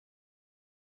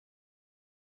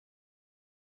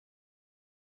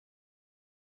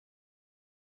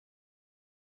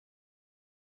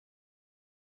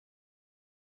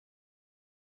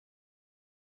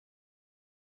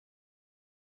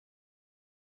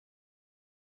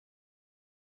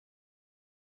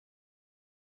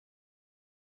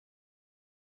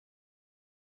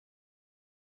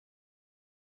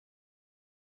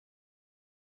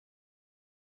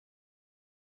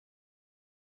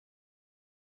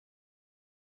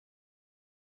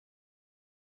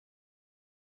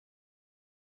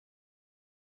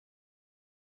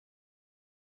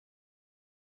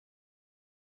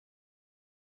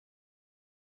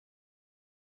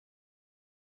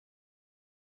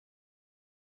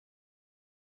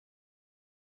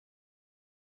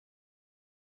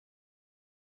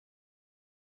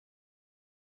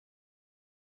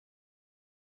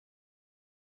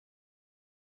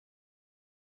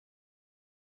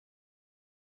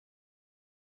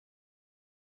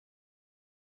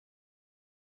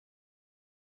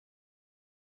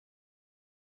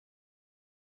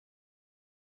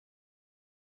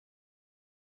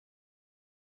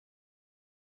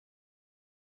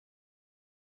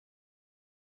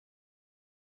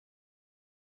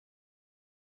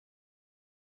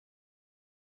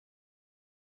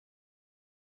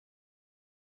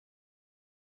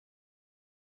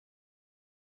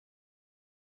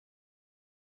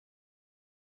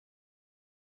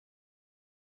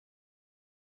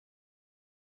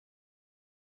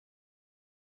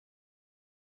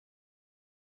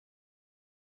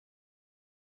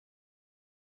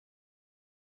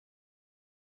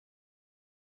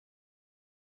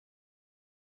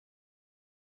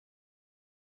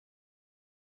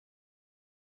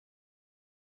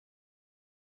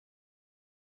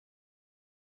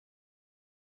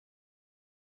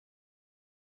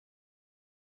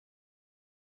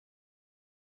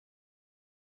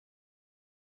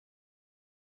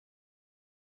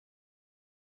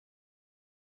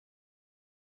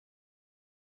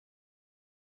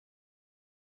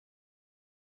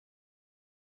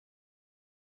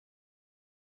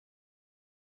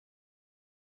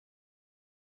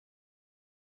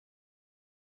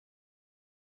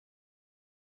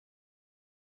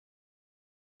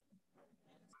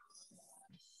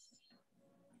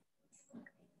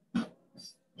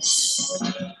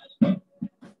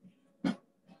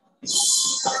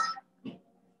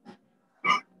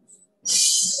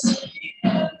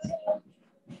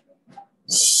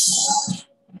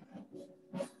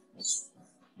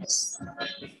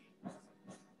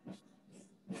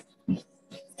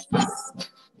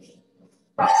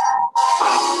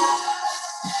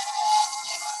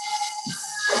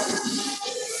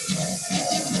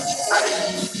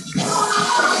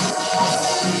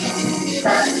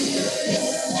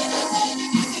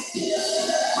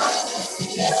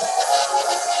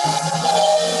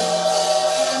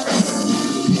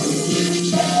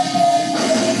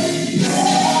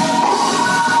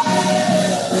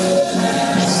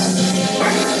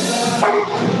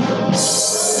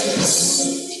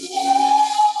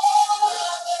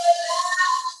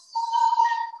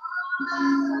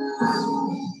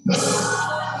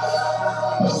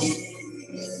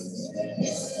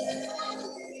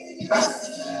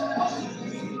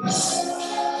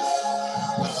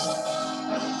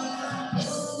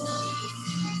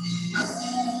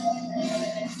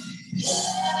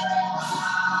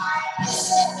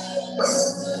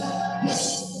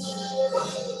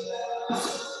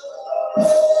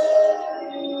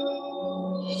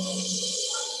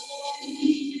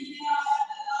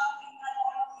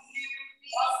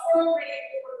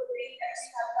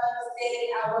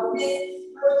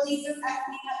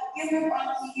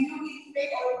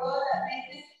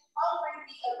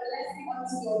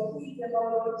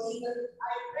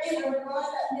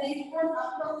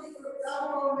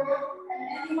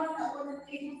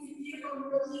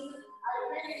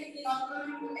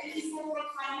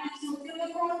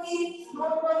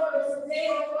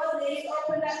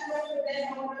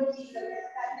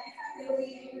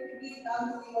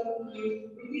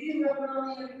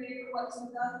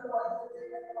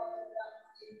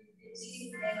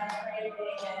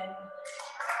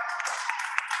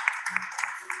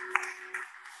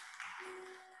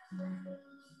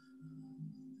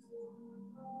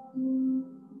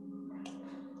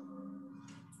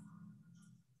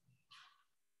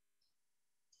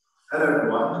Hello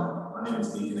everyone, my name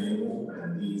is Deacon Abel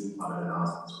and these are the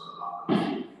announcements for the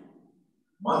library.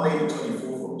 Monday the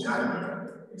 24th of January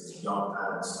is the Young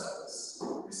Adult Service.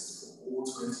 This is for all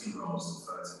 20-year-olds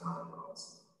to 31-year-olds.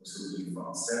 This will be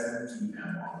from 7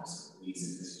 p.m. onwards, so please,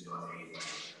 if this is your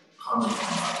age, come and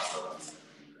Bible studies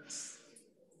and be blessed.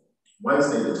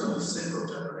 Wednesday the 26th of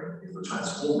January is the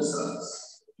Transformer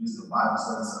Service. This is the Bible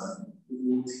study service for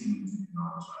all teams in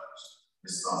our church.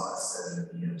 This starts at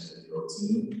 7 p.m. So if your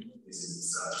team, this is the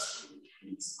service for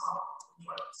please come and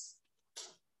join us.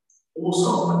 Also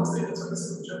on Wednesday, the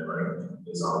 27th of January,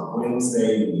 is our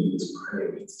Wednesday Leaders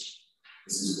Prayer Meeting.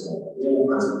 This is for all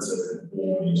presbyters and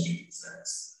all ministry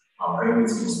execs. Our prayer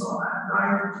meeting will start at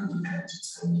 9 p.m. to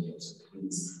 10 p.m. So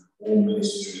please, all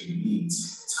ministry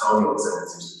leads, tell your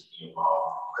executives to be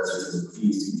involved. Presbyters,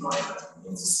 please do join us and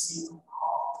intercede on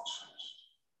behalf of the church.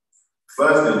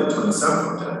 Thursday, the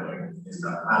 27th of January, is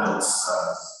the Adult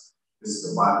Service. This is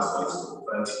the Bible studies for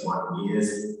 31 years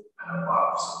and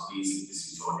above. So please, if this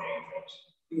is your age,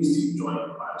 please do join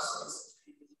the Bible studies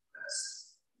and be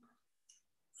blessed.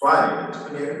 Friday, the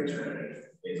 28th of January,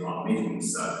 is our midweek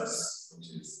service, which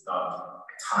is dubbed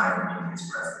A Time in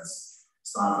His Presence.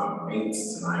 Starting from 8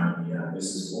 to 9 p.m. This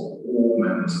is for all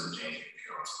members of James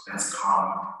McKeown. Let's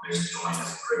come, let's join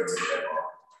us, pray together,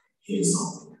 hear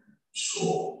something,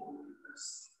 sure.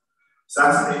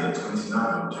 Saturday, the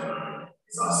 29th of January,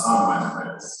 is our sunrise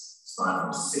prayers,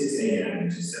 starting from 6 a.m.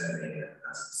 to 7 a.m.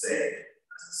 As I say,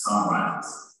 as the sun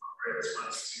rises, our prayers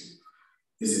rise too.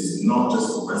 This is not just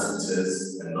for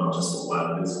presbyters and not just for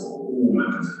workers, for all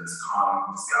members of this come,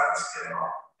 let's gather together,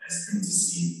 let's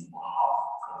intercede on behalf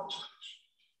of the church.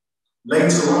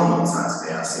 Later on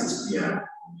Saturday at 6 p.m.,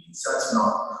 we'll be setting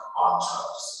up our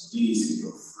church. So please, if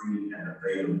you're free and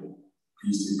available,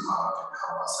 please do come and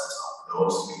help us set up. We'll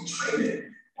also be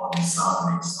training on the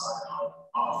sound mix side and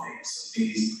other things. So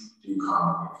please do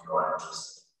come if you are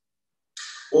interested.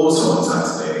 Also on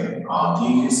Saturday, our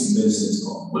deacons and ministers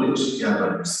of Oldridge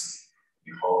Rd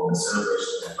we hold a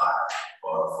celebration of life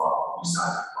for our father who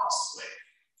sadly passed away.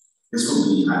 This will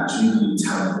be at Jubilee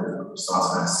Temple,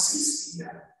 starting at 6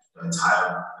 p.m. The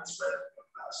entire is ready for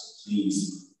that. So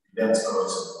please, let's go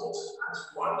support as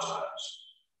one church.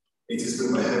 It has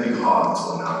been my heavy heart to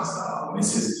announce that our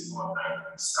Mrs. Yvonne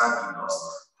sadly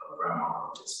lost her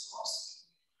grandmother this past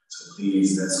week. So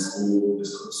please, let's call,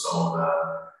 let's console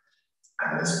her,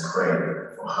 and let's pray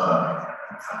for her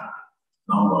and family.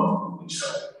 Number we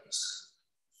shall use.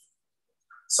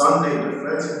 Sunday, the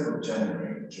 30th of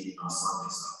January, during our Sunday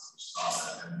service, which starts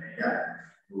at 10 a.m.,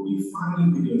 we'll be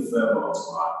finally bidding farewell to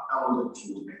our Eld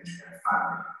Aggrey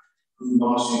family, who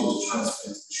last year was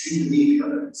transferred to Jubilee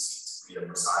Presidency to be a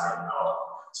presiding elder.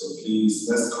 So please,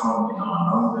 let's come in our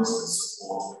numbers and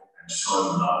support and show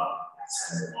love and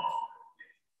send them off.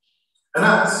 And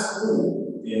that's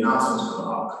all the announcements for the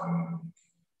upcoming week.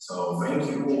 So thank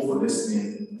you all for listening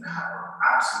and have an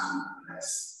absolute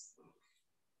blessed week.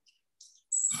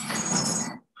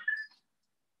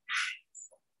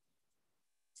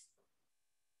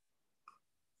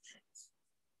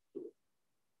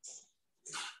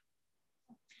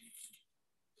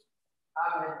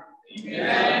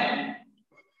 Amen.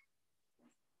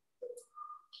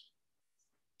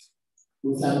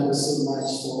 We thank you so much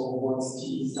for what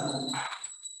He has done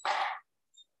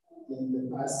in the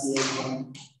past year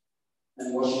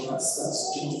and what He has started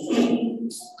to do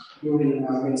during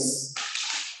our midst.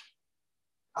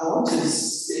 I want to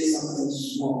say something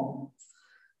small.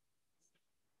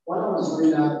 When I was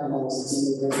growing up and I was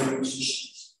attending the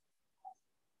relationship,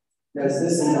 there's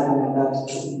this thing that my dad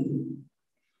told me.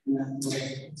 And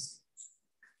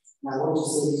I want to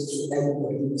say this to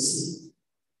everybody who see,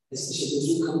 especially those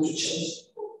who come to church,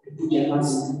 they put their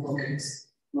hands in their pockets,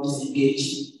 not engage.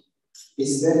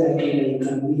 It's very likely that you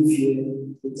can leave here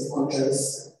with a contrary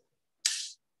spirit.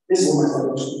 This is what my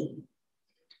father told me.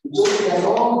 He told me that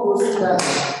all those that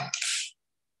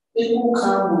people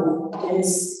come with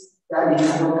things that they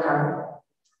cannot carry.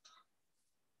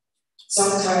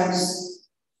 Sometimes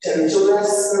territorial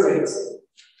spirits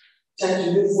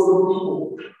tend to follow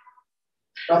people.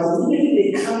 But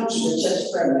immediately they come to the church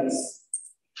premise,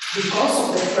 because of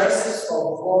the presence of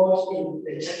God in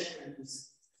the church premise,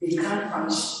 they can't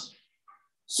function.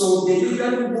 So they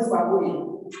usually move away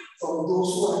from those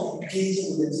who are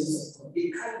engaging with the things of God. They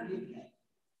can't live there.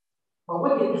 But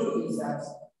what they do is that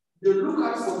they look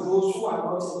out for those who are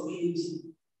not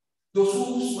engaging, those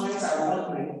whose minds are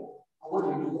wandering, and what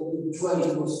they do, they dwell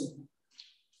in those.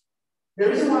 The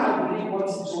reason why I believe what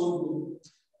He told me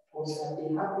was that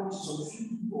it happened to some few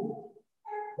people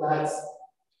that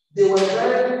they were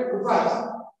very, in fact,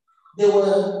 they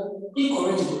were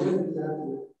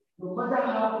incorrigible. No matter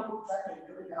how people try to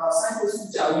do it, our scientists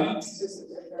which are real teachers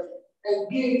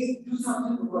again do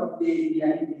something about they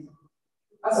are in.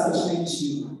 As I'm explaining to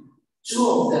you, two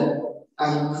of them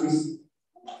are in prison.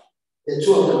 The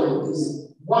two of them are in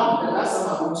prison. One, the last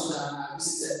time I went to them, I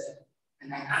visited them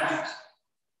and I cried.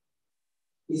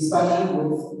 He's battling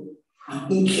with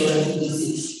an incurable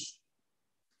disease.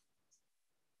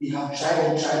 They have tried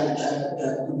and tried and tried and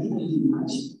tried. Could you really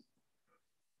imagine?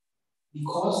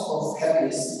 Because of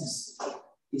helplessness,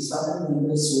 his family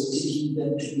members were taking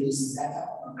them to places that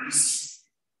are unchristian.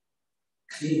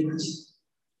 Can you imagine?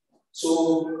 So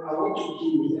I want to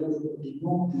give everybody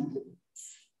young people.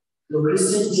 The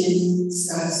Christian journey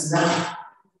starts now.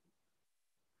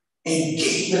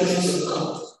 Engage the things of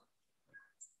God.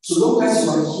 So long as you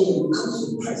are here, you come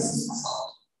to the presence of God.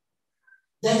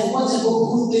 Then whatever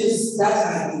good things that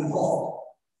are involved,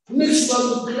 make sure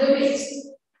you claim it.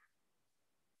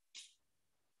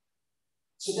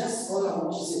 So that's all I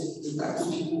want to say to got to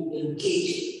people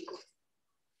engage.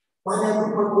 When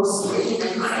everyone was praying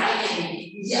and crying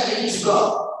and yelling to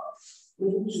God, we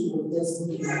need to just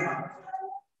make it happen.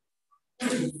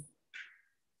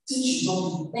 Teach you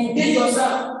something. Engage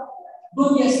yourself.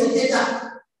 Don't be a spectator.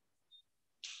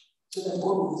 So that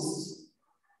God will visit you.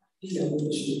 If you are going to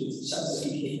do it, shall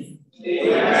we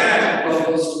Amen. God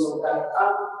bless you for that.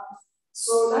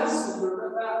 So last week,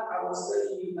 remember, I was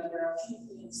telling you that there are a few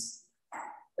things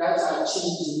that are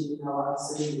changing in our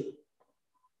assembly.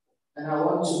 And I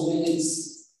want to make it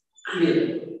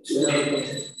clear to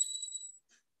everybody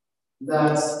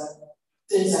that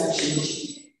things are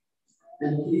changing.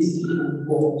 And please be on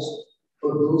board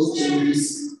for those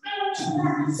changes to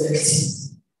be effective.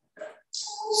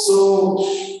 So,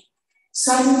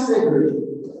 starting February,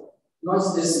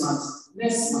 not this month,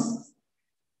 next month,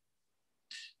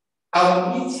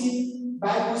 our meeting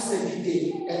Bible study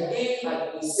day again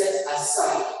has been set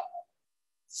aside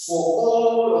for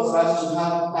all of us to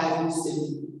have Bible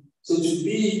study. So to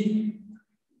be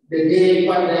the day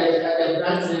when the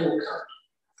grandchildren will come.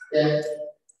 Yeah.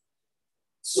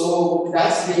 So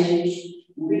that day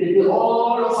will be the day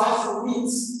all of us will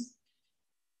meet.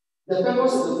 The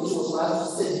purpose of the meeting was for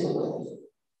us to study the word.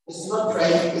 It's not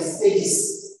prayer, it's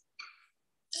stages.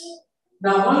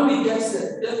 Now, when we get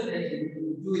there, definitely we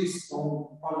will do it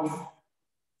on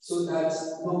so that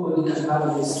nobody can have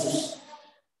a excuse.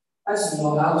 As you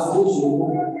know, how to go to your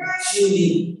home, tune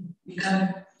in, we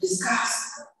can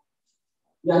discuss.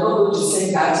 We are not going to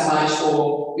say that much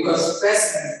for, because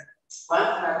personally, one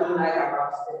thing I don't like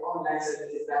about the online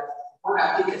service is that when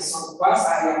I pick a song, once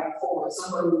I am forward,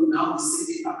 somebody will now be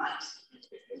sitting behind.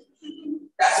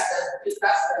 That's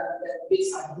the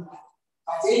base I do.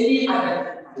 But any other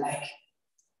thing I like.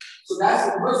 So that's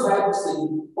most Bible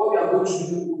saying what we are going to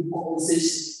do will be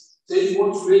compensation. So if you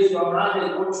want to raise your hand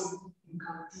and what you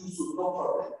can do, so no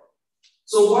problem.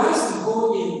 So once we go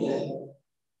in there,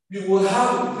 we will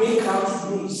have breakout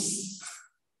rooms.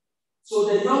 So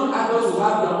the young adults will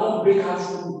have their own breakout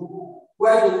room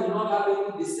where they will not have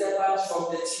any disturbance from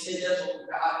the teenagers or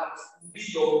the adults. It will be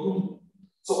your room.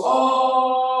 So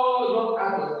all young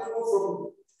adults, people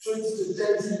from 20 to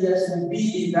 30 years will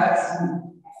be in that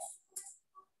room.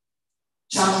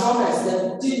 Transformers,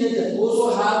 the teenagers also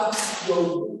have your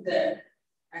room there.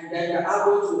 And then the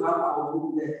adults will have our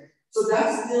room there. So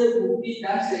that's the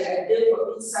idea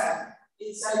for inside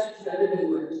into the living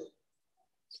world.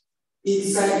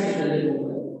 Inside into the living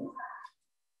world.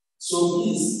 So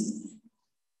please,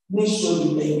 make sure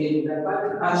you engage. The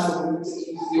Bible asks for you to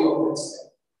take view of it.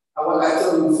 I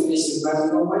thought we finish it, but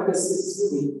you know, when the state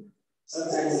is moving,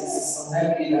 sometimes it's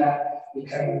unlikely that we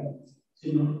can,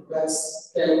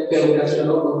 that's that we're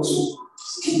not going to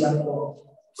keep that going.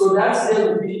 So that's there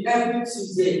will be every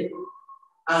Tuesday,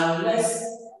 unless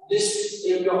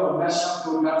district area or national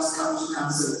programs come to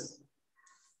council.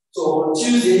 So on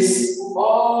Tuesdays,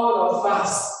 all of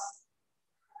us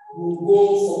will go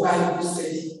for Bible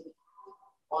study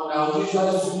on our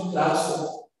usual Zoom platform.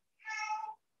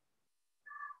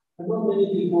 I know many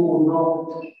people will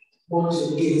not want to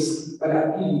engage, but I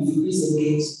believe you please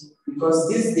engage because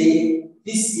this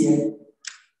year,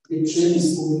 the train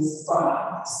is moving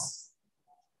fast.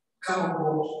 Come on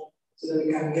board so that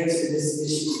we can get to the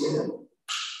destination together.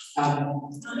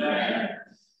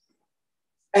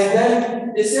 And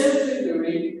then the same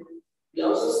thing, we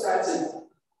also started.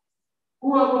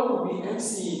 Whoever will be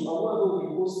emceeing or whoever will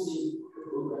be hosting the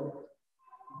program,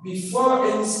 before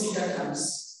any speaker comes,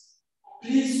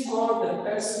 please call the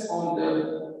person on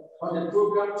the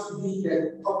program to be the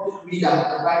public reader,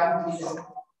 the Bible reader.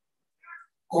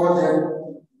 Call them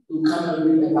to come and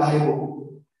read the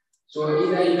Bible. So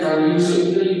either you can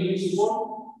use your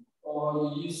phone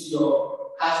or you use your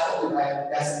hard copy Bible,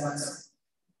 doesn't matter.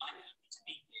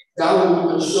 That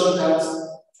will ensure that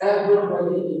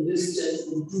everybody in this church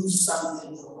will do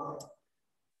something for God.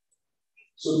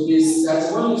 So please,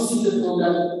 that when you see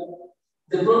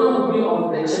the program will be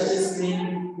on the church's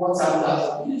main WhatsApp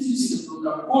platform. If you see the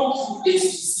program, go through it to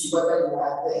see whether you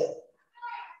are there.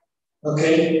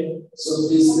 Okay? So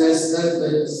please, let's bear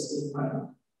this in mind.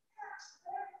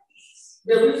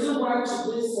 The reason why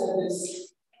today's service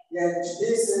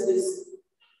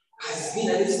has been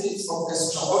a little bit of the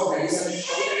extraordinary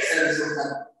service of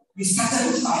that. We started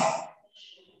with 5.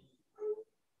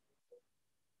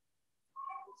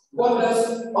 God bless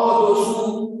all those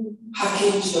who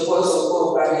hearken to the voice of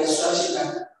God by the instruction that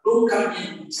don't come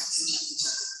in with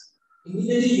chat.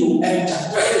 Immediately you enter,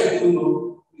 where you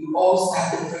know, we all start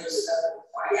the prayer so that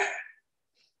fire.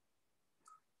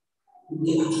 We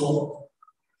get it wrong.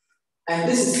 And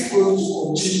this is going to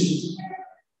continue.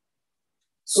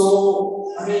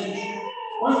 So, I mean,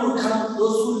 when you come,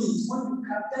 those who lead, when you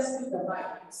come, just pick the mic,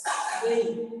 start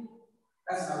again.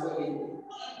 That's my way.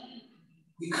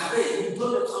 We come in, we blow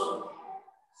the tongue.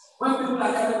 When people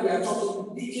are coming, they are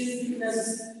talking, deacons,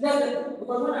 deaconesses,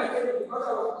 because when I came in, because I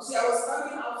was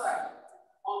standing outside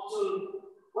until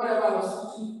whatever I was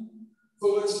looking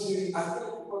forward to doing, I think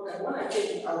when I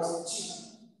came in, I was in chief.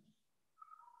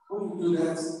 When you do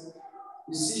that,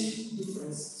 you see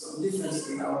some difference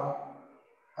in our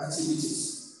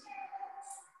activities.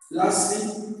 Lastly,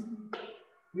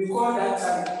 we call that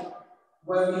time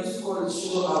when we used to call it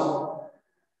Shiro Hour.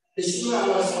 The Shiro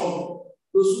Hour is on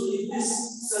those who need this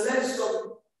select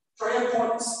some prayer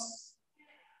points.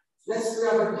 Let's pray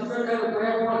about different kind of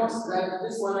prayer points, like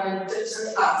this one I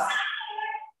intentionally asked.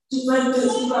 Different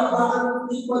things, people are bothered,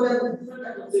 people that different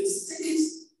kind of things. Take it.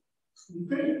 We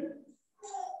pray.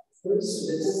 Very soon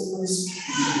the testimonies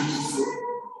will be beautiful.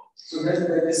 So let's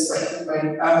pray this by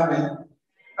Amen.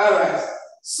 All right.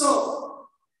 So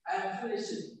I'm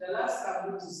finishing. The last I'm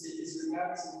going to say is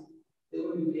regarding the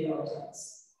way we pay our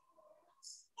tithes.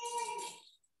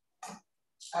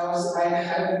 I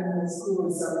had in school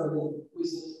with somebody who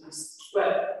is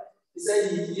well. He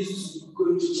said he used to go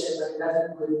to church and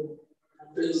doesn't go and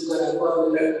pray to God and God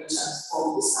will let him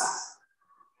transform his heart.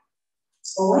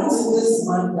 But one thing this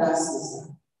man does is that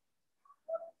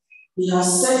he has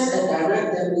set a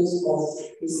direct debit of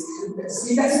his interest.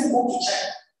 He doesn't go to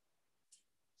church.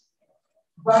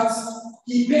 But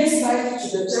he pays slightly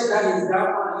to the church that his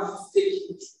grandma used to take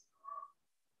him to.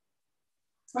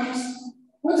 But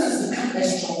what has become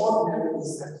extraordinary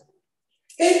is that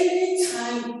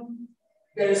anytime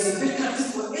there is a vacancy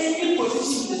for any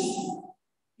position in the school,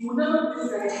 You will never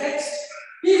believe that the next,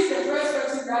 he's the first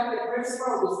person that the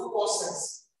principal of the football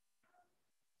says.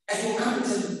 And he will come and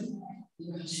tell me,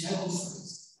 should I go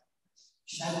first?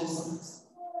 Should I go first?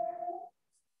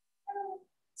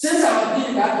 Since I've been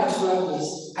in that particular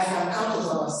place, I can count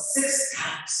about 6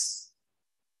 times.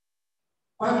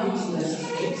 Why do you think that's the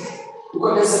case?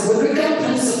 Because there's a biblical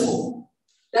principle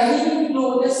that even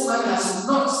though this man has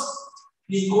not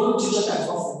been going to church as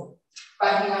often,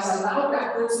 but he has allowed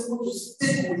that principle to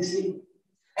stick with him.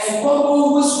 And God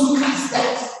always looks at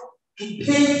that to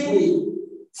pave way,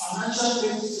 financial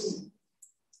breakthrough,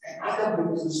 and other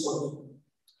breakthroughs for him.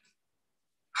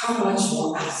 How much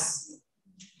more us?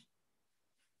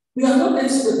 We are not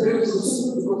into the breakthrough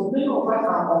simply because many of us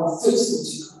are unfaithful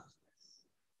to God.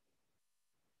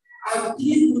 I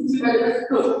believe with you very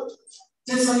good.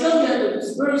 James McKeown PIWC,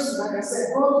 very soon, like I said,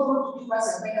 God is going to give us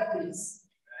a better place.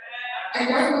 And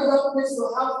that other place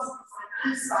will have to be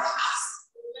financed by us.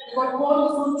 Because God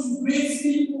is going to raise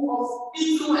people of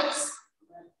influence.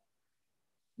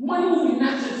 Money will be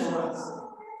nothing for us.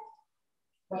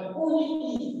 But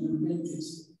only if we remain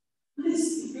faithful. Please,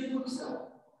 be faithful to God.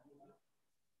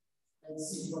 And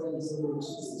see what is able to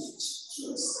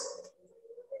do.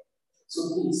 So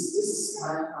please, this is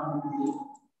my family.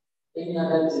 Any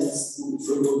other things will be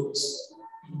followed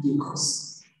in due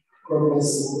course. God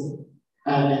bless you.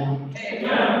 Amen.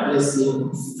 Let's be on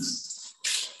feet.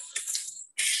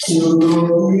 To be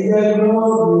the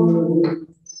glory,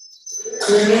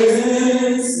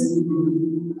 praise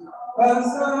you,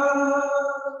 Pastor,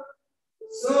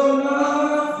 so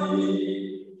lovely,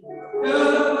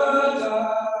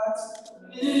 that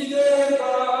he gave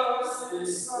us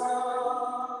his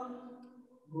son,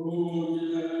 who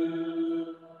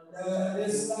that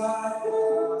is like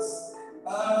us,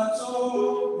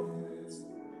 atonement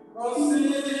for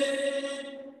sin,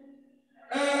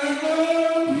 and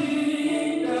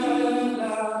only the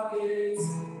love is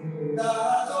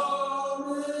that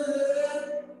atonement.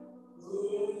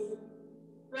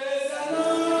 Praise the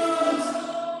Lord,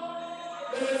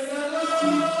 praise the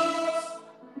Lord,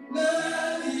 let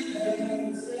the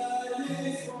heavens hear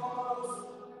his voice.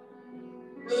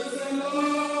 Praise the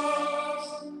Lord,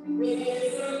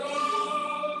 praise the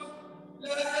Lord,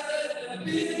 let the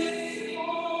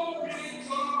people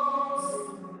rejoice.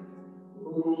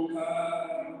 Who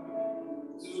come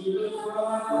to the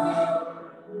Father,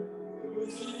 through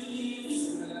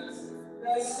Jesus,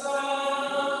 the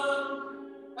Son,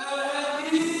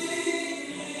 and give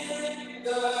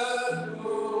the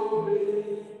glory.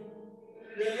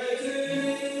 Let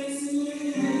it sing.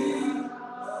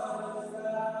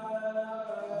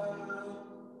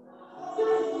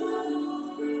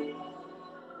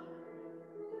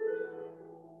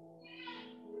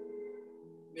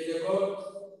 May the God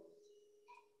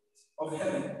of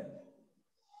heaven,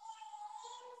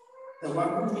 the one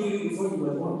who knew you before you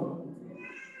were born,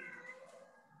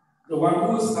 the one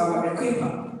who is our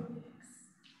equiper,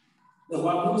 the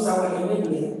one who is our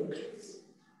enabler,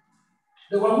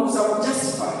 the one who is our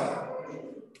justifier,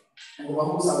 and the one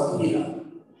who is our healer.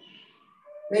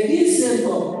 May this same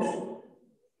God,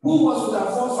 who was with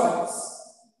our forefathers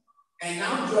and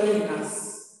now dwelling in us,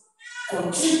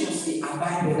 continuously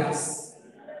abide with us.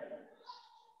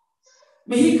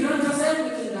 May he grant us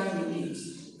everything that we need.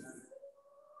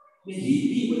 May he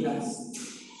be with us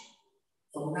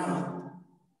from now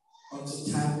until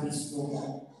time is over.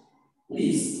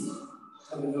 Please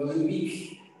have a lovely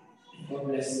week. God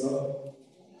bless you all.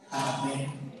 Amen.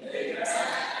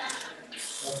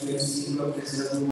 God bless you. God bless you.